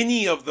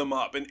any of them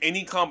up in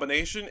any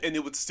combination, and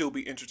it would still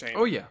be entertaining.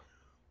 Oh yeah.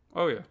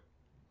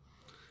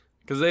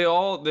 Because they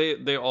all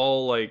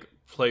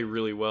play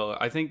really well.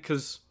 I think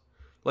because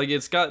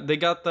it's 6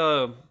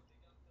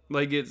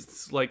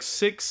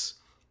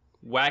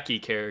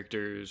 wacky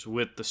characters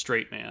with the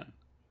straight man.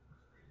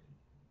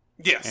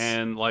 Yes.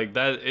 And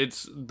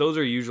those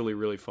are usually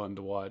really fun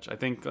to watch. I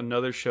think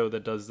another show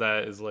that does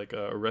that is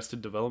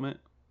Arrested Development,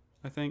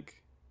 I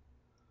think.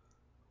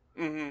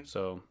 Mm-hmm.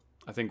 So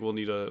I think we'll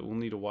need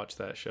to watch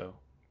that show,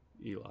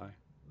 Eli.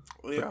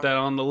 Yeah. Put that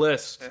on the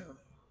list. Yeah.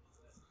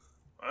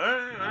 All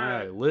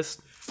right,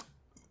 list.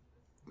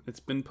 It's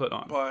been put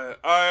on. But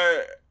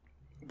I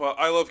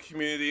love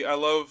Community. I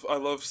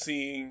love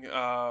seeing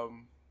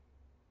Dan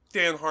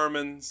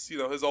Harmon's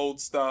his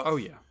old stuff. Oh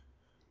yeah.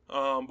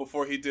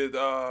 Before he did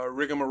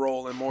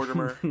Rigmarole and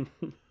Mortimer.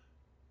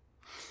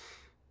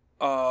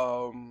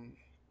 And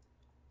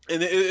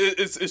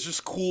it's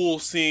just cool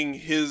seeing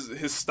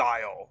his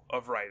style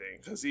of writing,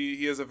 because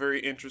he has a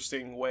very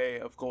interesting way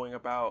of going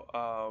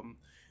about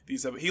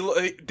these.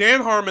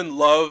 Dan Harmon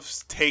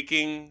loves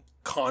taking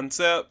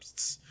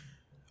concepts,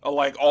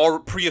 all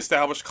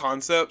pre-established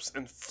concepts,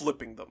 and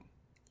flipping them.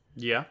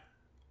 Yeah.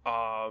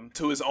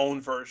 To his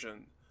own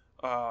version.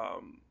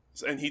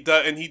 And he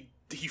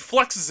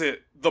flexes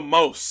it the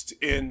most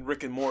in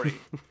Rick and Morty,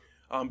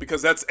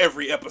 because that's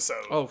every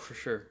episode. Oh, for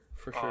sure.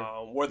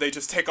 Where they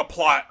just take a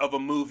plot of a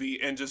movie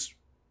and just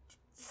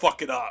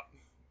fuck it up,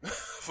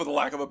 for the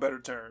lack of a better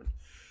term.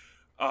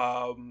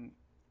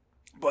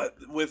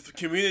 But with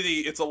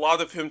Community, it's a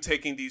lot of him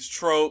taking these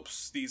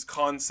tropes, these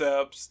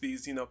concepts,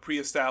 these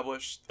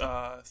pre-established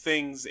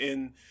things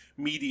in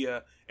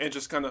media, and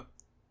just kind of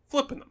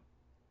flipping them.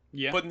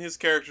 Yeah. Putting his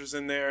characters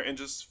in there and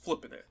just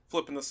flipping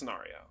the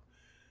scenario.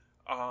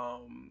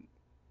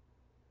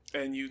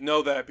 And you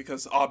know that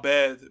because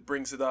Abed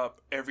brings it up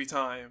every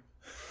time.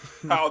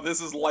 How this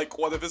is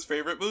one of his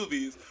favorite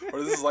movies,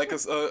 or this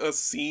is a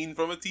scene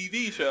from a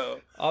TV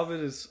show.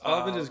 Abed is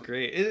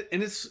great,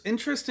 and it's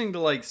interesting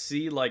to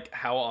see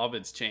how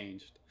Abed's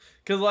changed.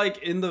 Because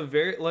in the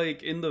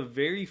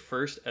very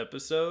first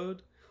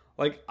episode,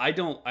 I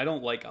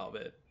don't like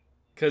Abed,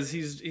 because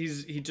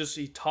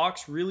he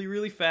talks really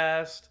really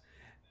fast,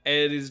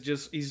 and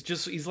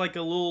he's like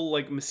a little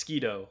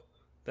mosquito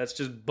that's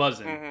just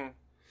buzzing.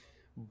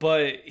 Mm-hmm.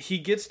 But he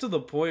gets to the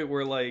point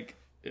where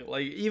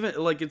even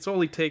like it's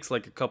only takes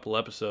like a couple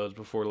episodes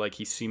before like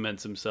he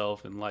cements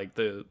himself and like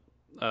the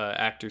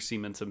actor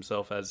cements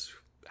himself as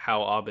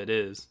how Abed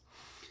is.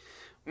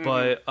 Mm-hmm.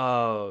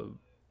 But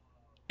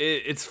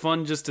it's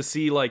fun just to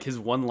see like his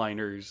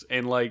one-liners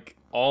and like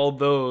all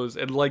those,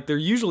 and like they're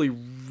usually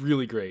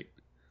really great.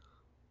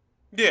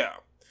 Yeah.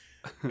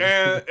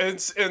 and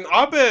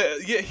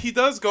Abed, yeah, he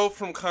does go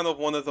from kind of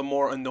one of the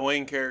more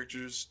annoying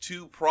characters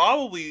to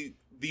probably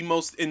the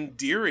most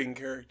endearing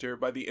character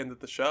by the end of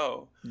the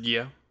show.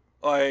 Yeah.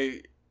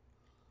 Like,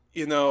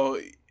 you know,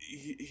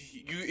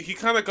 he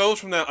kind of goes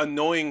from that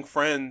annoying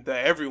friend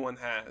that everyone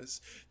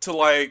has to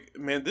like,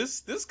 man,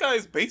 this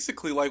guy's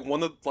basically like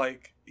one of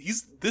like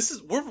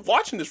we're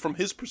watching this from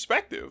his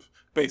perspective,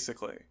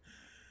 basically.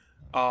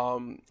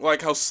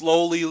 Like how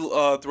slowly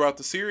throughout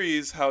the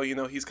series, how, you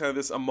know, he's kind of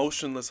this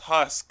emotionless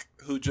husk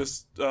who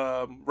just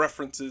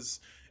references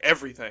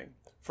everything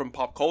from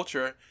pop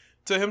culture,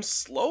 to him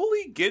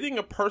slowly getting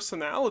a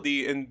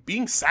personality and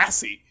being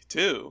sassy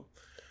too.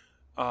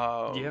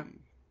 Yeah.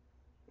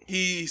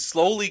 He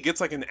slowly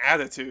gets like an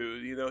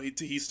attitude, you know,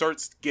 he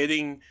starts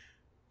getting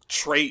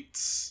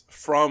traits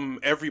from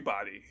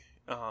everybody,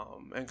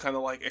 and kind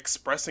of like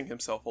expressing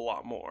himself a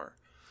lot more.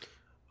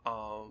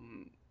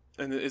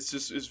 And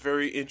it's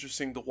very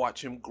interesting to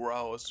watch him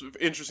grow. It's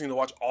interesting to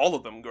watch all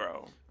of them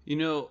grow. You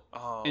know,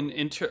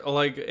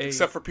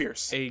 except for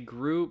Pierce. A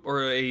group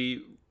or a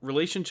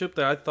relationship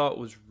that I thought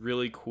was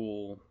really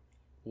cool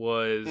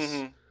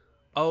was,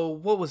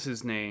 what was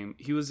his name?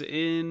 He was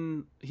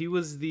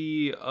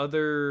the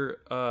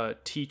other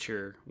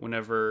teacher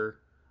whenever,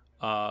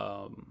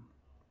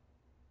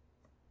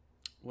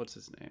 what's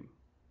his name?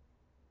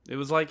 It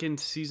was like in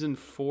season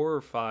 4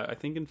 or 5. I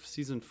think in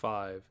season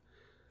 5.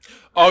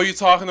 Oh, you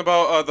talking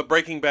about the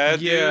Breaking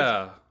Bad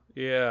dude?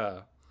 Yeah.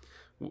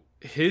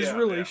 His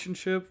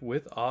relationship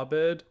with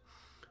Abed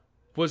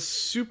was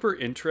super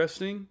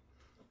interesting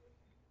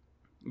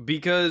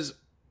because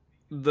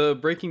the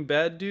Breaking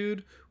Bad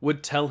dude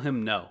would tell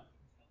him no.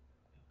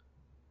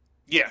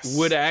 Yes.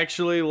 Would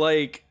actually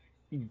like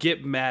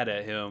get mad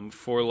at him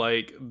for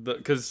like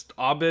because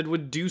Abed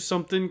would do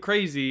something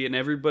crazy and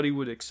everybody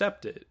would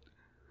accept it.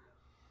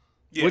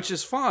 Yeah. Which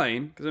is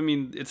fine because I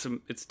mean it's a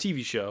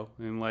TV show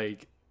and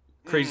like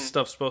crazy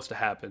stuff's supposed to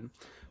happen.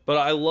 But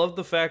I love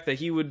the fact that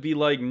he would be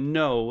like,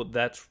 no,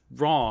 that's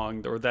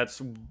wrong, or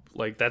that's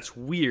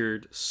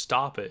weird,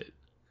 stop it.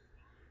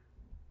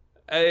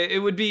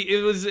 It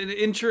was an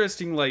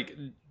interesting like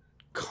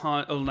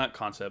not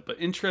concept, but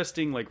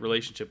interesting like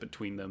relationship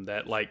between them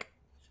that like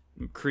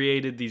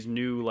created these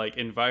new like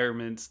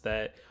environments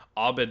that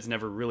Abed's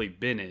never really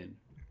been in.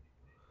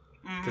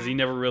 Because he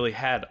never really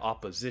had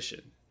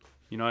opposition.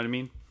 You know what I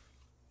mean?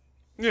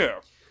 Yeah.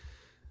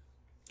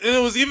 And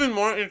it was even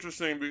more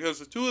interesting because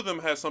the two of them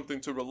had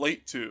something to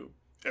relate to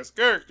as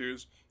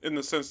characters, in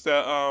the sense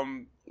that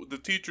the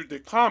teacher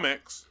did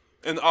comics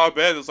and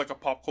Abed is like a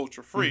pop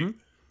culture freak.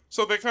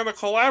 So they kind of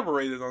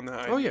collaborated on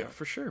that idea. Oh yeah,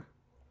 for sure.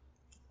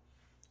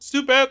 It's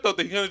too bad though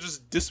that he kind of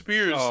just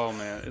disappears. Oh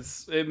man,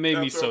 it made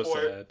me so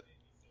sad.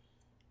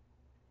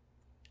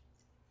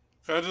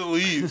 Kind of just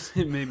leaves.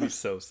 It made me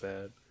so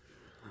sad.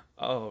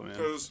 Oh man.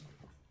 Because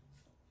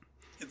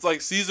it's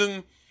like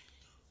season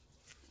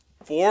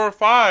 4 or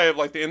 5,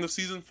 like the end of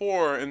season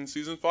 4 and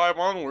season 5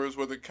 onwards,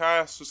 where the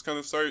cast just kind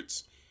of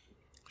starts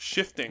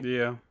shifting.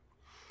 Yeah,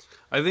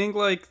 I think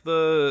like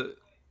the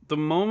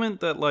moment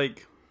that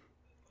like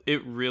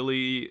it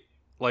really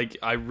like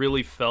I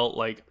really felt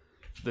like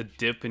the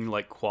dip in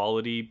like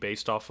quality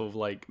based off of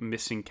like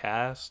missing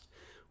cast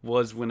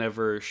was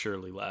whenever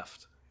Shirley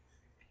left.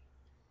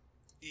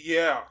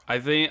 Yeah, I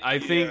think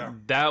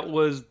that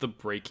was the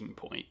breaking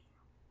point,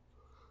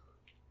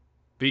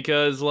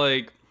 because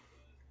like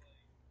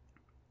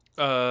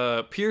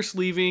Pierce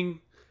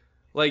leaving,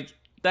 like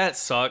that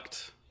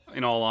sucked.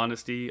 In all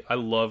honesty, I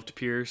loved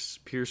Pierce.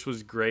 Pierce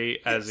was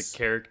great as a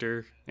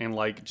character and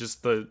like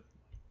just the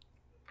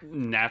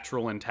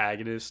natural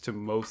antagonist to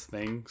most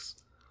things.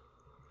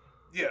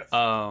 Yes.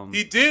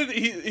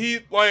 He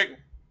like,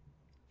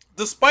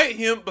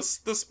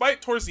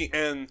 despite towards the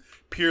end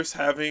Pierce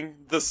having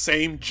the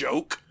same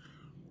joke.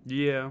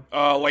 Yeah.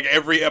 Like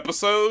every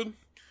episode,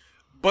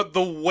 but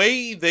the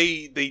way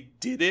they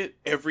did it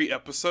every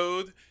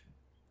episode,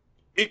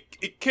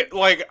 it can't,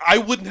 like, I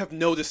wouldn't have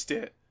noticed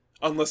it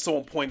unless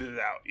someone pointed it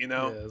out, you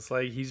know? Yeah, it's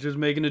like he's just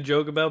making a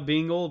joke about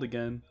being old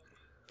again.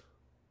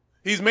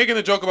 He's making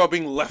a joke about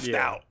being left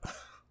out.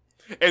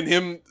 And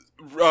him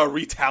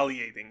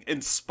retaliating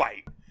in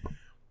spite.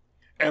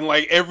 And,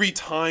 like, every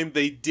time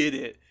they did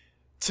it,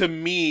 to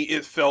me,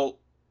 it felt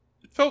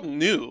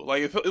new.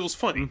 Like, it was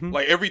funny.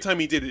 Like, every time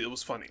he did it, it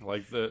was funny.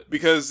 Like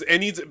because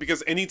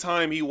any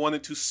time he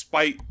wanted to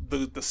spite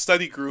the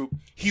study group,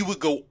 he would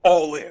go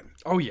all in.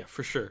 Oh, yeah,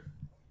 for sure.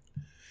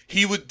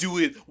 He would do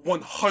it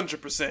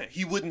 100%.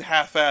 He wouldn't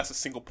half-ass a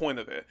single point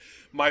of it.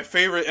 My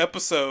favorite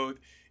episode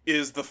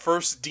is the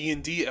first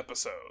D&D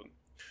episode,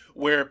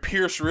 where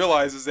Pierce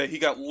realizes that he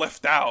got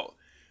left out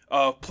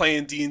of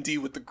playing D&D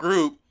with the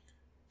group.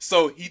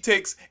 So he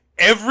takes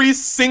every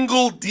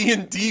single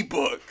D&D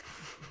book,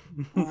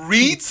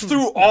 reads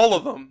through all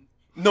of them,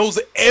 knows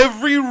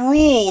every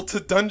rule to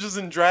Dungeons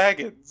and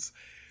Dragons,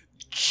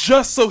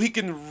 just so he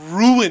can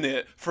ruin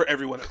it for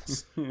everyone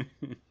else.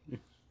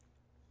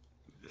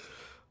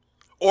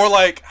 Or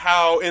like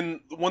how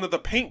in one of the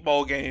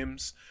paintball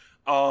games,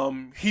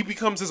 he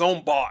becomes his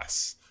own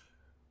boss.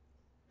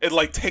 It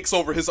like takes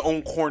over his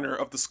own corner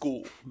of the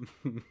school.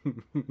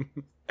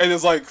 And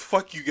it's like,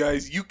 fuck you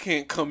guys, you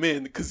can't come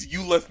in because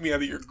you left me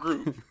out of your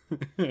group.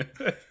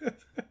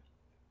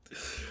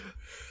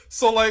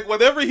 So like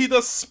whenever he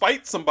does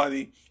spite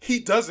somebody, he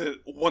does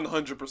it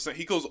 100%.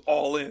 He goes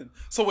all in.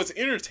 So it's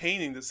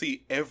entertaining to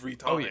see every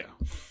time. Oh yeah.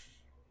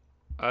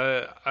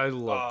 I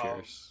love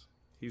Pierce.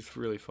 He's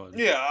really fun.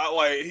 Yeah,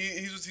 like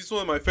he's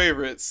one of my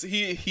favorites.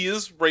 He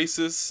is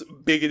racist,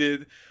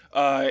 bigoted,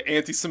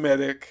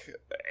 anti-Semitic,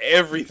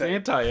 everything.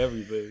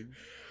 Anti-everything.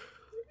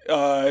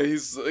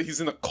 He's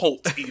in a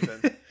cult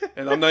even,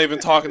 and I'm not even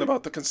talking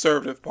about the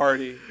conservative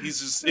party. He's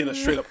just in a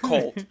straight up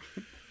cult.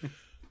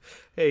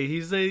 Hey,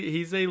 he's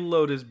a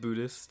Lotus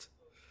Buddhist.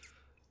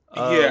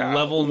 Yeah,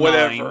 level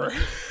whatever.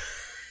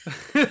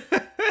 9.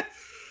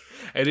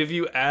 And if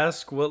you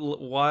ask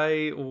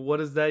what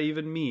does that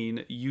even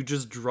mean, you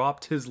just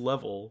dropped his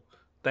level.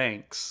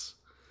 Thanks.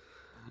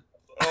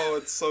 Oh,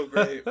 it's so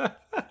great. I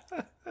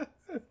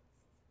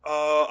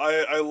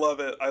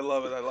love it. I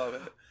love it. I love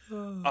it.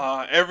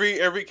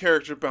 Every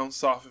character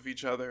bounced off of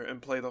each other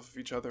and played off of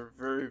each other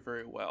very,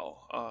 very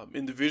well.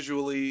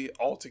 Individually,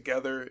 all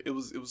together, it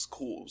was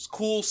cool. It was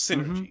cool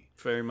synergy. Mm-hmm.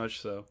 Very much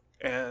so.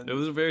 And it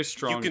was a very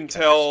strong. You can cast.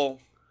 tell.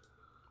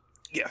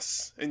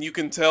 Yes, and you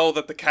can tell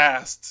that the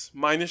cast,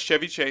 minus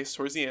Chevy Chase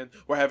towards the end,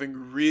 were having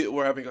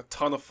a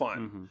ton of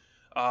fun,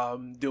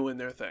 doing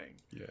their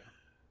thing. Yeah.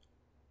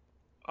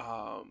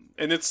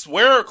 And it's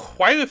where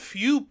quite a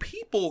few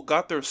people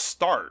got their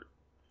start.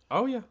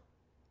 Oh yeah.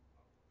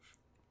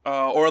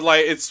 Or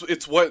like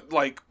it's what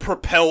like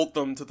propelled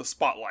them to the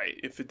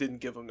spotlight if it didn't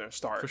give them their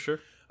start. For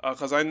sure.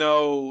 Because I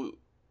know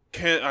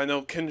Ken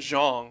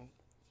Jeong,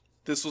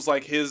 this was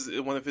like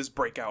one of his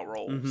breakout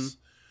roles. Mm-hmm.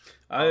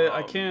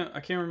 I can't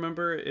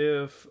remember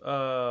if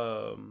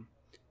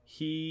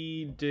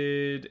he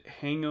did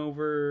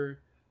Hangover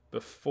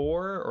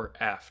before or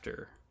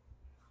after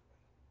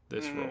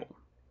this role,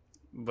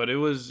 but it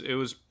was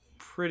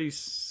pretty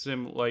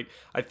similar. Like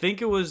I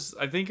think it was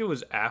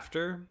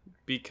after,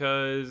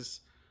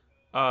 because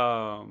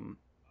Kim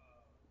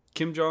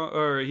Jong,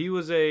 or he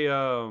was a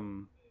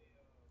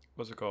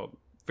what's it called?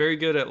 Very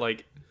good at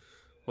like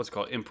what's it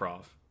called,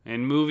 improv.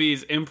 In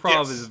movies,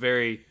 improv is a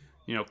very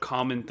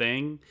common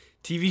thing.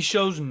 TV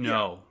shows,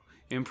 no.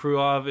 Yeah.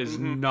 Improv is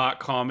not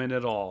common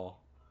at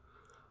all.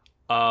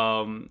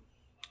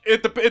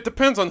 It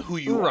depends on who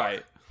you are.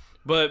 Right.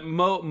 But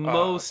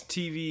most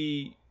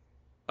TV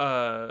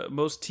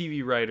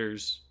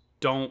writers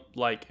don't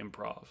like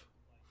improv.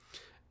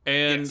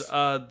 And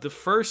the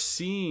first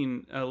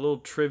scene, a little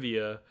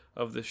trivia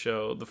of the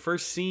show, the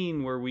first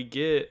scene where we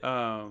get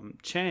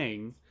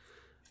Chang,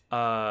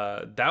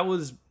 that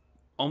was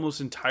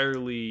almost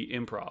entirely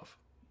improv.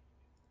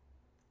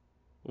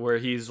 Where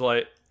he's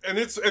like, and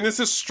it's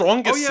his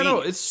strongest. Oh yeah, scene. No,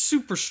 it's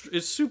super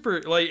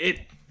like it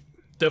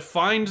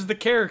defines the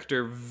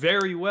character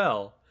very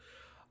well.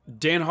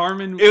 Dan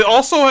Harmon. It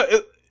also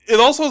has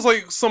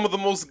like some of the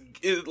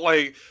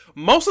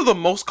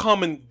most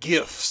common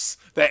gifs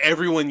that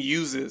everyone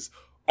uses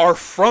are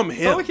from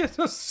him. Oh yeah,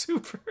 no,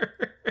 super.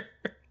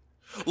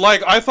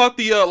 Like I thought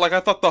the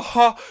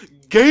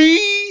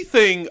gay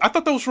thing. I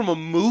thought that was from a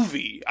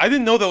movie. I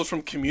didn't know that was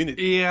from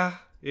Community.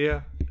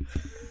 Yeah.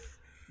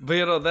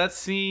 But that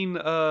scene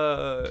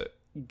got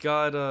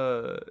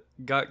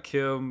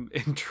Kim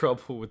in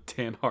trouble with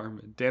Dan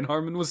Harmon. Dan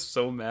Harmon was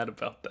so mad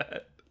about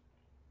that.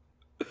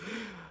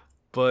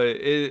 But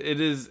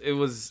it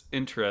was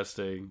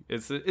interesting.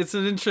 It's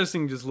an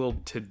interesting just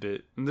little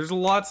tidbit. And there's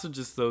lots of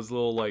just those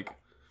little like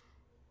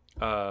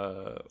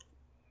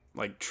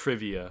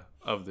trivia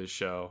of this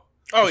show.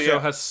 Oh the yeah. show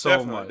has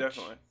so much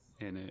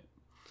in it.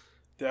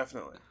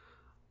 Definitely.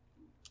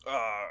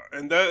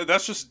 And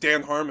that's just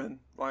Dan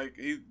Harmon. I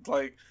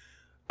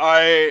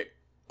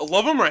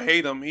love him or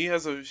hate him. He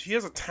has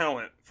a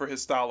talent for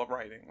his style of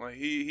writing. Like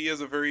he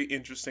has a very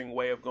interesting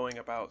way of going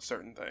about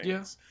certain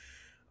things.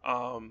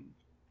 Yeah.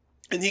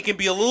 And he can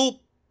be a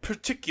little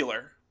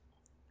particular.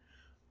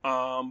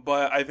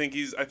 But I think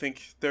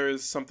there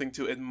is something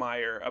to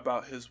admire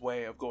about his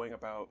way of going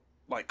about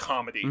like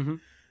comedy,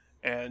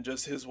 and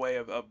just his way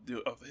of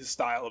his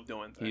style of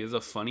doing things. He is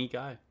a funny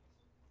guy.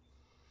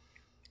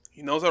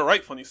 He knows how to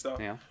write funny stuff.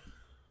 Yeah.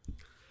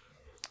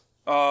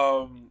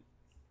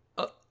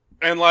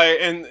 And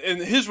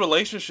his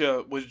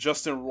relationship with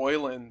Justin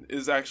Roiland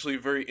is actually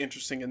very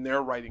interesting in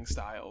their writing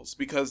styles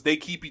because they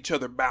keep each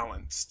other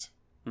balanced.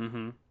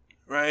 Mm-hmm.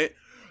 Right?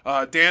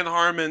 Dan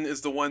Harmon is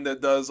the one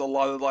that does a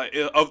lot of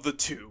of the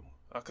two,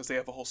 because they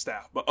have a whole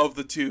staff. But of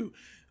the two,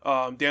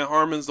 Dan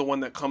Harmon's the one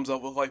that comes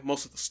up with like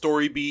most of the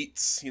story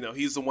beats.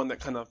 He's the one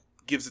that kind of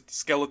gives it the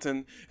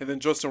skeleton, and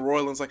then Justin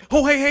Roiland's like,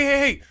 oh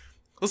hey.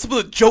 let's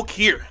put a joke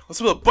here.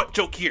 Let's put a butt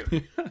joke here.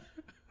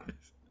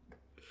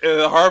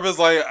 And Harmon's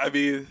like, I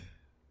mean,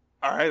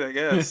 all right, I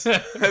guess.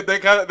 they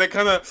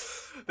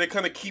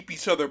kind of keep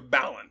each other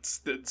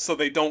balanced, so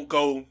they don't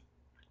go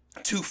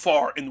too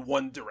far in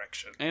one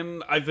direction.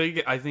 And I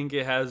think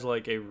it has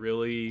like a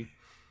really,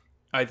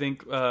 I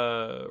think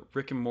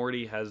Rick and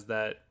Morty has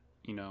that,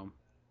 you know,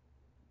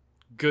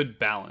 good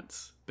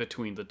balance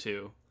between the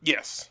two.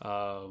 Yes.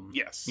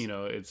 Yes. You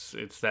know,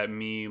 it's that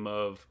meme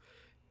of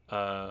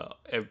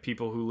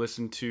people who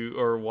listen to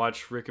or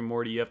watch Rick and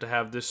Morty, you have to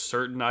have this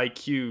certain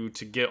IQ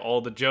to get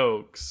all the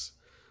jokes.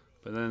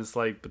 But then it's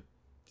like, but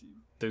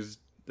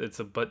it's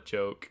a butt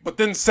joke. But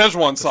then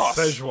Szechuan sauce.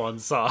 Szechuan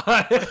sauce.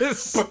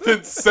 But then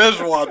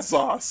Szechuan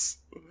sauce.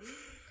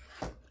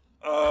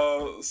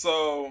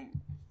 So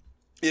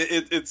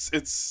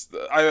it's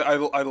I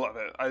love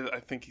it. I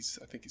think he's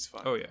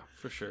fun. Oh yeah,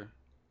 for sure.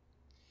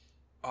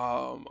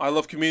 I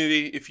love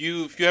Community. If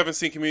you haven't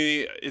seen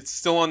Community, it's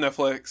still on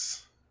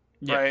Netflix.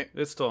 Yeah, right?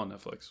 It's still on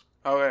Netflix.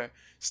 Okay,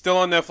 still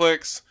on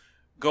Netflix.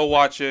 Go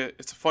watch it.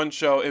 It's a fun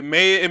show. It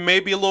may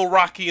be a little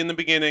rocky in the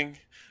beginning,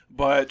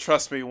 but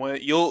trust me, when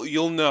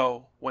you'll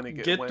know when it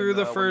gets. Get through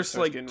the first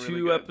like 2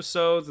 really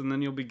episodes, and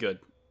then you'll be good.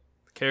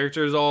 The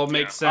characters all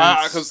make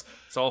sense. 'Cause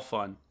it's all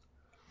fun.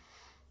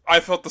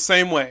 I felt the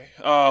same way.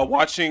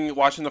 Watching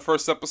the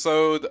first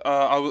episode.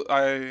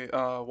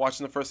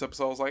 Watching the first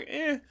episode, I was like,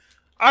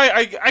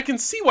 I can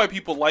see why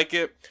people like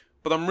it,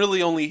 but I'm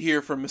really only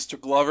here for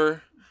Mr.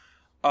 Glover.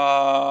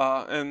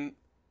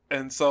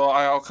 And so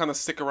I'll kind of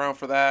stick around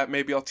for that.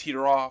 Maybe I'll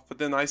teeter off, but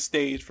then I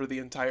stayed for the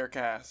entire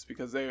cast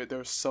because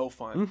they're so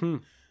fun. Mm-hmm.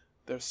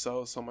 They're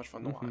so much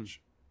fun to watch.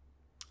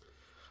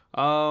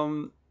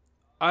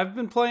 I've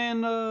been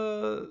playing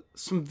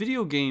some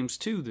video games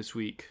too this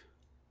week.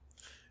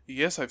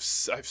 Yes, I've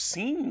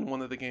seen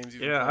one of the games you've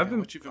been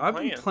playing. I've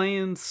been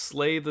playing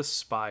Slay the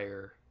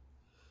Spire.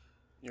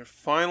 You're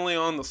finally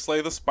on the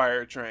Slay the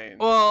Spire train.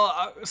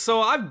 Well,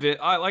 so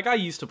I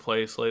used to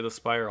play Slay the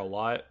Spire a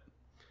lot.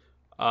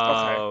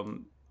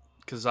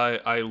 Because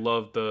I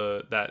love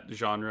that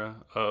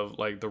genre of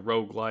like the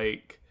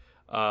roguelike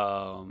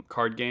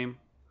card game.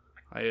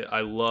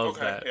 I love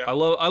that. Yeah. I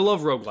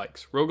love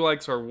roguelikes.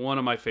 Roguelikes are one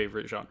of my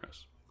favorite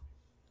genres.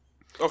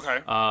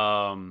 Okay.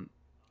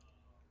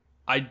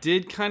 I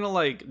did kind of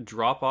like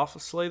drop off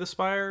of Slay the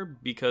Spire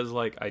because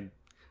like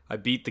I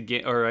beat the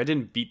game, or I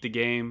didn't beat the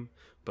game,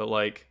 but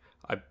like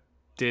I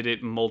did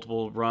it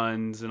multiple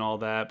runs and all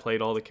that,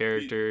 played all the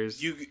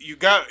characters. You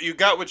got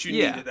what you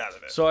needed out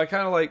of it. So I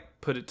kind of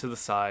like put it to the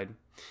side.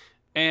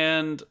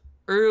 And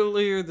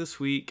earlier this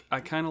week, I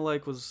kind of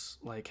like was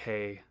like,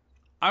 hey,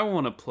 I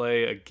want to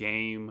play a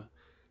game,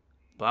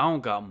 but I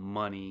don't got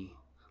money.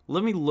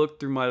 Let me look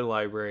through my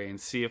library and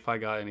see if I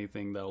got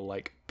anything that'll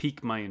like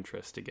pique my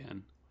interest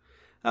again.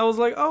 I was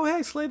like, oh,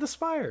 hey, Slay the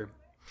Spire.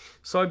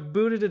 So I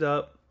booted it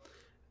up,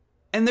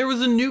 and there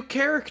was a new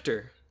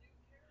character.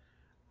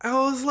 I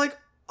was like,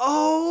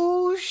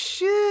 oh,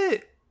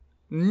 shit.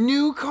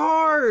 New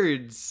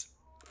cards.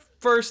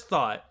 First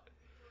thought.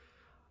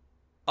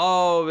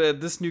 Oh,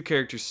 man, this new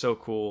character's so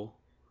cool.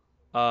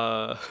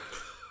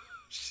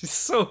 She's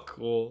so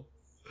cool.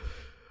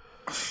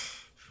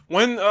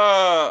 When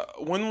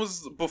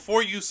was,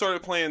 before you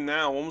started playing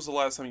now, when was the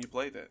last time you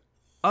played it?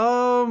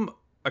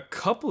 A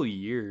couple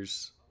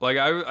years. Like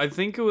I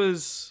think it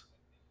was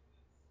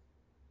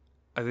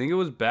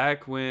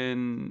back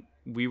when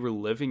we were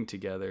living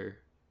together.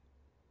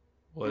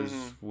 Was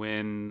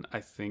when I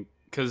think,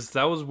 cuz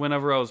that was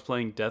whenever I was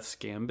playing Death's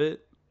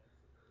Gambit.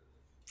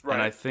 Right.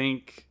 And I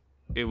think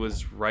it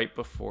was right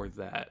before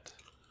that.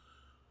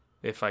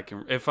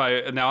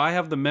 Now I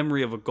have the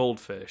memory of a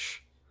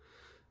goldfish.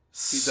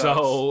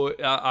 So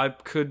I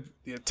could,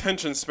 the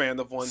attention span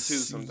of one too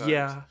sometimes.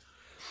 Yeah.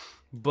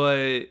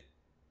 But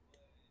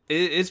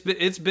it's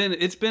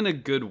been a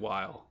good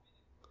while.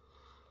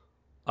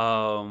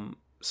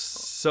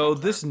 So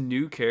this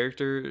new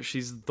character,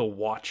 she's the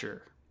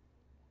Watcher.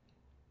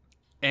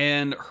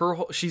 And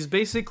she's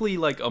basically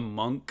like a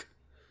monk.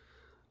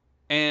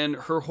 And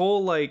her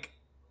whole her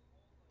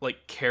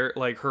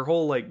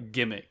whole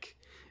gimmick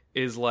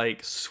is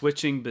like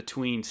switching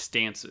between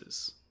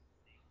stances.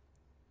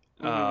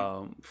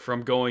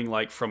 From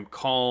going from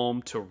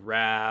calm to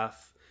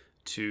wrath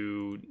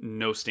to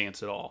no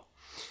stance at all.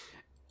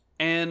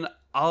 And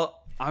I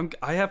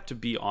have to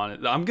be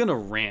honest. I'm gonna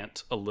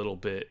rant a little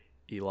bit,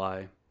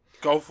 Eli.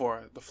 Go for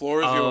it. The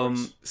floor is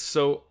yours.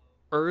 So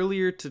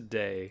earlier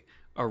today,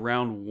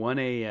 around 1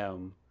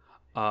 a.m.,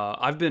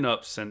 I've been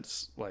up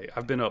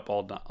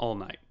all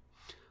night.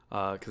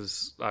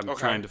 Because I'm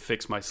trying to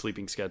fix my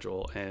sleeping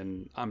schedule,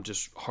 and I'm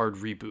just hard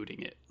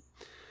rebooting it.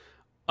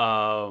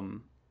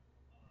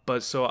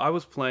 But so I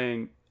was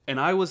playing, and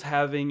I was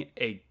having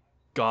a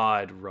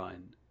god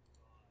run.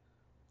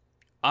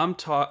 I'm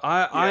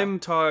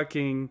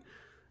talking.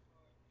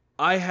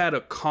 I had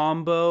a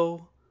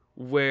combo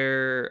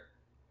where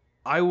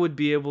I would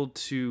be able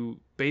to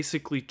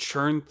basically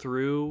churn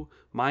through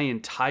my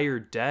entire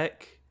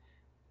deck,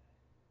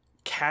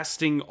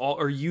 casting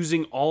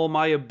using all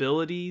my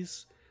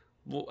abilities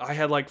I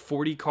had like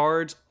 40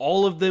 cards.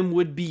 All of them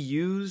would be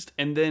used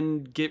and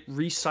then get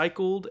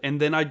recycled, and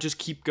then I'd just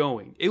keep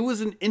going. It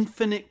was an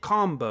infinite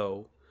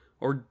combo,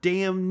 or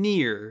damn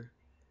near.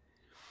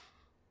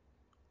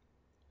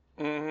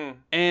 Mm-hmm.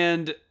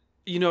 And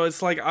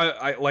it's like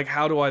I like,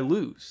 how do I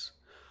lose?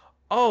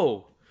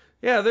 Oh,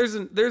 yeah, there's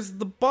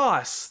the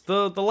boss,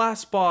 the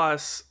last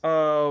boss,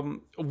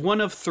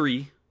 one of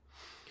 3,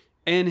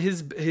 and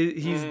he's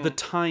the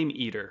Time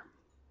Eater.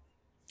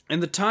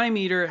 And the Time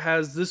Eater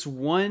has this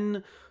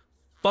one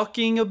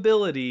fucking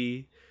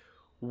ability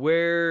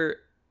where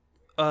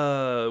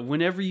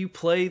whenever you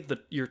play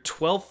your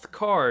 12th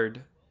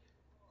card,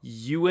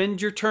 you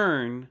end your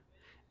turn,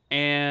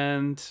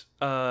 and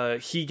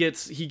he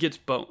gets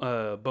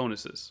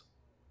bonuses.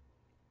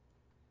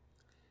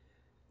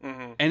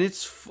 Mm-hmm. And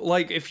it's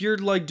like, if you're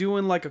like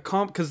doing like a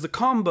because the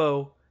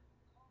combo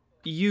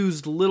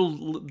used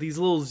these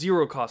little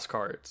 0 cost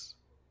cards,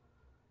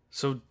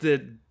 so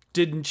that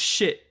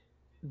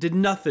did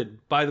nothing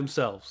by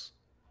themselves.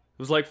 It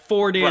was like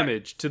 4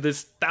 damage to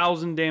this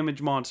 1,000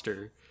 damage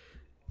monster.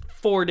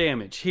 4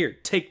 damage. Here,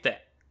 take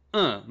that.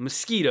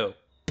 Mosquito,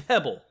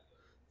 pebble,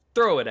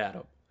 throw it at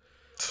him.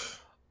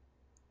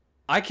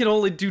 I can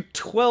only do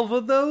 12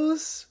 of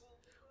those?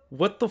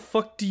 What the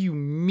fuck do you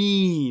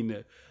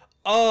mean?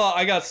 Oh,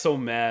 I got so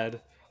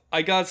mad.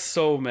 Because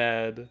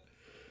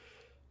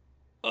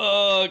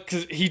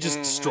he just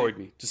destroyed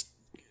me. Just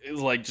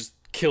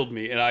killed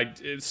me, and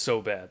it's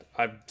so bad.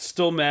 I'm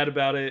still mad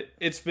about it.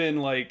 It's been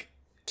like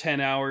 10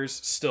 hours,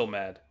 still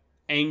mad.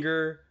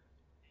 Anger,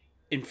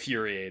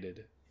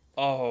 infuriated.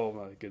 Oh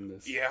my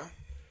goodness. Yeah.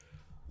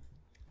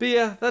 But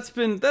yeah, that's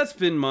been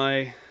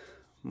my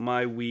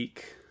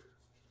week.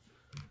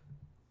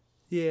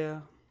 Yeah.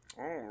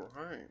 All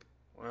right.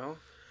 Well,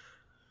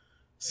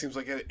 seems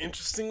like an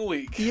interesting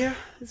week. Yeah,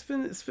 it's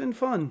been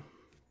fun.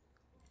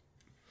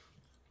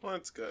 Well,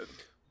 that's good.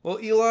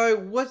 Well, Eli,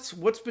 what's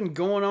been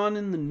going on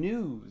in the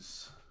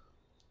news?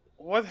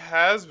 What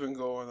has been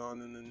going on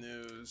in the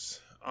news?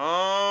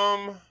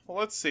 Well,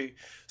 let's see.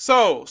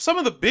 So, some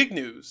of the big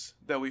news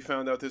that we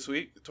found out this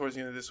week, towards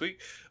the end of this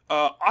week,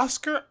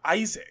 Oscar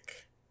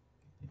Isaac,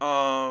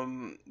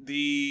 who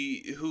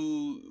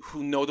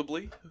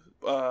notably,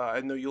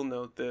 I know you'll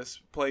know this,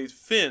 plays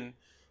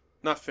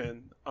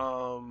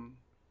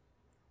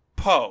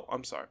Poe.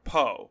 I'm sorry,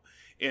 Poe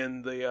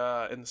in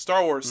the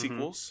Star Wars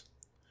sequels.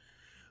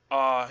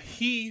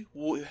 He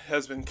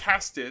has been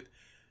casted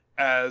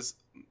as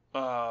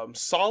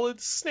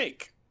Solid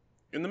Snake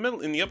in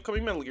the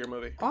upcoming Metal Gear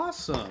movie.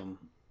 Awesome.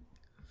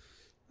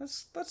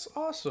 That's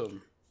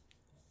awesome.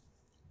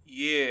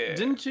 Yeah.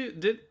 Go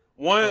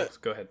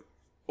ahead.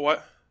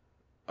 What?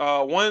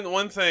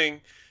 One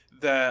thing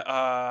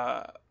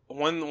that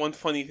one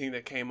funny thing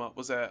that came up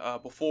was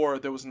that before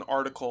there was an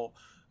article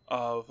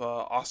of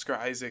Oscar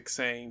Isaac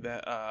saying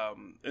that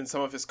in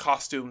some of his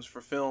costumes for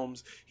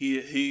films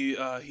he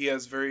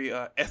has very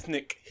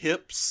ethnic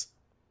hips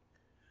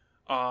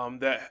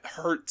that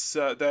hurts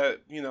that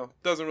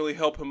doesn't really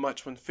help him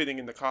much when fitting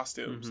into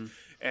costumes.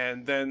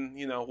 And then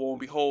lo and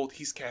behold,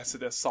 he's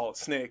casted as Solid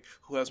Snake,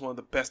 who has one of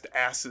the best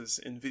asses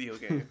in video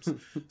games.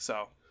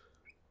 So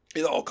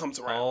it all comes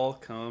around. All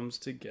comes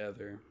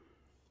together.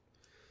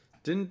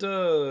 Didn't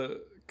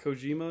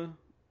Kojima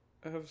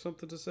have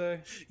something to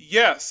say?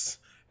 Yes.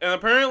 And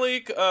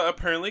apparently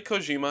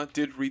Kojima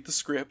did read the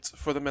script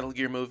for the Metal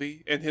Gear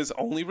movie, and his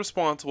only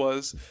response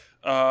was,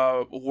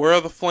 where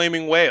are the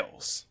flaming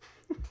whales?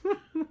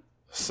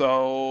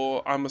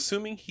 So I'm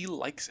assuming he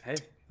likes it. Hey,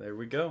 there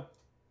we go.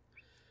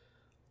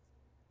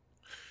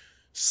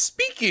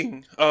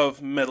 Speaking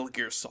of Metal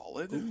Gear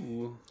Solid,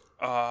 Ooh.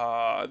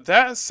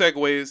 that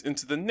segues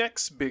into the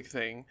next big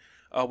thing,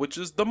 which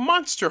is the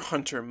Monster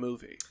Hunter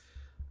movie.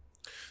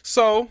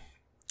 So,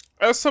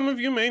 as some of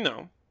you may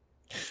know,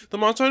 the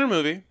Monster Hunter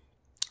movie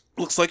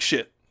looks like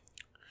shit.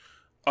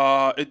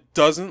 It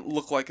doesn't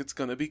look like it's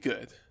gonna be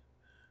good.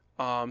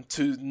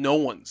 To no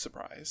one's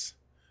surprise.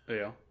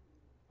 Yeah.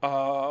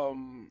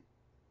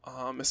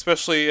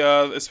 Especially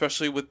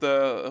with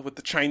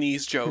the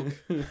Chinese joke.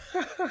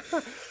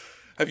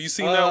 Have you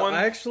seen that one?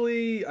 I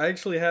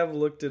actually have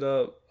looked it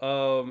up.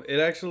 It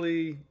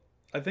actually,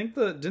 I think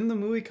didn't the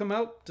movie come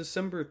out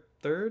December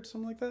 3rd,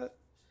 something like that?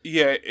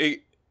 Yeah,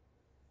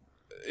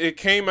 it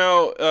came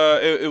out.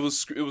 It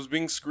was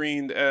being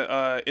screened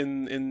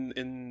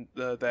in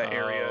that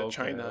area, okay,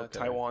 China, okay.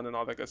 Taiwan, and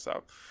all that good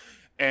stuff.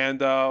 And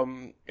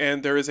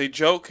there is a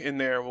joke in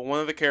there where one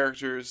of the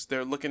characters,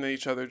 they're looking at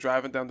each other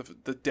driving down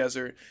the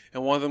desert,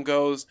 and one of them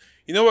goes,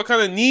 "You know what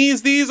kind of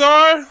knees these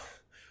are?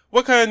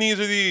 What kind of knees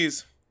are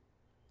these?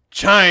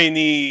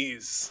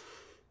 Chinese."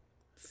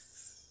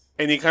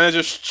 And he kind of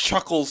just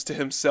chuckles to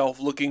himself,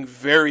 looking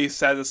very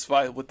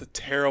satisfied with the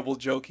terrible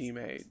joke he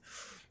made.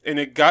 And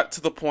it got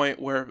to the point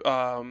where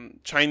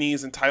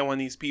Chinese and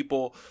Taiwanese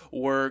people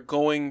were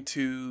going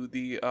to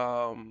the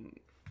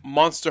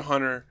Monster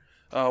Hunter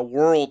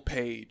world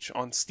page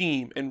on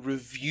Steam and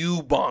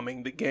review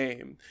bombing the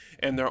game.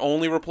 And their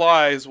only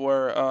replies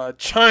were,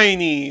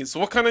 Chinese!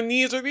 What kind of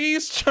knees are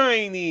these?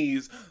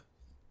 Chinese!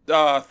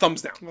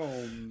 thumbs down.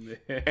 Oh man.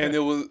 And it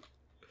was,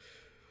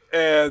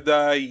 and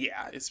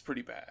yeah, it's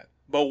pretty bad.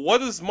 But what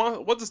does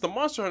the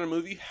Monster Hunter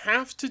movie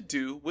have to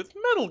do with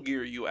Metal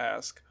Gear, you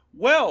ask?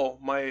 Well,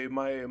 my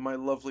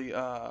lovely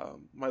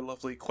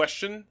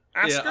question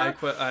asker. Yeah,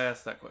 I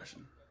asked that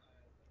question.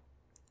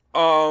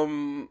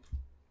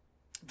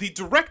 The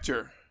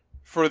director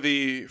for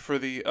the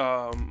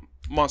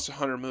Monster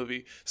Hunter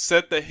movie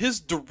said that his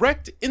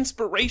direct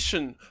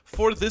inspiration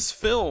for this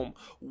film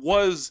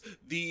was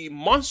the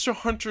Monster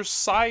Hunter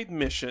side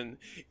mission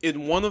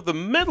in one of the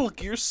Metal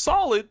Gear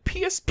Solid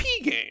PSP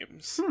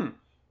games.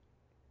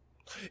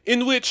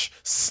 In which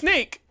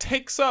Snake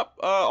takes up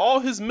all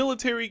his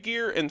military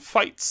gear and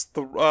fights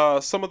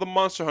some of the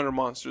Monster Hunter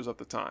monsters of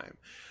the time.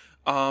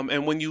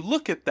 And when you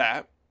look at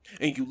that,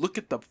 and you look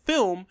at the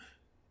film,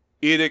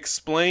 it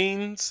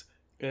explains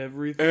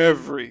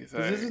everything.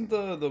 'Cause isn't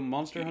the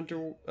Monster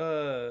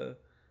Hunter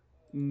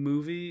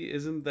movie,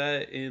 isn't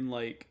that in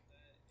like,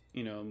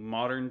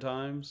 modern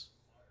times?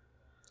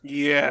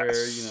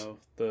 Yes. Where,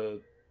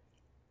 the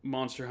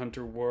Monster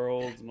Hunter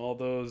world and all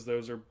those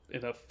are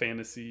in a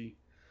fantasy.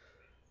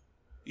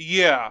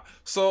 Yeah.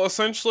 So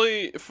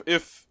essentially,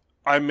 if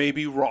I may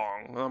be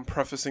wrong, I'm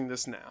prefacing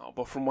this now,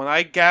 but from what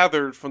I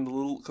gathered from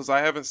because I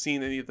haven't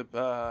seen any of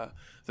the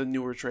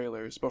newer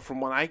trailers, but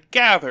from what I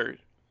gathered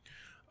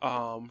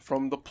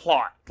from the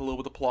plot, the little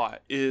bit of the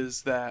plot,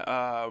 is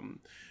that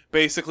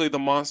basically the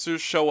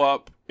monsters show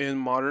up in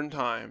modern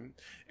time,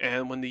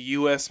 and when the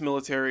U.S.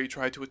 military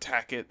tried to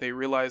attack it, they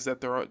realized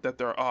that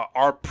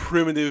our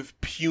primitive,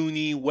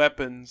 puny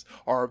weapons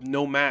are of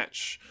no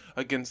match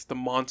against the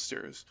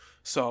monsters.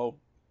 So,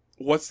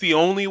 what's the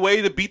only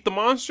way to beat the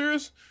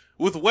monsters?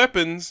 With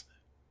weapons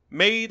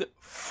made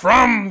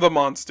from the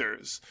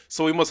monsters.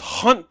 So we must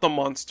hunt the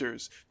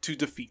monsters to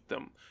defeat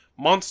them.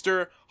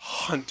 Monster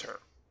Hunter.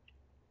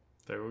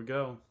 There we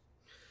go.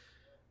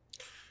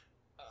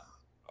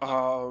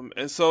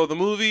 And so the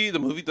movie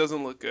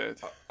doesn't look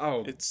good.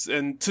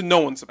 And to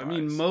no one's surprise. I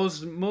mean,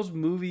 most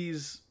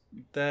movies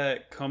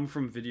that come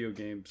from video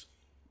games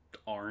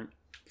aren't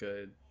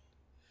good.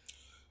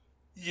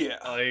 Yeah,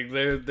 like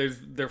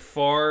they're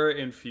far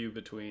and few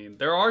between.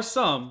 There are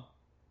some.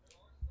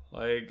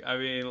 Like, I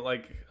mean,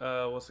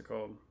 what's it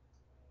called?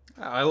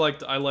 I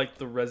liked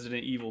the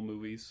Resident Evil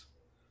movies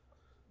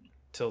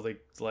till the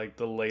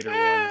later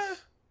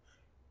ones.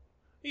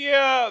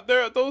 Yeah,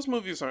 those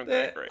movies aren't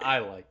that great. I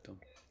liked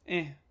them.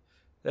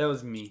 That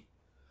was me.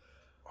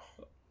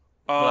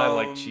 But I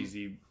like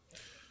cheesy,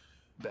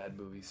 bad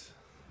movies,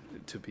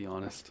 to be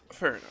honest.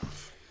 Fair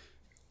enough.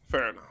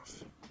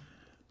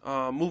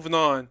 Moving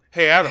on.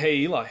 Hey, Adam. Hey,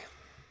 Eli.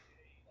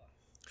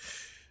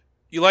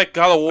 You like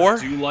God of War?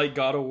 I do like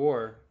God of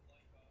War.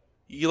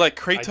 You like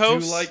Kratos? I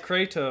do like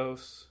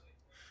Kratos.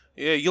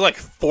 Yeah, you like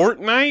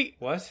Fortnite?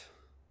 What?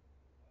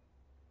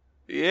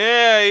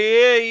 Yeah.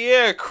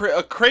 A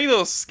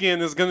Kratos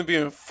skin is gonna be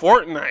in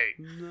Fortnite.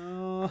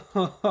 No.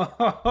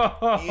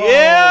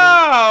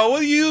 Yeah. What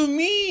do you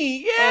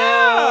mean?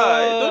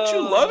 Yeah. Don't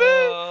you love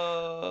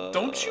it?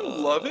 Don't you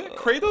love it?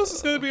 Kratos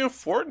is gonna be in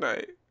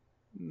Fortnite.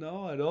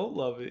 No, I don't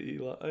love it,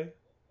 Eli.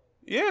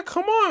 Yeah,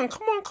 come on.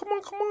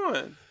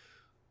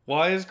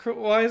 Why is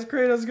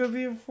Kratos gonna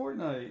be in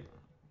Fortnite?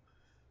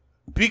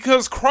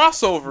 Because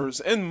crossovers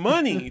and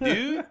money,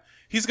 dude.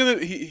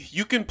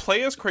 You can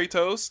play as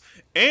Kratos,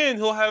 and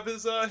he'll have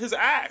his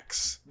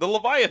axe, the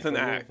Leviathan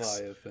axe.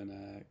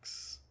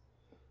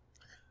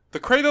 The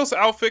Kratos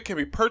outfit can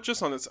be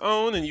purchased on its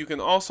own, and you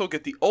can also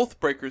get the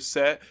Oathbreaker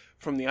set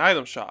from the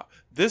item shop.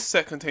 This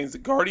set contains the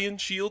Guardian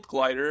Shield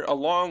glider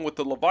along with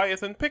the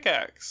Leviathan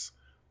pickaxe.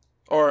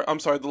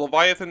 The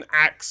Leviathan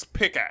axe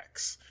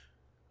pickaxe.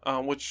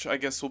 Which I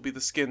guess will be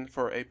the skin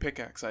for a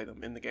pickaxe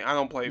item in the game. I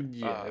don't play.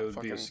 Yeah, it would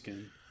be a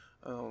skin.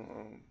 I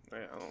don't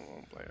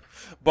play it.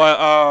 But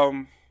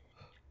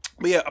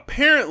yeah,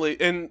 apparently,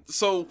 and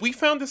so we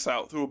found this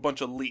out through a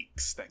bunch of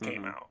leaks that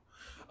came out,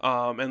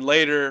 and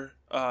later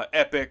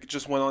Epic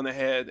just went on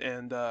ahead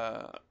and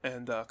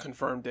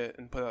confirmed it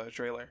and put out a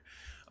trailer.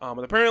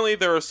 But apparently,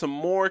 there are some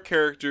more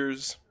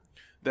characters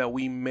that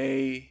we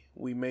may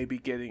be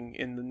getting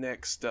in the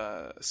next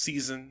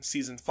season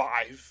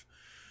 5.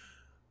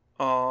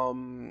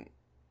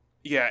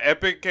 Yeah,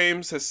 Epic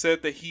Games has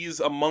said that he's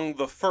among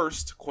the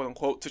first, quote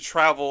unquote, to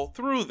travel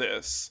through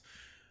this,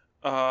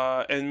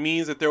 and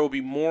means that there will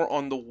be more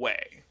on the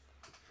way.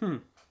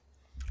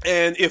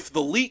 And if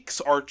the leaks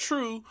are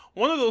true,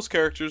 one of those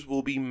characters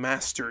will be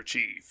Master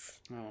Chief.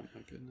 Oh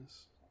my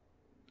goodness.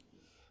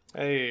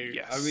 Hey,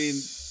 yes. I mean,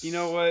 you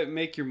know what?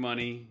 Make your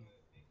money.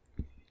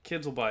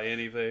 Kids will buy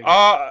anything.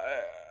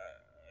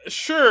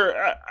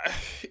 Sure.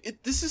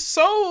 It's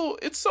so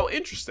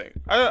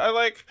interesting.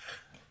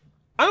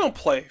 I don't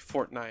play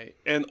Fortnite,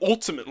 and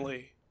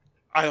ultimately,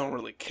 I don't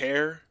really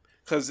care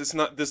because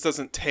this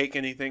doesn't take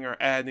anything or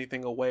add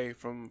anything away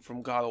from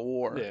God of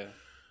War. Yeah.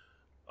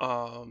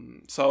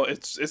 So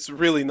it's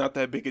really not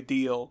that big a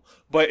deal,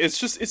 but it's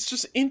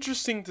just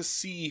interesting to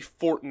see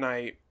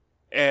Fortnite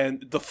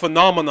and the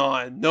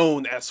phenomenon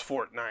known as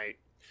Fortnite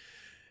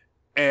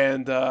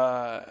and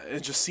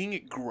just seeing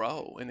it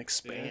grow and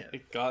expand. Yeah,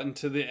 it got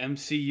into the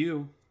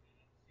MCU.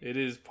 It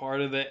is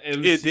part of the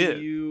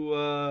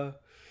MCU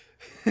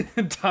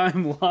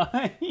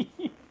timeline.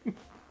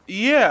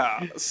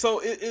 Yeah,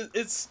 so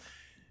it's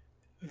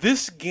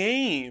this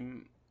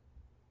game.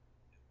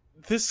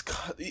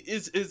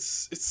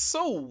 It's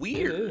so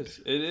weird.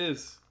 It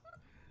is.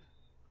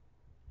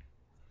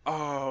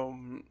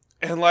 And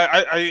like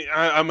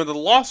I'm at a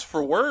loss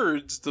for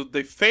words.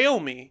 They fail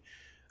me,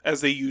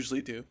 as they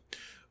usually do.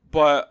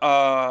 But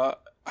I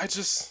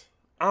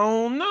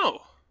don't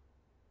know.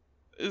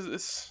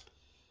 It's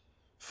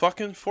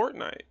fucking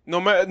Fortnite.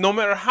 No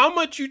matter how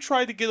much you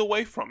try to get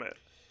away from it,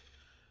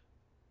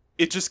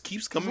 it just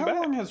keeps coming back.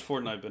 How long has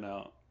Fortnite been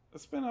out?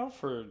 It's been out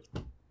for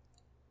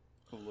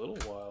a little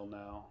while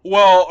now.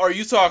 Well, are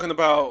you talking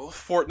about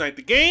Fortnite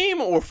the game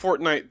or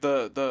Fortnite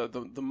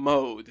the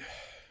mode?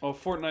 Oh,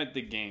 Fortnite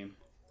the game.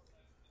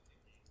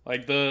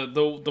 Like the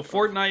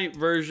Fortnite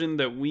version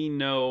that we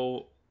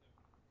know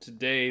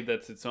today,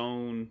 that's its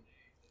own.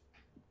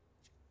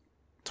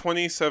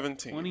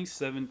 2017.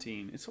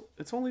 2017. It's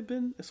only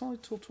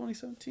till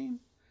 2017.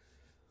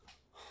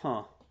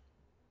 Huh.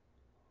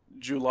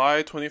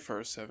 July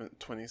 21st,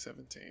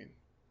 2017.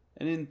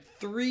 And in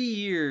 3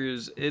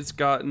 years, it's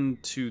gotten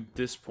to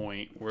this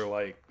point where,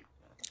 like,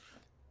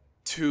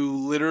 to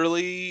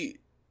literally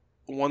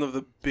one of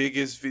the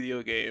biggest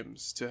video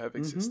games to have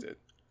existed.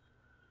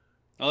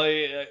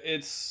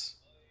 It's,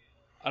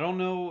 I don't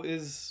know,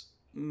 is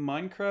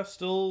Minecraft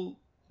still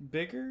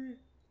bigger?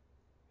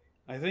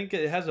 I think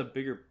it has a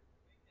bigger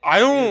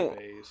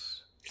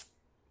base.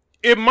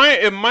 It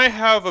might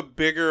have a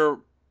bigger,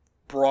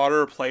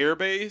 broader player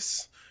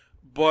base,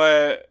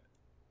 but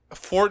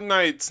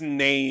Fortnite's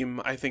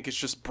name, I think, is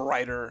just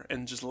brighter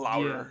and just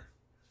louder.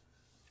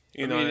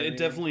 Yeah. I mean, it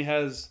definitely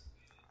has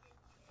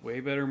way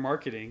better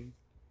marketing,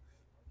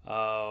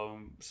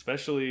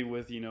 especially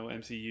with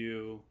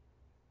MCU,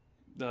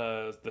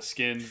 the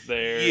skins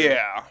there.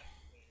 Yeah.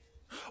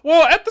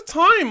 Well, at the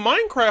time,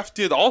 Minecraft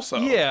did also.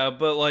 Yeah,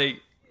 but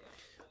like,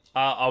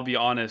 I'll be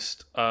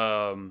honest.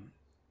 Seeing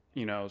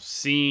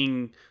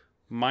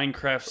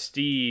Minecraft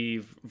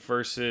Steve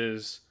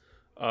versus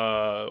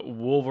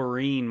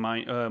Wolverine,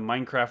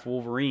 Minecraft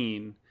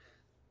Wolverine,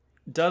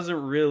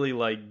 doesn't really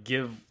like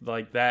give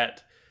like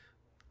that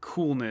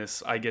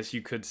coolness, I guess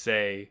you could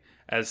say,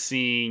 as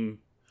seeing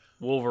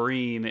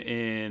Wolverine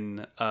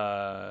in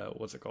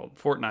what's it called,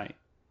 Fortnite.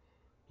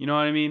 You know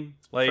what I mean?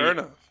 Like, fair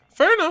enough.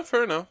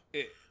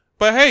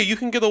 But hey, you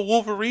can get a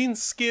Wolverine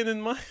skin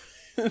in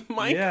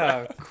Minecraft.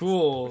 Yeah,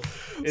 cool.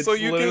 It's so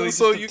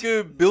you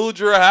can build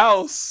your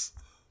house.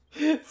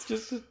 It's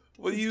just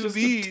what do you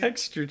mean? A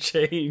texture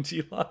change,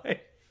 Eli.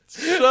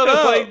 Shut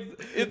up. Like,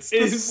 it's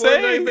the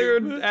same. They're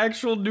an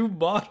actual new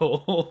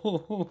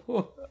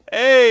model.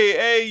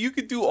 Hey, you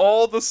can do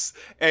all this.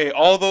 Hey,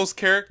 all those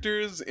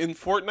characters in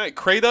Fortnite.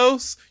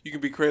 Kratos, you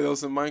can be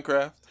Kratos in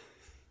Minecraft.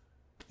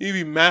 You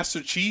can be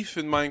Master Chief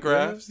in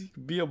Minecraft. Yeah, you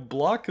can be a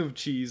block of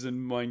cheese in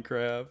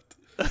Minecraft.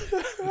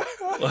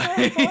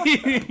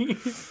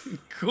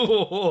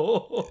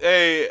 Cool.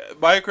 Hey,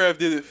 Minecraft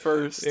did it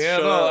first. Yeah,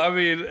 I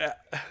mean,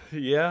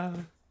 yeah.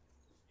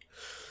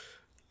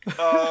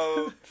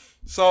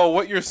 So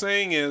what you're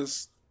saying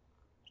is,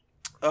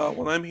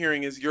 what I'm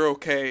hearing is you're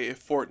okay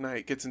if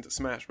Fortnite gets into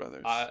Smash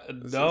Brothers.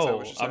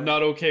 No, I'm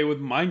not okay with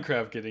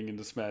Minecraft getting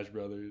into Smash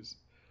Brothers.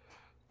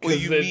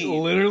 Because it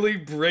literally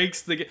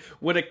breaks the game.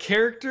 When a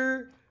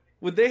character,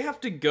 would they have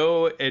to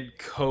go and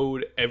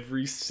code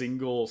every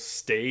single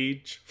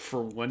stage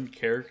for one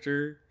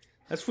character?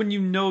 That's when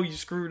you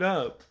screwed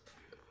up.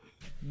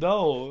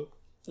 No.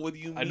 What do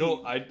you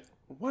mean?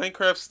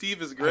 Minecraft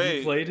Steve is great. Have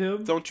you played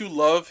him? Don't you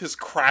love his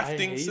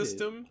crafting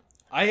system?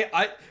 I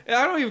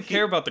don't even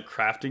care about the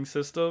crafting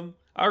system.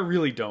 I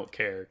really don't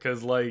care,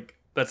 because like,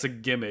 that's a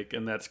gimmick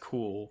and that's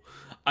cool.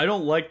 I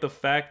don't like the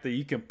fact that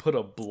you can put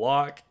a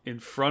block in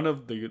front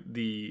of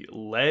the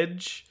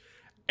ledge,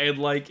 and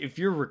like, if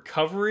you're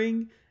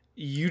recovering,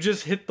 you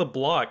just hit the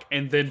block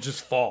and then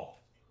just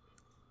fall.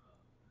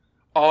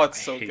 Oh,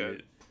 it's so good.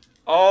 It.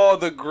 Oh,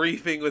 the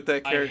griefing with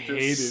that character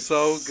is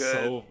so good.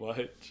 So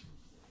much.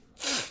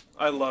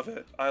 I love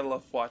it. I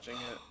love watching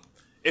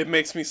it. It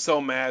makes me so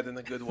mad in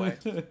a good way.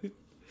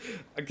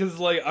 Because,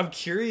 like, I'm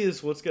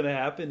curious what's going to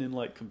happen in,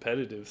 like,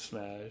 competitive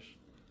Smash.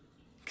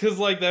 Because,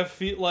 like,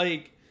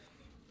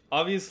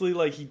 obviously,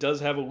 like, he does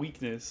have a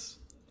weakness,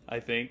 I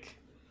think.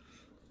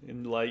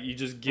 And, like, you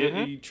just get,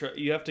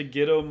 you have to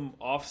get him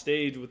off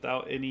stage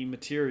without any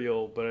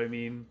material. But, I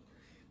mean,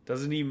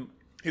 doesn't he...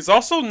 He's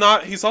also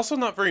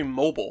not very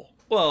mobile.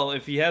 Well,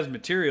 if he has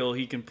material,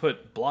 he can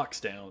put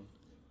blocks down.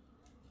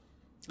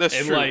 That's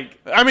true. Like,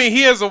 I mean,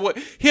 he has a way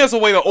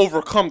to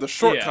overcome the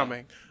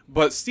shortcoming. Yeah.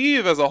 But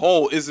Steve, as a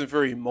whole, isn't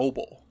very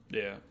mobile.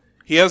 Yeah,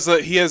 he has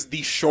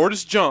the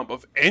shortest jump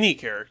of any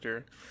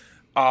character.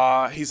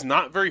 He's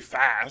not very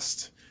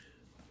fast.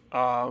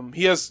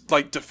 He has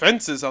like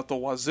defenses out the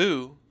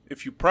wazoo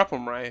if you prep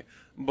him right.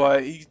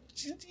 But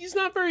he's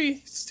not very.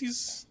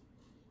 He's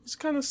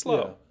kind of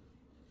slow.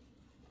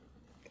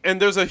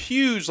 And there's a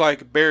huge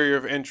like barrier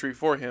of entry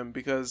for him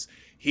because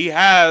he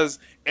has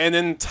an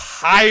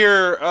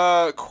entire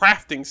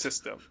crafting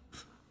system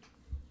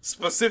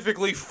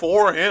specifically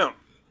for him.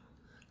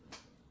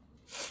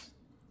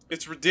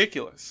 It's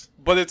ridiculous,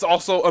 but it's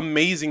also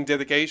amazing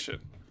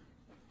dedication.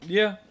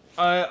 Yeah,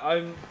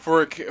 I'm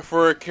for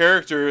a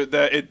character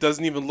that it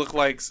doesn't even look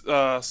like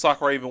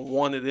Sakurai even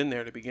wanted in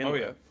there to begin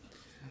with. Yeah,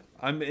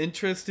 I'm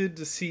interested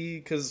to see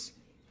because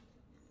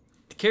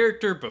the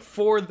character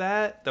before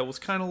that was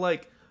kind of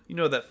like, you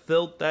know, that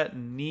filled that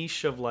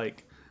niche of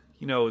like,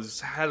 you know,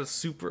 had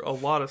a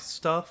lot of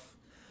stuff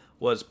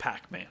was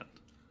Pac-Man.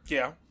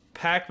 Yeah,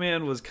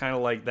 Pac-Man was kind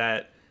of like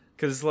that.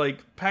 Because,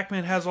 like,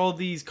 Pac-Man has all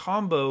these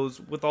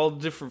combos with all the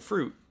different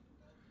fruit.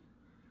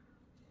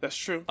 That's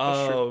true.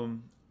 That's true.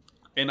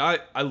 And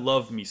I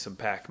love me some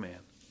Pac-Man.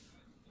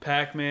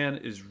 Pac-Man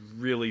is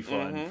really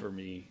fun for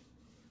me.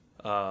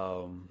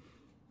 But,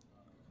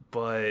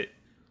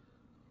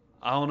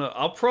 I don't know.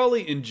 I'll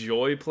probably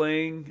enjoy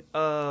playing,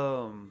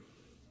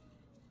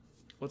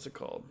 what's it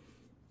called?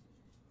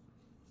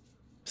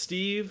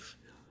 Steve.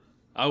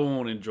 I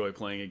won't enjoy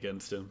playing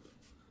against him.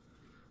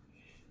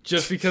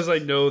 Just because I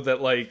know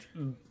that, like,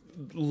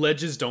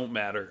 ledges don't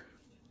matter.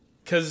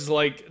 Because,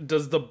 like,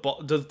 does the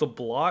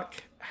block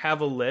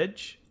have a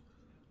ledge?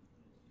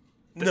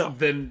 No.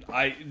 Then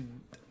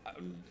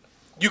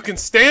you can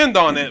stand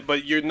on it,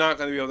 but you're not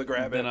going to be able to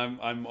grab it. Then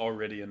I'm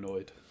already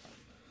annoyed.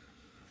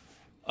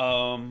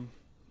 Other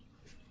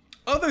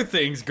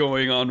things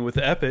going on with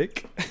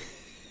Epic.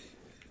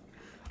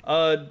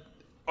 Oh,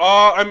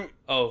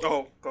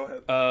 go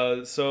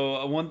ahead.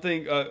 So one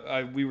thing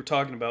we were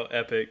talking about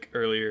Epic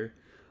earlier.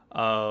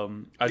 I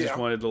just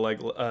wanted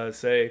to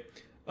say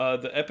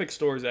the Epic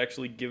Store is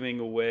actually giving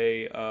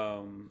away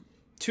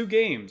 2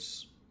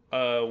 games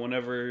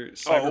whenever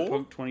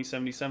Cyberpunk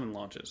 2077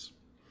 launches.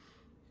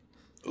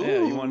 Ooh.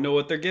 Yeah, you want to know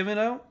what they're giving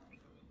out?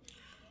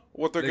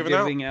 What they're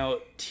giving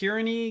out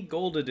Tyranny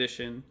Gold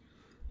Edition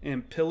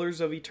and Pillars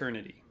of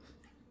Eternity.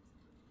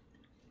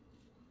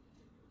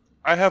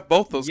 I have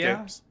both those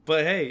games.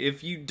 But hey,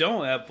 if you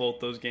don't have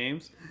both those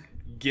games,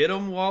 get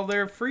them while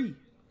they're free.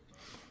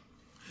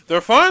 They're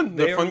fun.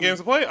 They're fun games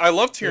to play. I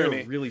love Tyranny.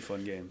 They're really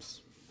fun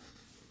games.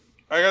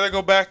 I gotta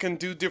go back and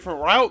do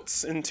different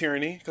routes in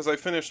Tyranny because I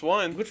finished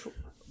one.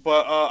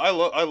 But I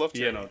love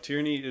Tyranny. Yeah, no,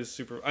 Tyranny is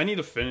super. I need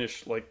to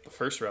finish like the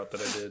first route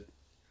that I did.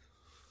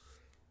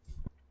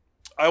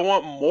 I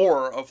want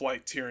more of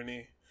like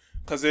Tyranny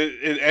because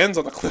it ends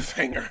on a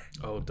cliffhanger.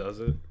 Oh, does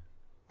it?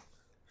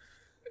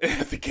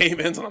 The game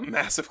ends on a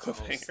massive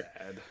cliffhanger. Oh,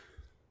 sad.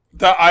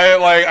 That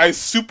I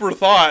super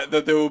thought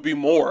that there would be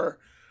more.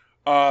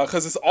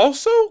 Because it's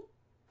also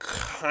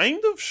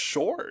kind of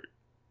short.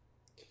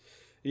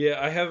 Yeah,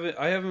 I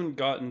haven't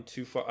gotten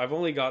too far. I've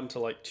only gotten to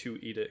like 2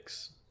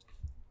 edicts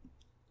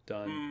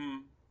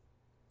done.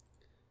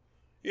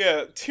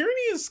 Yeah,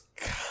 Tyranny is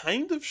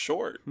kind of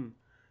short.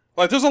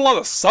 Like, there's a lot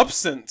of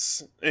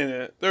substance in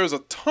it. There's a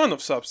ton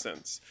of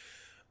substance.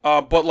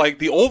 But like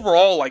the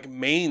overall like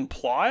main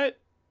plot,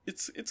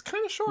 it's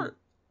kind of short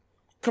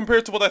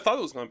compared to what I thought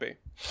it was going to be.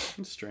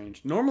 It's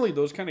strange. Normally,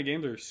 those kind of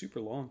games are super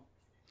long.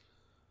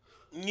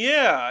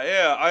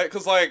 Yeah.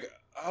 Because like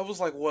I was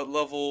like what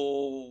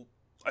level?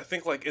 I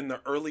think like in the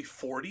early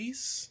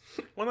 40s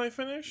when I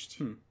finished,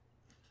 and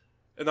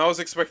I was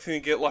expecting to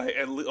get like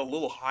a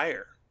little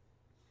higher,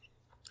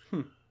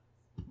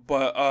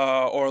 but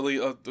or at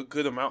least a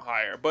good amount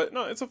higher. But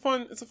no, it's a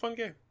fun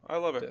game. I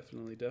love it.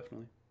 Definitely.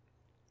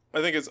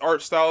 I think its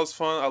art style is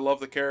fun. I love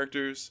the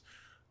characters.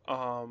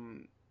 I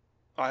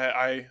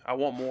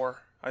want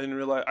more. I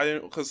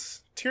didn't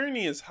because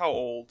Tyranny is how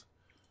old?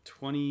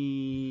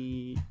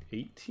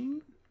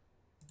 2018?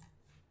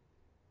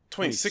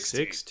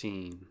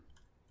 2016.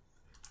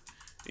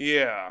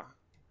 Yeah.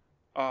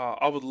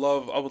 I would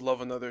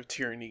love another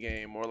Tyranny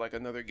game or like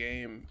another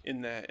game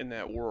in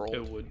that world.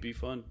 It would be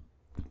fun.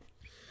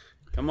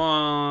 Come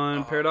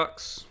on,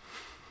 Paradox.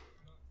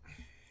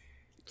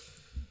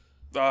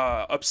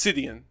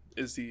 Obsidian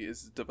is the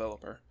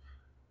developer.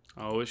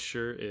 Oh, it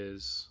sure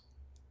is.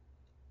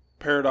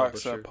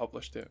 Paradox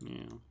published it.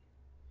 Yeah.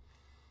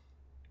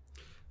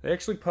 They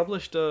actually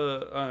published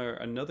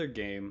another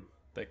game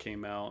that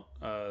came out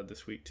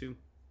this week too.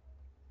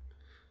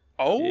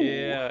 Oh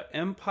yeah,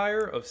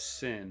 Empire of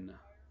Sin.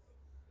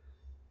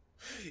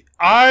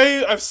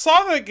 I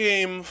saw that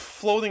game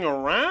floating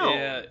around.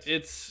 Yeah,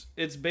 it's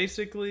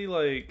basically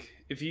like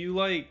if you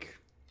like,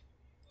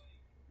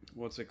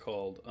 what's it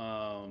called?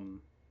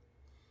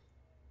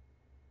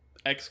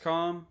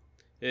 XCOM.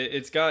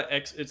 It's got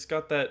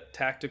that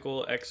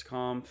tactical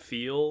XCOM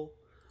feel.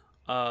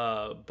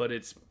 But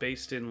it's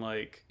based in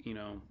like, you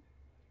know,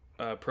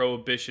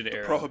 Prohibition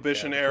era.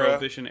 Prohibition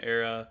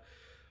era.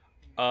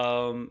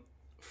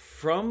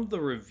 From the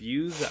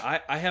reviews,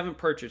 I haven't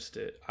purchased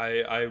it.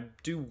 I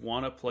do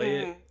want to play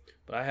it,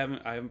 but I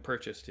haven't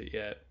purchased it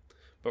yet.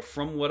 But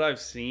from what I've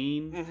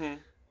seen,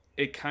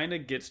 it kind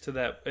of gets to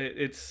that.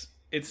 It's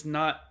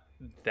not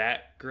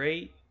that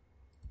great.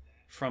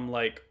 From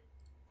like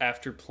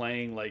after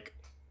playing like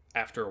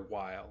after a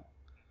while.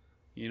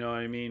 You know what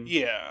I mean?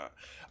 Yeah.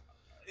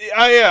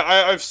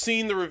 I've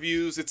seen the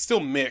reviews. It's still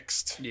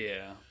mixed.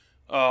 Yeah.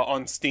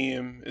 On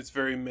Steam, it's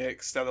very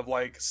mixed out of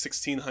like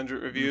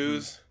 1,600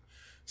 reviews.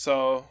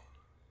 So,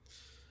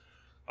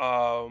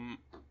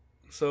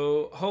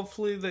 so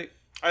hopefully they.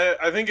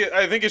 I think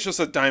it's just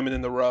a diamond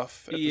in the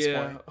rough at this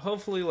point.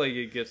 Hopefully like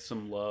it gets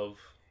some love,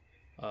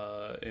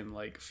 in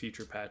like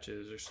future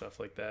patches or stuff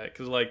like that.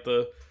 Because like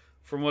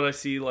from what I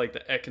see, like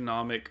the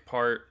economic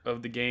part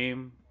of the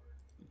game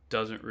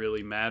doesn't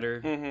really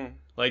matter. Mm-hmm.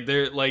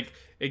 Like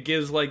it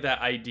gives like that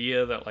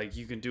idea that like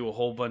you can do a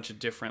whole bunch of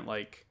different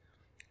like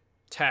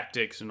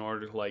tactics in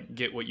order to like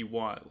get what you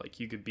want. Like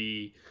you could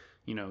be,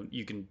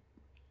 you can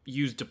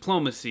use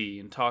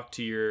diplomacy and talk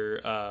to your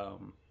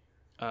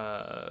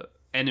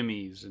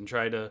enemies and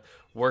try to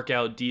work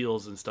out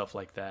deals and stuff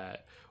like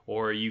that.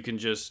 Or you can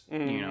just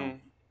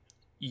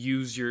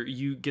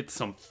you get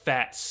some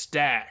fat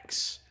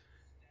stacks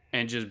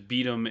and just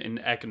beat them in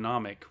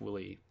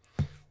economically.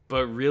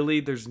 But really,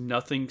 there's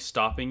nothing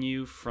stopping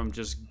you from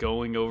just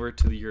going over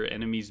to your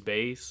enemy's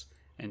base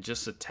and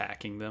just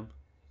attacking them.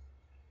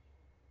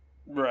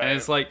 Right. And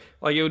it's like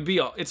it would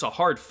be it's a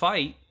hard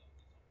fight,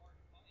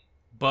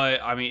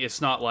 but I mean,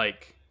 it's not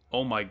like,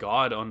 oh my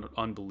god,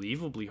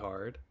 unbelievably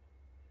hard.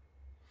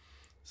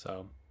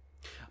 So,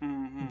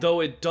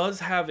 though it does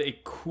have a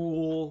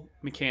cool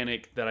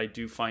mechanic that I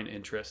do find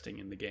interesting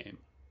in the game,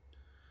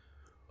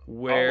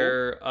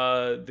 where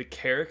the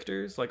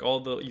characters, like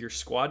all your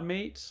squad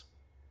mates,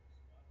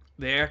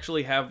 they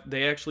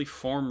actually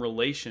form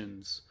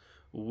relations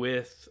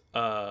with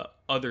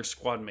other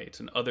squad mates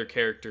and other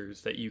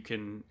characters that you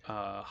can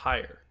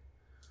hire.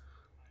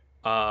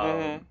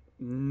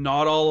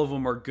 Not all of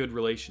them are good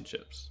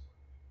relationships.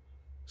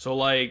 So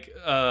like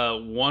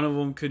one of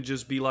them could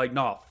just be like,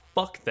 nah,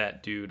 fuck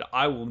that dude,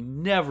 I will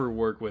never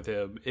work with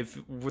him. If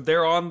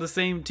they're on the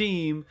same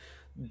team,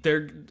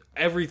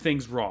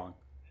 everything's wrong.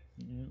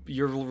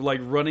 You're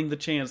like running the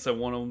chance that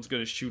one of them's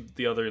going to shoot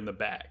the other in the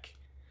back.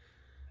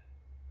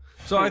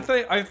 So I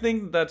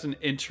think that's an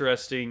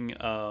interesting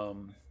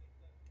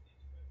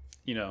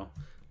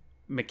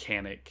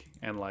mechanic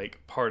and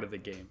like part of the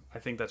game. I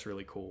think that's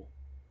really cool.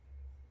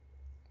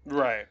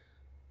 Right.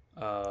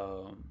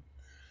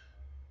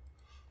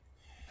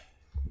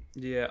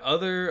 Yeah,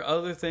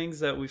 other things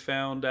that we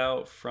found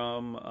out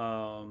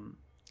from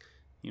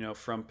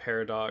from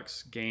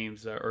Paradox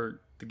games the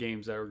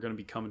games that are going to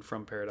be coming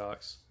from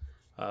Paradox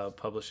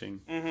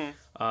Publishing.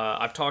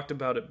 I've talked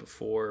about it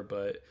before,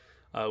 but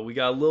we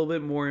got a little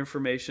bit more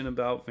information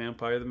about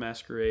Vampire the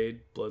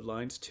Masquerade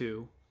Bloodlines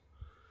 2.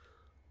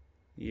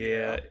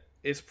 Yeah,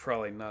 it's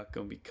probably not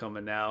going to be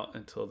coming out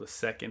until the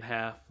second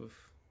half of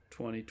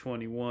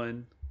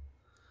 2021.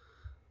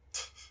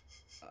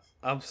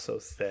 I'm so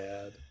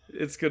sad.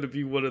 It's going to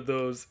be one of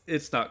those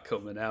it's not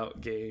coming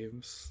out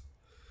games.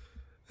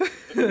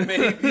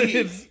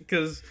 Maybe.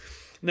 Because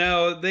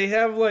now they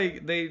have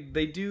like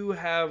they do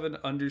have an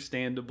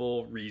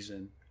understandable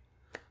reason.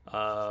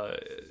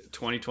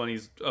 2020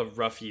 is a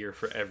rough year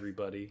for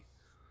everybody.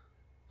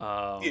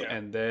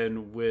 And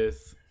then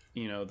with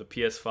the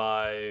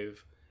PS5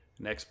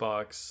 and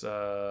Xbox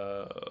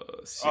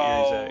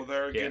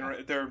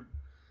Series, they're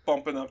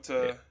bumping up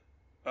to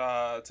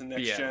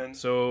next gen.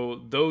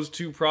 So those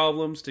two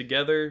problems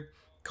together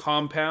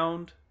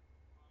compound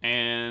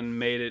and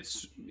made it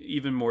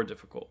even more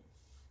difficult.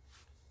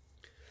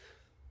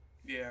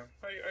 Yeah,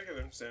 I can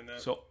understand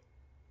that. So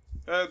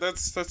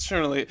that's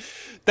generally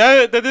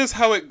that is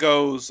how it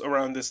goes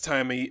around this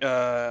time of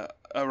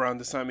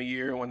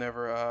year.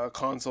 Whenever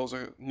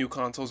new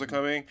consoles are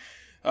coming,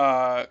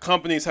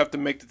 companies have to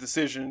make the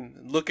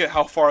decision, look at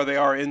how far they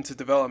are into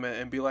development,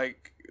 and be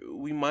like,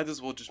 we might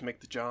as well just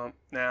make the jump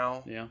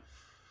now. Yeah.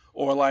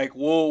 Or like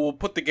we'll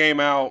put the game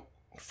out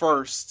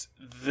first,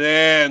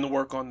 then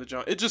work on the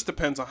jump. It just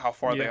depends on how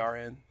far they are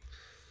in.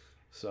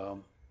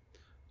 So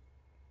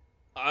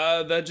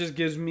that just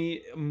gives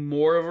me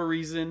more of a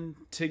reason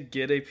to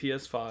get a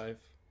PS5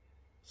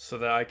 so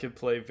that I could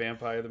play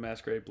Vampire the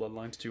Masquerade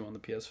Bloodlines 2 on the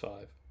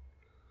PS5.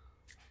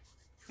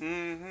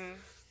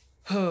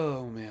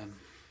 Oh man.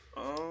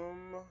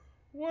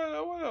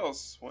 What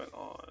else went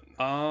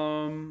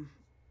on?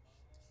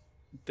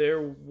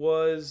 There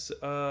was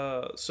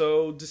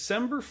so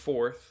December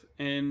 4th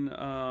in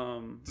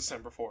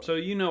December 4th. So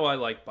I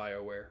like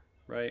BioWare,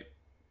 right?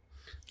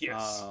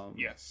 Yes.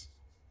 Yes.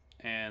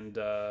 And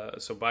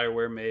so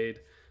BioWare made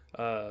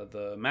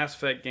the Mass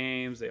Effect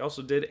games. They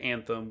also did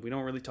Anthem. We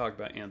don't really talk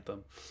about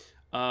Anthem.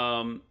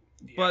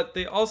 But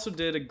they also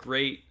did a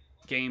great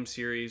game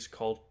series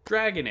called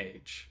Dragon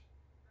Age.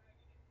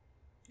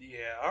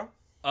 Yeah.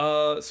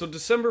 So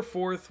December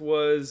 4th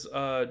was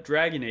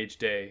Dragon Age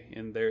Day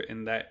in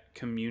that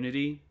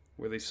community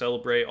where they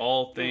celebrate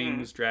all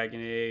things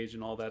Dragon Age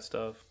and all that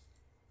stuff.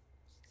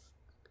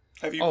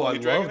 Have you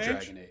played Dragon Age?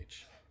 Dragon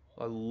Age.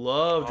 I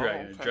love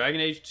Dragon Age.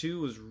 Dragon Age 2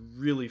 was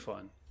really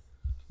fun.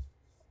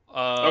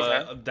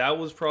 That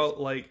was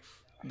probably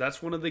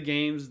that's one of the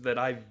games that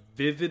I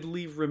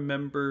vividly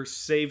remember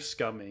save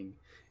scumming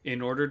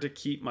in order to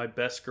keep my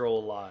best girl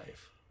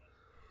alive.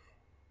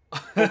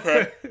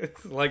 Okay.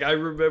 Like I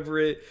remember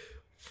it.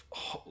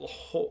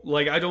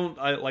 Like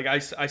I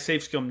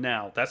save scum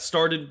now. That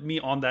started me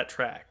on that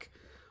track,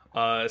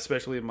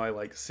 especially in my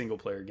like single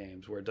player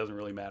games where it doesn't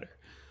really matter.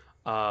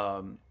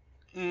 But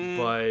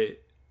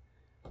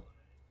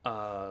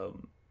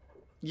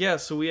yeah,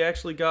 so we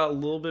actually got a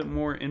little bit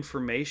more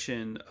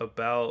information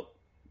about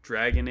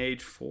Dragon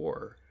Age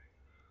 4.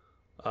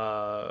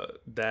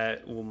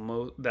 That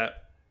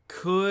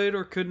could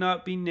or could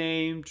not be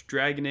named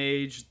Dragon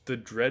Age The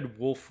Dread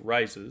Wolf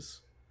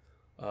Rises.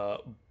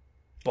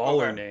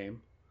 Baller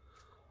name.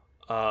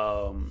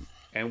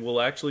 And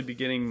we'll actually be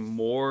getting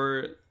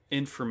more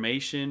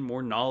information,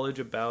 more knowledge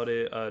about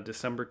it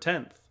December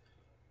 10th.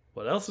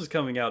 What else is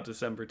coming out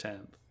December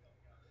 10th?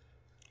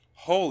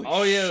 Holy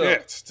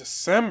shit,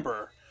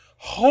 December.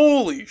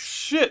 Holy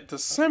shit,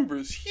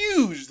 December's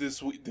huge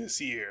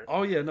this year.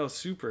 Oh yeah, no,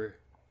 super.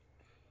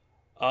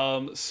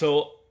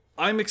 So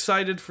I'm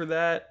excited for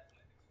that.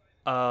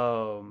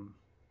 Oh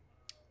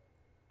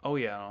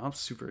yeah, I'm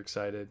super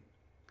excited.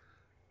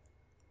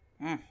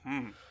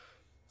 Mm-hmm.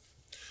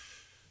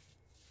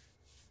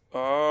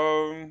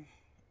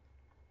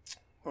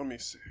 Let me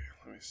see.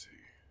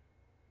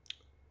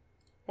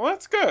 Well,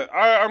 that's good.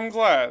 I'm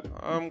glad.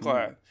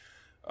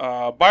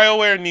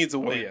 BioWare needs a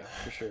win. Oh yeah,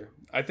 for sure.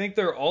 I think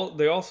they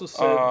also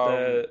said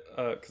that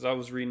because I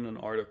was reading an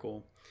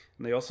article,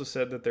 and they also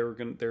said that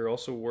they're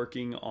also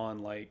working on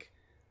like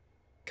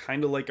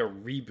kind of like a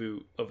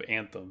reboot of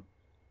Anthem.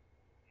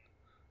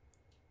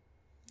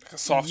 Like a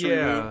soft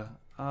reboot.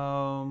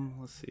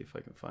 Let's see if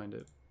I can find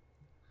it.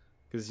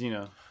 Because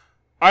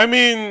I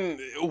mean,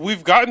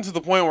 we've gotten to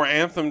the point where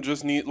Anthem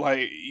just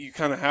you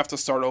kind of have to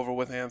start over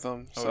with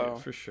Anthem. So yeah,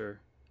 for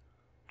sure.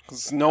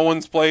 Because no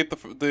one's played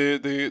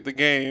the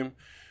game,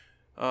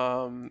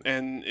 and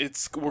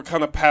we're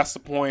kind of past the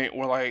point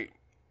where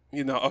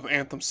of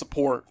Anthem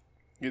support.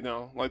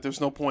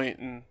 There's no point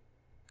in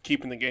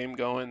keeping the game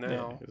going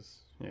now.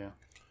 Yeah.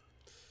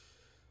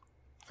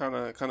 Kind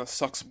of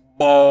sucks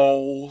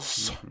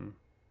balls. Mm-hmm.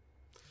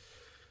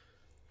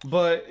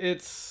 But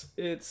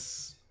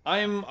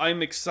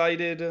I'm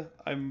excited.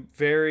 I'm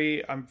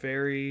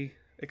very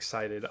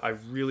excited. I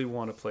really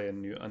want to play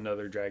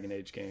another Dragon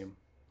Age game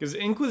because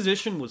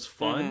Inquisition was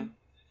fun.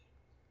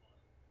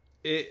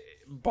 Mm-hmm.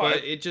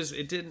 But it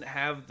didn't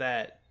have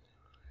that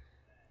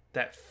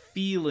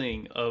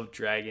feeling of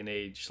Dragon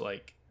Age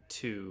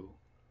 2.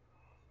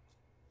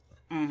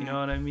 Mm-hmm. You know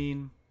what I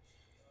mean?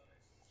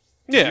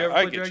 Yeah, Did you ever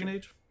I play get Dragon you.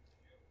 Age?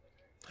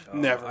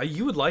 Never.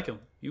 You would like him.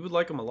 You would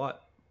like him a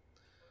lot.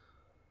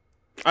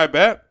 I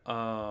bet.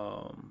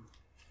 Other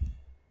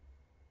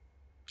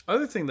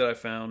thing that I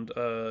found,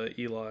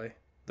 Eli,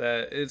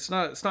 that it's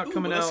not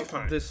coming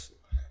out this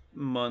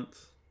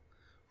month,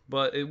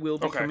 but it will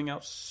be coming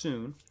out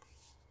soon.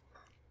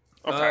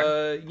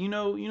 Okay. You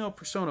know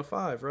Persona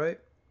 5, right?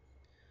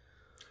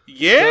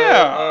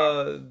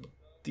 Yeah.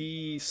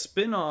 The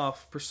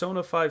spin-off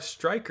Persona 5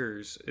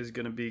 Strikers is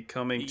going to be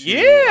coming to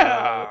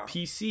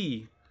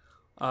PC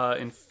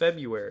in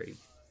February.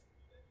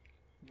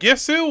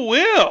 Yes, it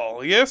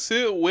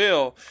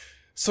will.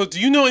 So, do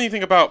you know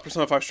anything about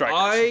Persona 5 Strikers?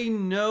 I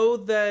know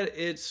that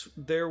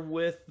they're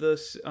with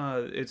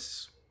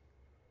it's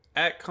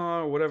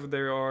Atcom or whatever they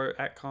are,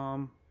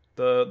 Atcom,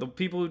 the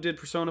people who did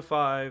Persona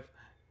 5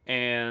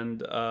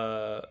 and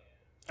Atlas.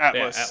 Yeah,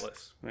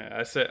 Atlas.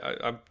 Yeah,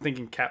 I'm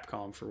thinking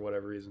Capcom for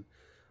whatever reason.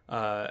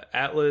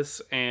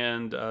 Atlas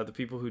and the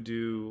people who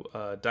do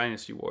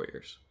Dynasty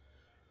Warriors.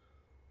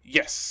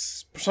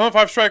 Yes, Persona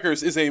 5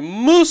 Strikers is a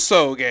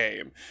Musou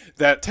game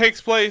that takes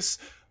place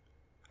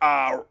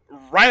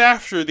right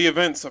after the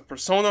events of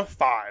Persona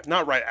 5.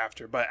 Not right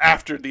after, but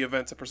after the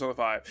events of Persona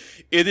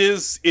 5. It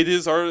is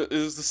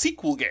the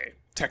sequel game,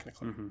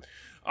 technically.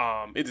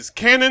 Mm-hmm. It is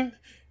canon.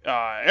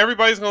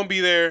 Everybody's gonna be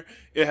there.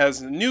 It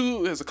has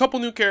a couple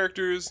new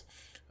characters,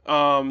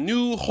 whole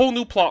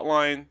new plot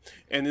line,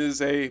 and it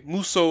is a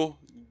Musou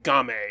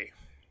game.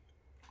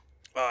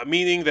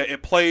 Meaning that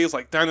it plays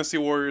like Dynasty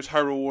Warriors,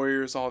 Hyrule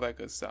Warriors, all that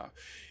good stuff.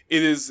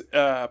 It is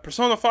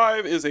Persona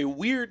 5 is a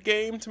weird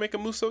game to make a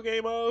Musou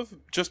game of,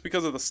 just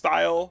because of the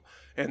style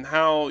and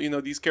how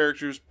these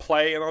characters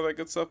play and all that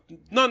good stuff.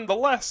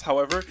 Nonetheless,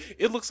 however,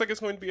 it looks like it's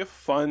going to be a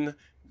fun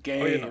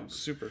game. Oh, yeah, no,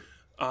 super.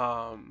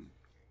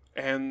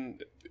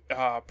 And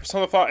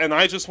Persona 5, and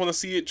I just want to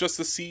see it just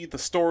to see the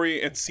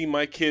story and see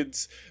my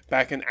kids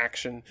back in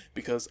action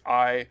because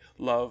I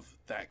love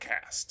that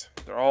cast.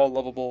 They're all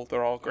lovable.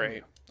 They're all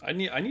great. I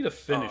need to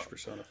finish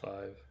Persona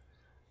 5.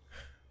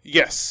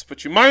 Yes,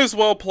 but you might as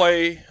well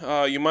play.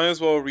 You might as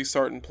well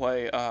restart and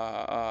play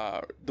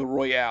the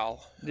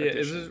Royale. Yeah,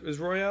 is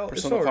Royale?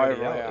 Persona it's 5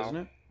 Royale, Royale, isn't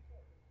it?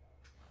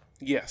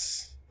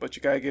 Yes, but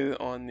you gotta get it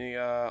on the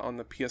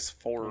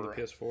PS4. On the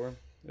PS4.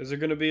 Is there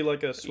gonna be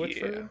like a Switch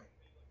version?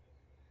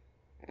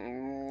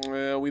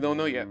 We don't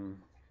know yet.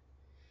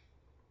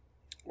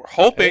 We're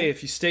hoping. Hey,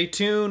 if you stay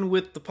tuned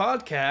with the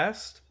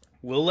podcast,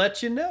 we'll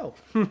let you know.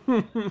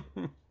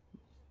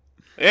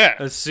 Yeah.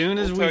 As soon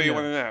as we'll tell you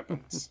when it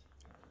happens.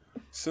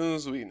 As soon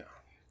as we know.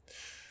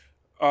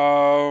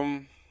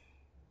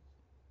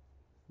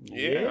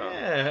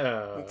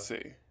 Yeah. Let's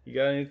see. You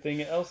got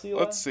anything else, Eli?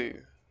 Let's see.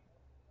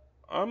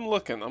 I'm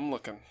looking.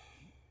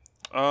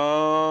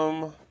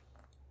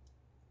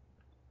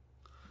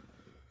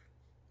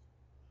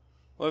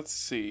 Let's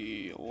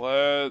see.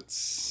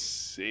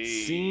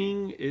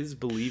 Seeing is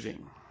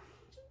believing.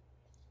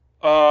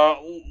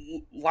 The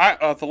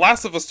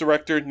Last of Us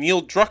director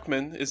Neil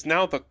Druckmann is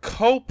now the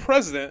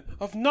co-president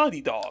of Naughty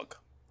Dog.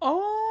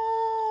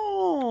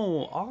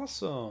 Oh,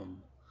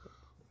 awesome!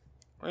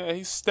 Yeah,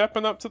 he's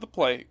stepping up to the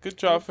plate. Good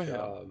job for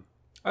him.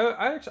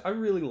 I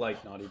really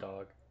like Naughty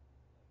Dog.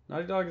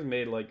 Naughty Dog has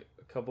made like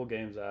a couple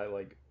games that I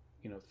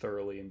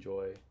thoroughly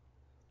enjoy.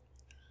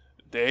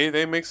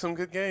 They make some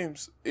good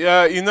games.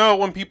 Yeah,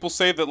 when people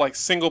say that like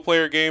single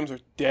player games are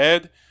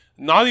dead,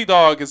 Naughty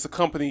Dog is the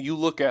company you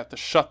look at to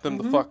shut them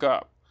the fuck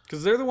up.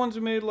 Because they're the ones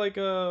who made like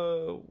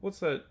what's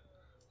that?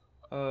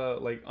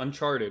 Like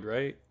Uncharted,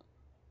 right?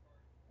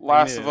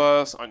 Last of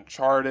Us,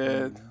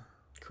 Uncharted,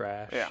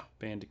 Crash, yeah,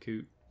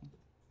 Bandicoot.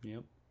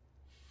 Yep.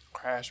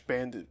 Crash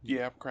Bandicoot.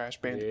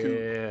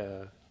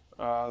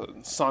 Yeah.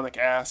 Sonic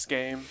ass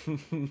game.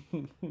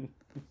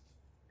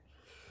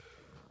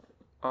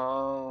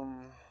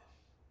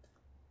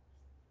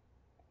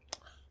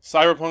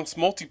 Cyberpunk's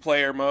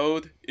multiplayer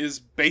mode is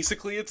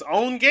basically its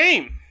own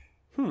game.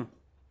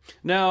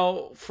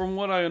 Now, from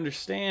what I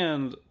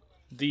understand,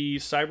 the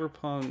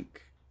Cyberpunk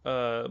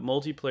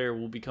multiplayer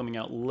will be coming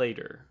out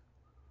later.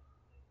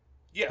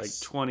 Yes. Like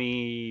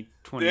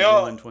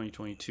 2021,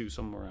 2022,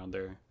 somewhere around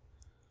there.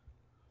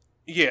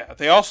 Yeah,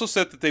 they also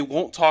said that they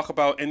won't talk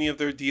about any of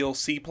their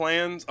DLC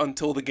plans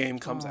until the game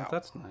comes out.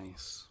 That's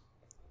nice.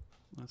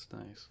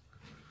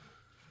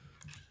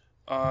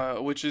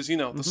 Which is,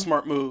 the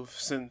smart move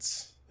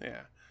since,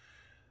 yeah.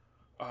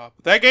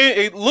 That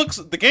game,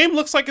 the game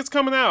looks like it's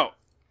coming out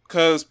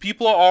because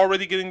people are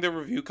already getting their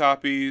review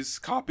copies.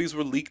 Copies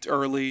were leaked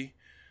early.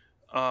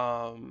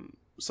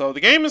 So the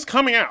game is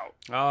coming out.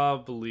 I'll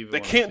believe it. They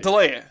can't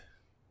delay it.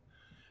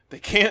 They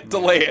can't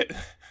delay it.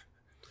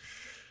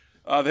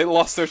 They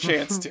lost their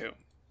chance to.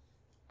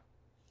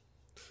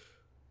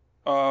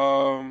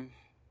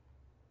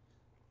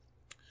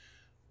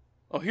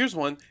 Here's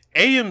one.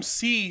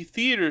 AMC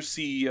Theater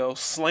CEO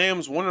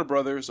slams Warner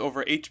Brothers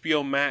over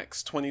HBO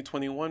Max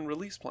 2021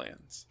 release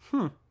plans.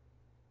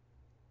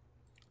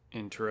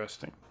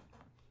 Interesting.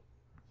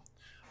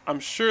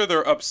 I'm sure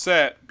they're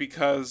upset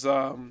because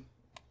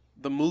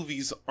the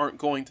movies aren't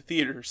going to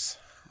theaters.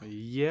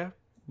 Yeah,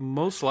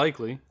 most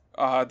likely.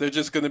 They're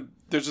just gonna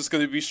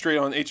be straight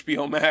on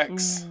HBO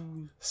Max.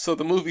 So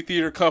the movie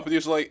theater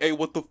companies are like, hey,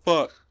 what the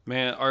fuck?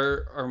 Man,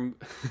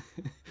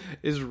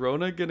 is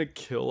Rona gonna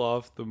kill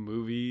off the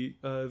movie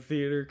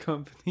theater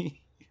companies?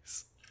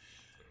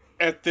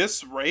 At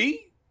this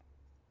rate?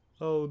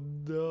 Oh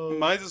no.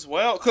 Might as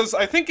well. Because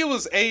I think it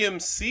was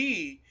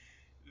AMC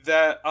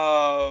that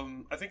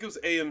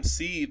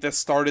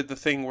started the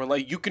thing where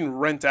like you can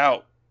rent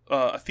out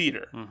a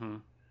theater. Mm-hmm.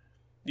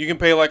 You can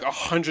pay like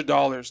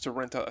 $100 to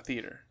rent out a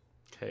theater.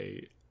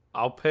 Okay,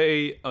 I'll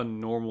pay a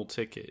normal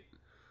ticket.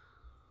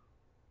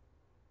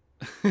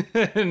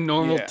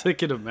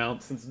 Ticket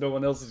amount since no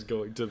one else is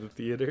going to the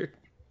theater.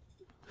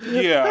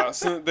 Yeah,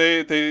 so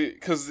they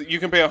because you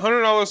can pay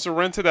 $100 to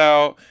rent it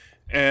out,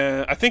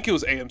 and I think it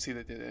was AMC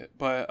that did it.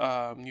 But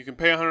you can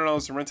pay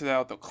 $100 to rent it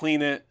out. They'll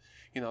clean it.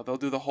 They'll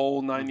do the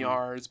whole 9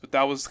 yards. But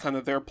that was kind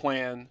of their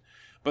plan.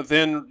 But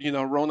then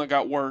Rona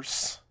got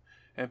worse.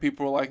 And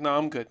people were like, "No,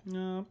 I'm good."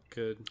 No,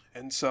 good.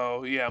 And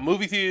so, yeah,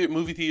 movie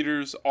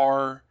theaters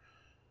are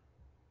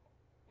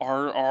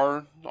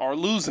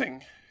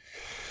losing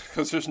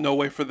because there's no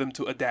way for them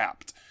to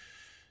adapt.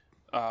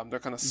 They're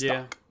kind of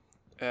stuck,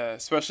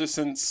 especially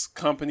since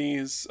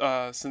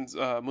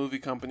movie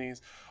companies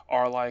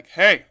are like,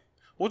 "Hey,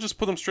 we'll just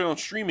put them straight on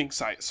streaming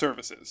site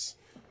services.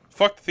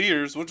 Fuck the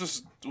theaters. We'll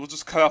just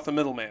cut out the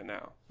middleman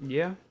now."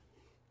 Yeah.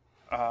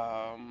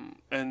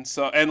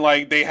 And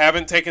like they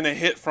haven't taken a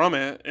hit from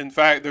it. In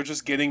fact, they're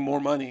just getting more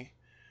money.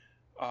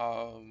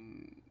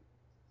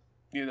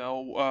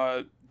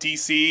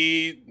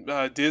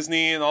 DC,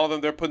 Disney, and all of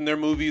them, they're putting their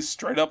movies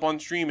straight up on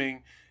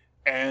streaming,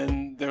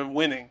 and they're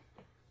winning.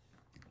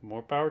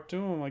 More power to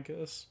them, I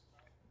guess.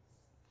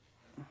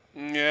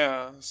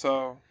 Yeah.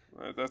 So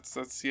that's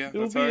how it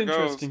goes. It'll be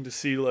interesting to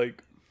see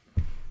like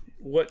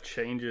what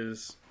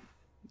changes,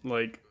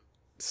 like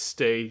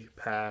stay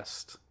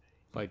past.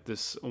 Like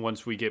this,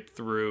 once we get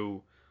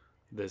through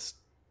this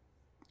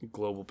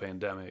global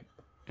pandemic,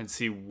 and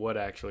see what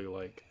actually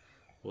like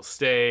will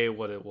stay,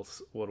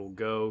 what'll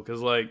go.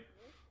 Because like,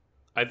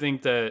 I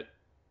think that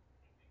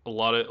a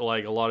lot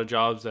of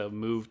jobs that have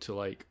moved to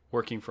like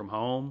working from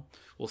home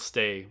will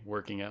stay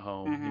working at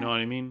home. Mm-hmm. You know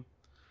what I mean?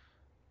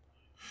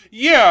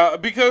 Yeah,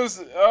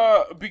 because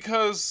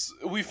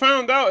we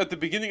found out at the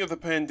beginning of the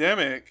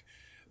pandemic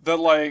that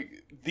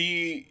like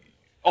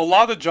a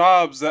lot of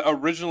jobs that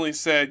originally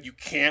said you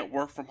can't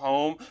work from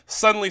home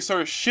suddenly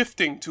started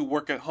shifting to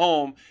work at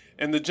home,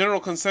 and the general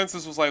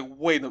consensus was like,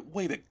 wait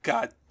a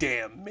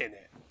goddamn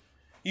minute.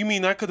 You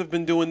mean I could have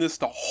been doing this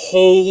the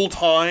whole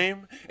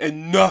time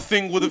and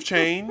nothing would have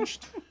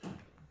changed?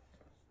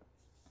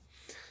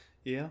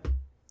 Yeah.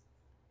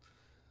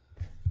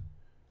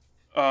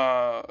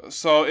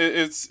 So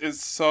it's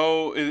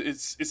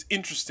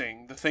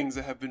interesting, the things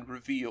that have been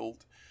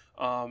revealed.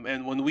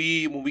 And when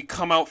we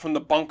come out from the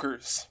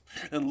bunkers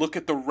and look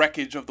at the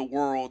wreckage of the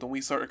world and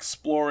we start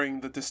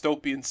exploring the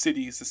dystopian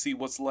cities to see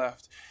what's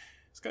left,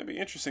 it's going to be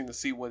interesting to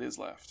see what is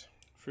left.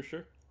 For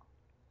sure.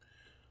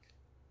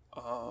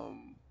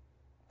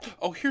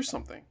 Oh, here's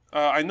something.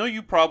 I know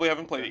you probably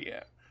haven't played it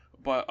yet,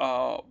 but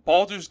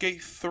Baldur's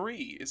Gate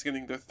 3 is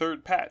getting their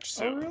third patch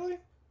soon. Oh, really?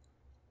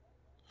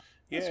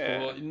 Yeah. That's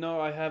cool. No,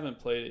 I haven't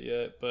played it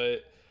yet,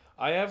 but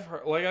I have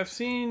heard, like, I've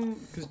seen,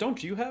 because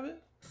don't you have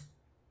it?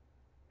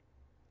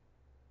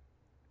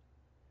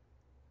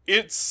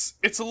 It's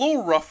a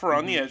little rough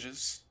around the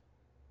edges.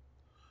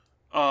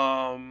 There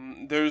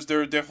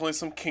are definitely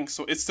some kinks.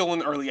 So it's still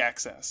in early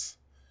access.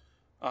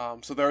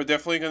 So there are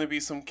definitely going to be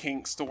some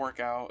kinks to work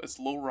out. It's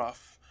a little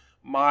rough.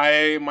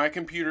 My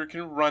computer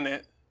can run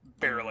it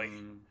barely.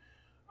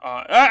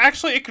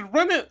 Actually, it could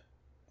run it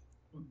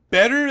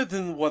better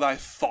than what I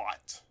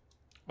thought.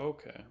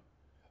 Okay.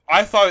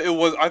 I thought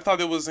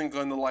it wasn't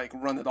going to like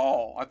run at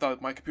all. I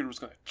thought my computer was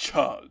going to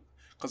chug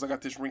because I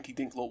got this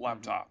rinky-dink little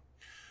laptop.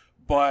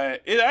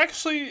 But it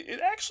actually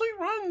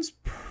runs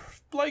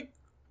like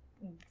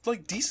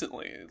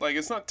decently. Like,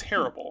 it's not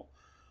terrible.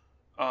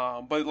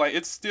 But like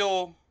it's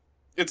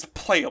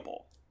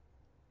playable.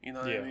 You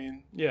know what I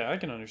mean? Yeah, I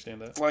can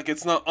understand that. Like,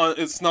 it's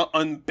not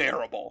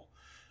unbearable.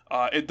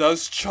 It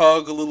does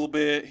chug a little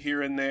bit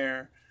here and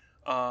there.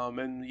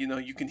 And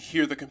you can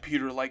hear the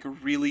computer like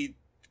really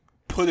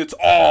put its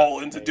all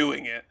into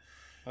doing it.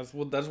 That's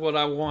what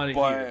I wanted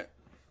here.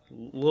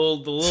 The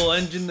little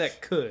engine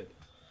that could.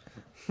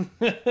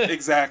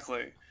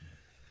 Exactly.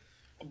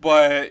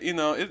 But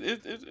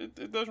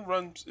it does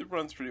run. It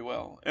runs pretty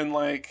well, and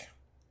like,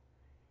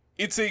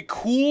 it's a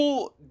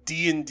cool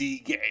D&D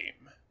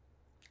game.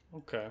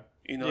 Okay.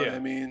 You know what I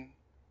mean?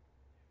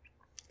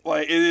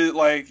 Like, it is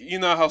like,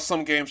 how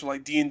some games are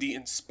like D&D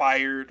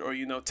inspired, or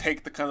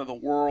take the kind of the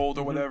world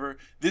or whatever.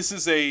 This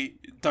is a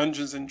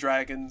Dungeons and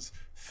Dragons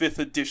 5th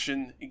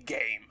edition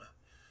game.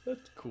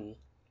 That's cool.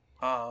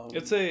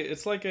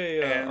 It's like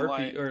a RPG,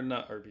 like, or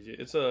not RPG.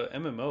 It's a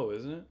MMO,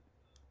 isn't it?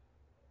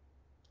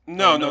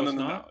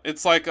 No.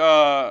 It's like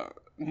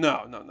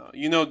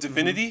no.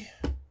 Divinity?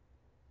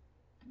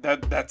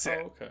 That's it.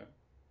 Oh, okay.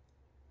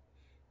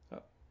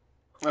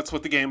 That's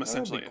what the game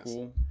essentially is.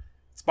 Cool.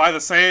 It's by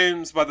the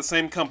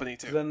same company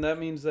too. Then that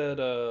means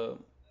that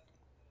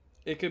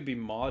it could be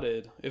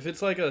modded. If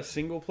it's like a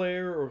single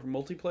player or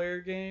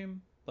multiplayer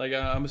game, like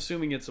I'm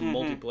assuming it's a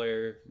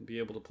multiplayer, be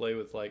able to play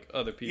with like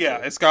other people. Yeah,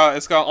 it's got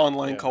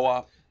online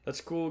co-op.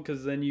 That's cool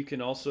because then you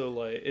can also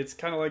like, it's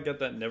kind of like got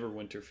that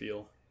Neverwinter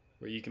feel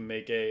where you can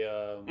make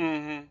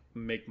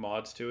make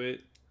mods to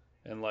it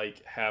and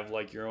like have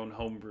like your own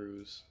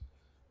homebrews,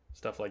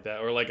 stuff like that,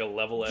 or like a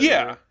level editor.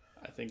 Yeah,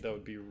 I think that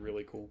would be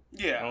really cool.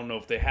 Yeah, I don't know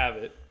if they have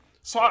it.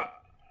 So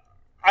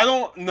I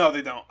don't. No,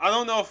 they don't. I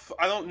don't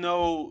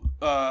know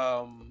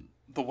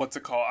the what's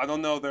it called? I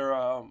don't know their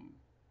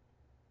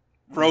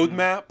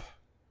roadmap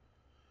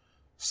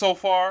so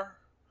far,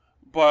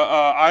 but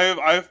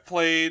I've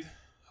played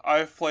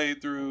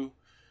through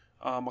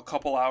a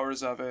couple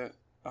hours of it.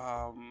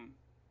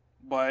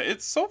 But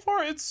it's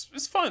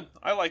fun.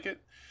 I like it.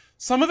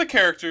 Some of the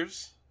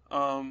characters,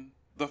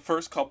 the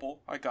first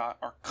couple I got,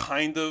 are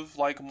kind of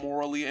like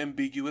morally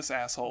ambiguous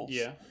assholes.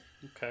 Yeah.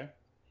 Okay.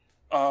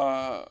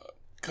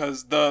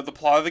 Because the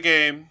plot of the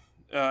game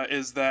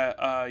is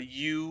that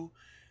you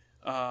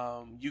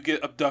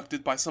get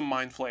abducted by some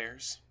mind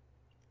flayers,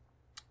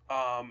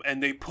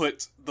 and they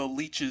put the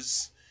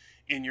leeches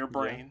in your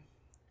brain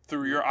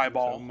through your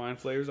eyeball. So mind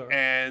flayers are.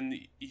 And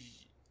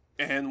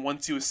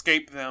once you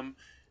escape them,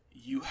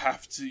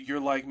 you're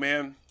like,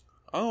 man,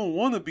 I don't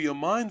want to be a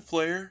mind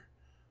flayer.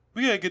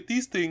 We gotta get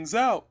these things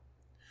out.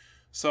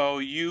 So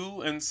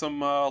you and some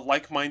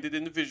like-minded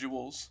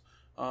individuals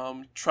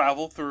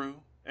travel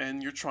through,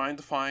 and you're trying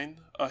to find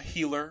a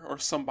healer or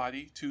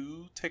somebody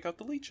to take out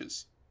the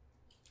leeches.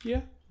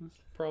 Yeah,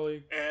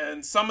 probably.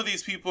 And some of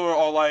these people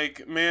are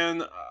like,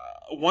 man,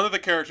 one of the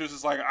characters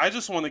is like, I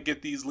just want to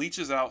get these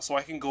leeches out so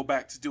I can go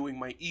back to doing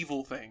my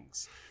evil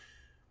things.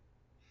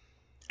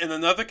 And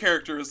another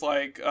character is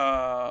like,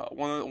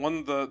 one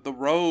of the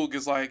rogue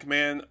is like,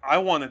 man, I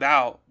want it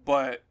out,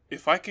 but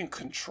if I can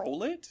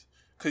control it,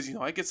 because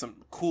I get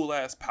some cool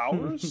ass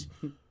powers,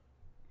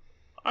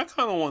 I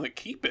kind of want to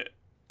keep it.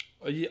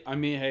 Yeah, I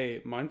mean,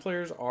 hey, mind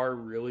flayers are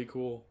really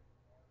cool.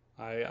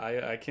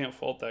 I can't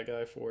fault that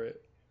guy for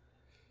it.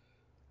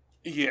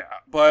 Yeah,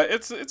 but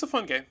it's a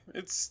fun game.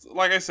 It's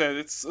like I said,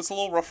 it's a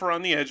little rough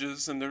around the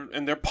edges, and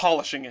they're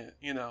polishing it.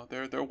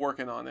 They're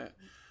working on it.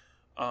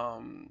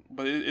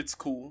 But it's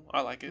cool.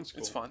 I like it. Cool.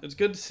 It's fun. It's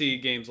good to see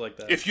games like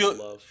that. If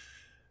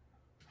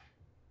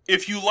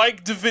you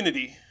like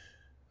Divinity,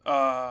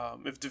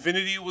 if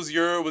Divinity was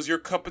your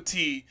cup of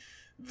tea,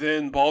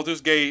 then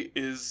Baldur's Gate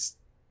is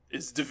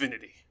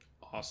Divinity.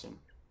 Awesome.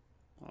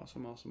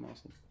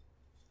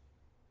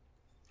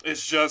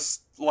 It's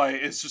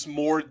just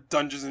more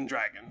Dungeons and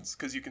Dragons,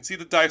 because you can see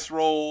the dice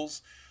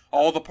rolls.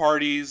 all the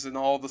parties and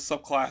all the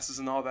subclasses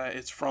and all that.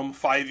 It's from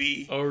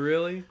 5e. Oh,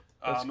 really?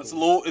 That's It's a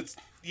cool. little,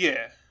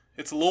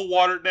 it's a little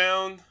watered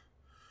down,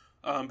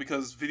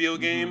 because video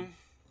game,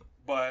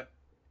 but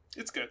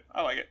it's good.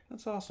 I like it.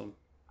 That's awesome.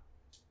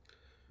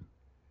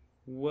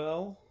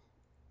 Well,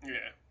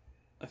 Yeah.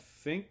 I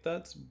think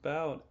that's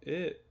about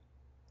it.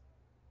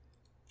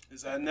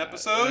 Is that an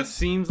episode? That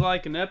seems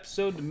like an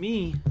episode to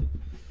me.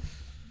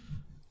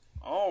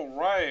 All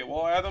right.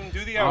 Well, Adam,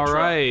 do the outro. All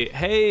right.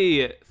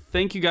 Hey,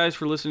 thank you guys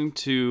for listening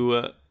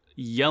to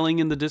Yelling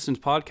in the Distance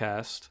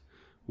podcast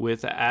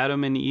with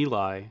Adam and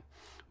Eli.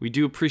 We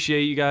do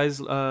appreciate you guys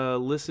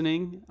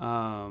listening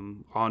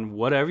on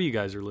whatever you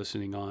guys are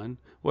listening on,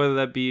 whether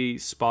that be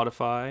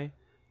Spotify,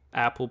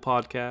 Apple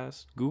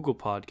Podcast, Google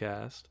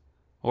Podcast,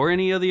 or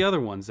any of the other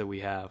ones that we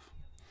have.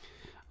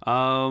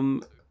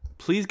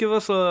 Please give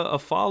us a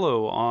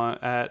follow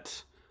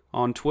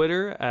on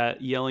Twitter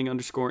at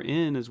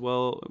yelling_in as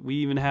well. We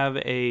even have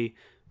a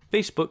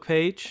Facebook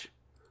page.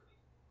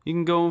 You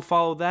can go and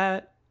follow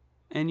that,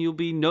 and you'll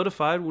be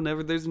notified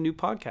whenever there's a new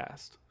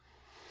podcast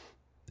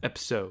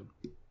episode.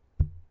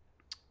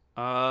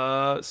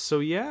 So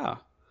yeah.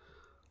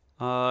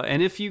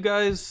 And if you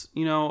guys,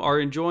 are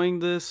enjoying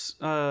this,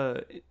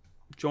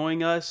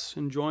 enjoying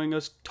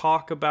us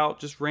talk about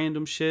just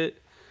random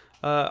shit,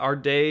 our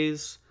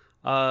days,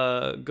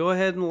 go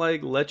ahead and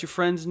let your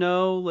friends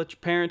know, let your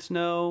parents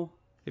know,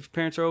 if your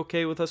parents are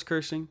okay with us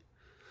cursing.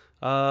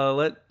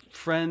 Let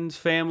friends,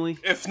 family.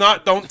 If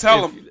not, don't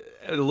tell them.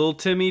 Little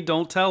Timmy,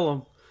 don't tell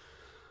them.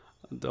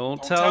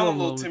 Don't tell them,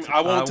 little Timmy.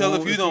 I won't tell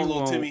if you don't,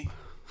 little Timmy.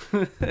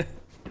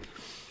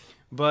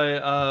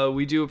 But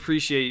we do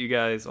appreciate you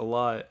guys a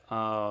lot.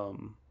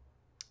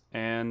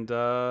 And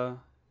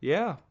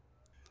yeah.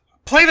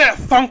 Play that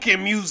funky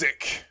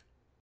music.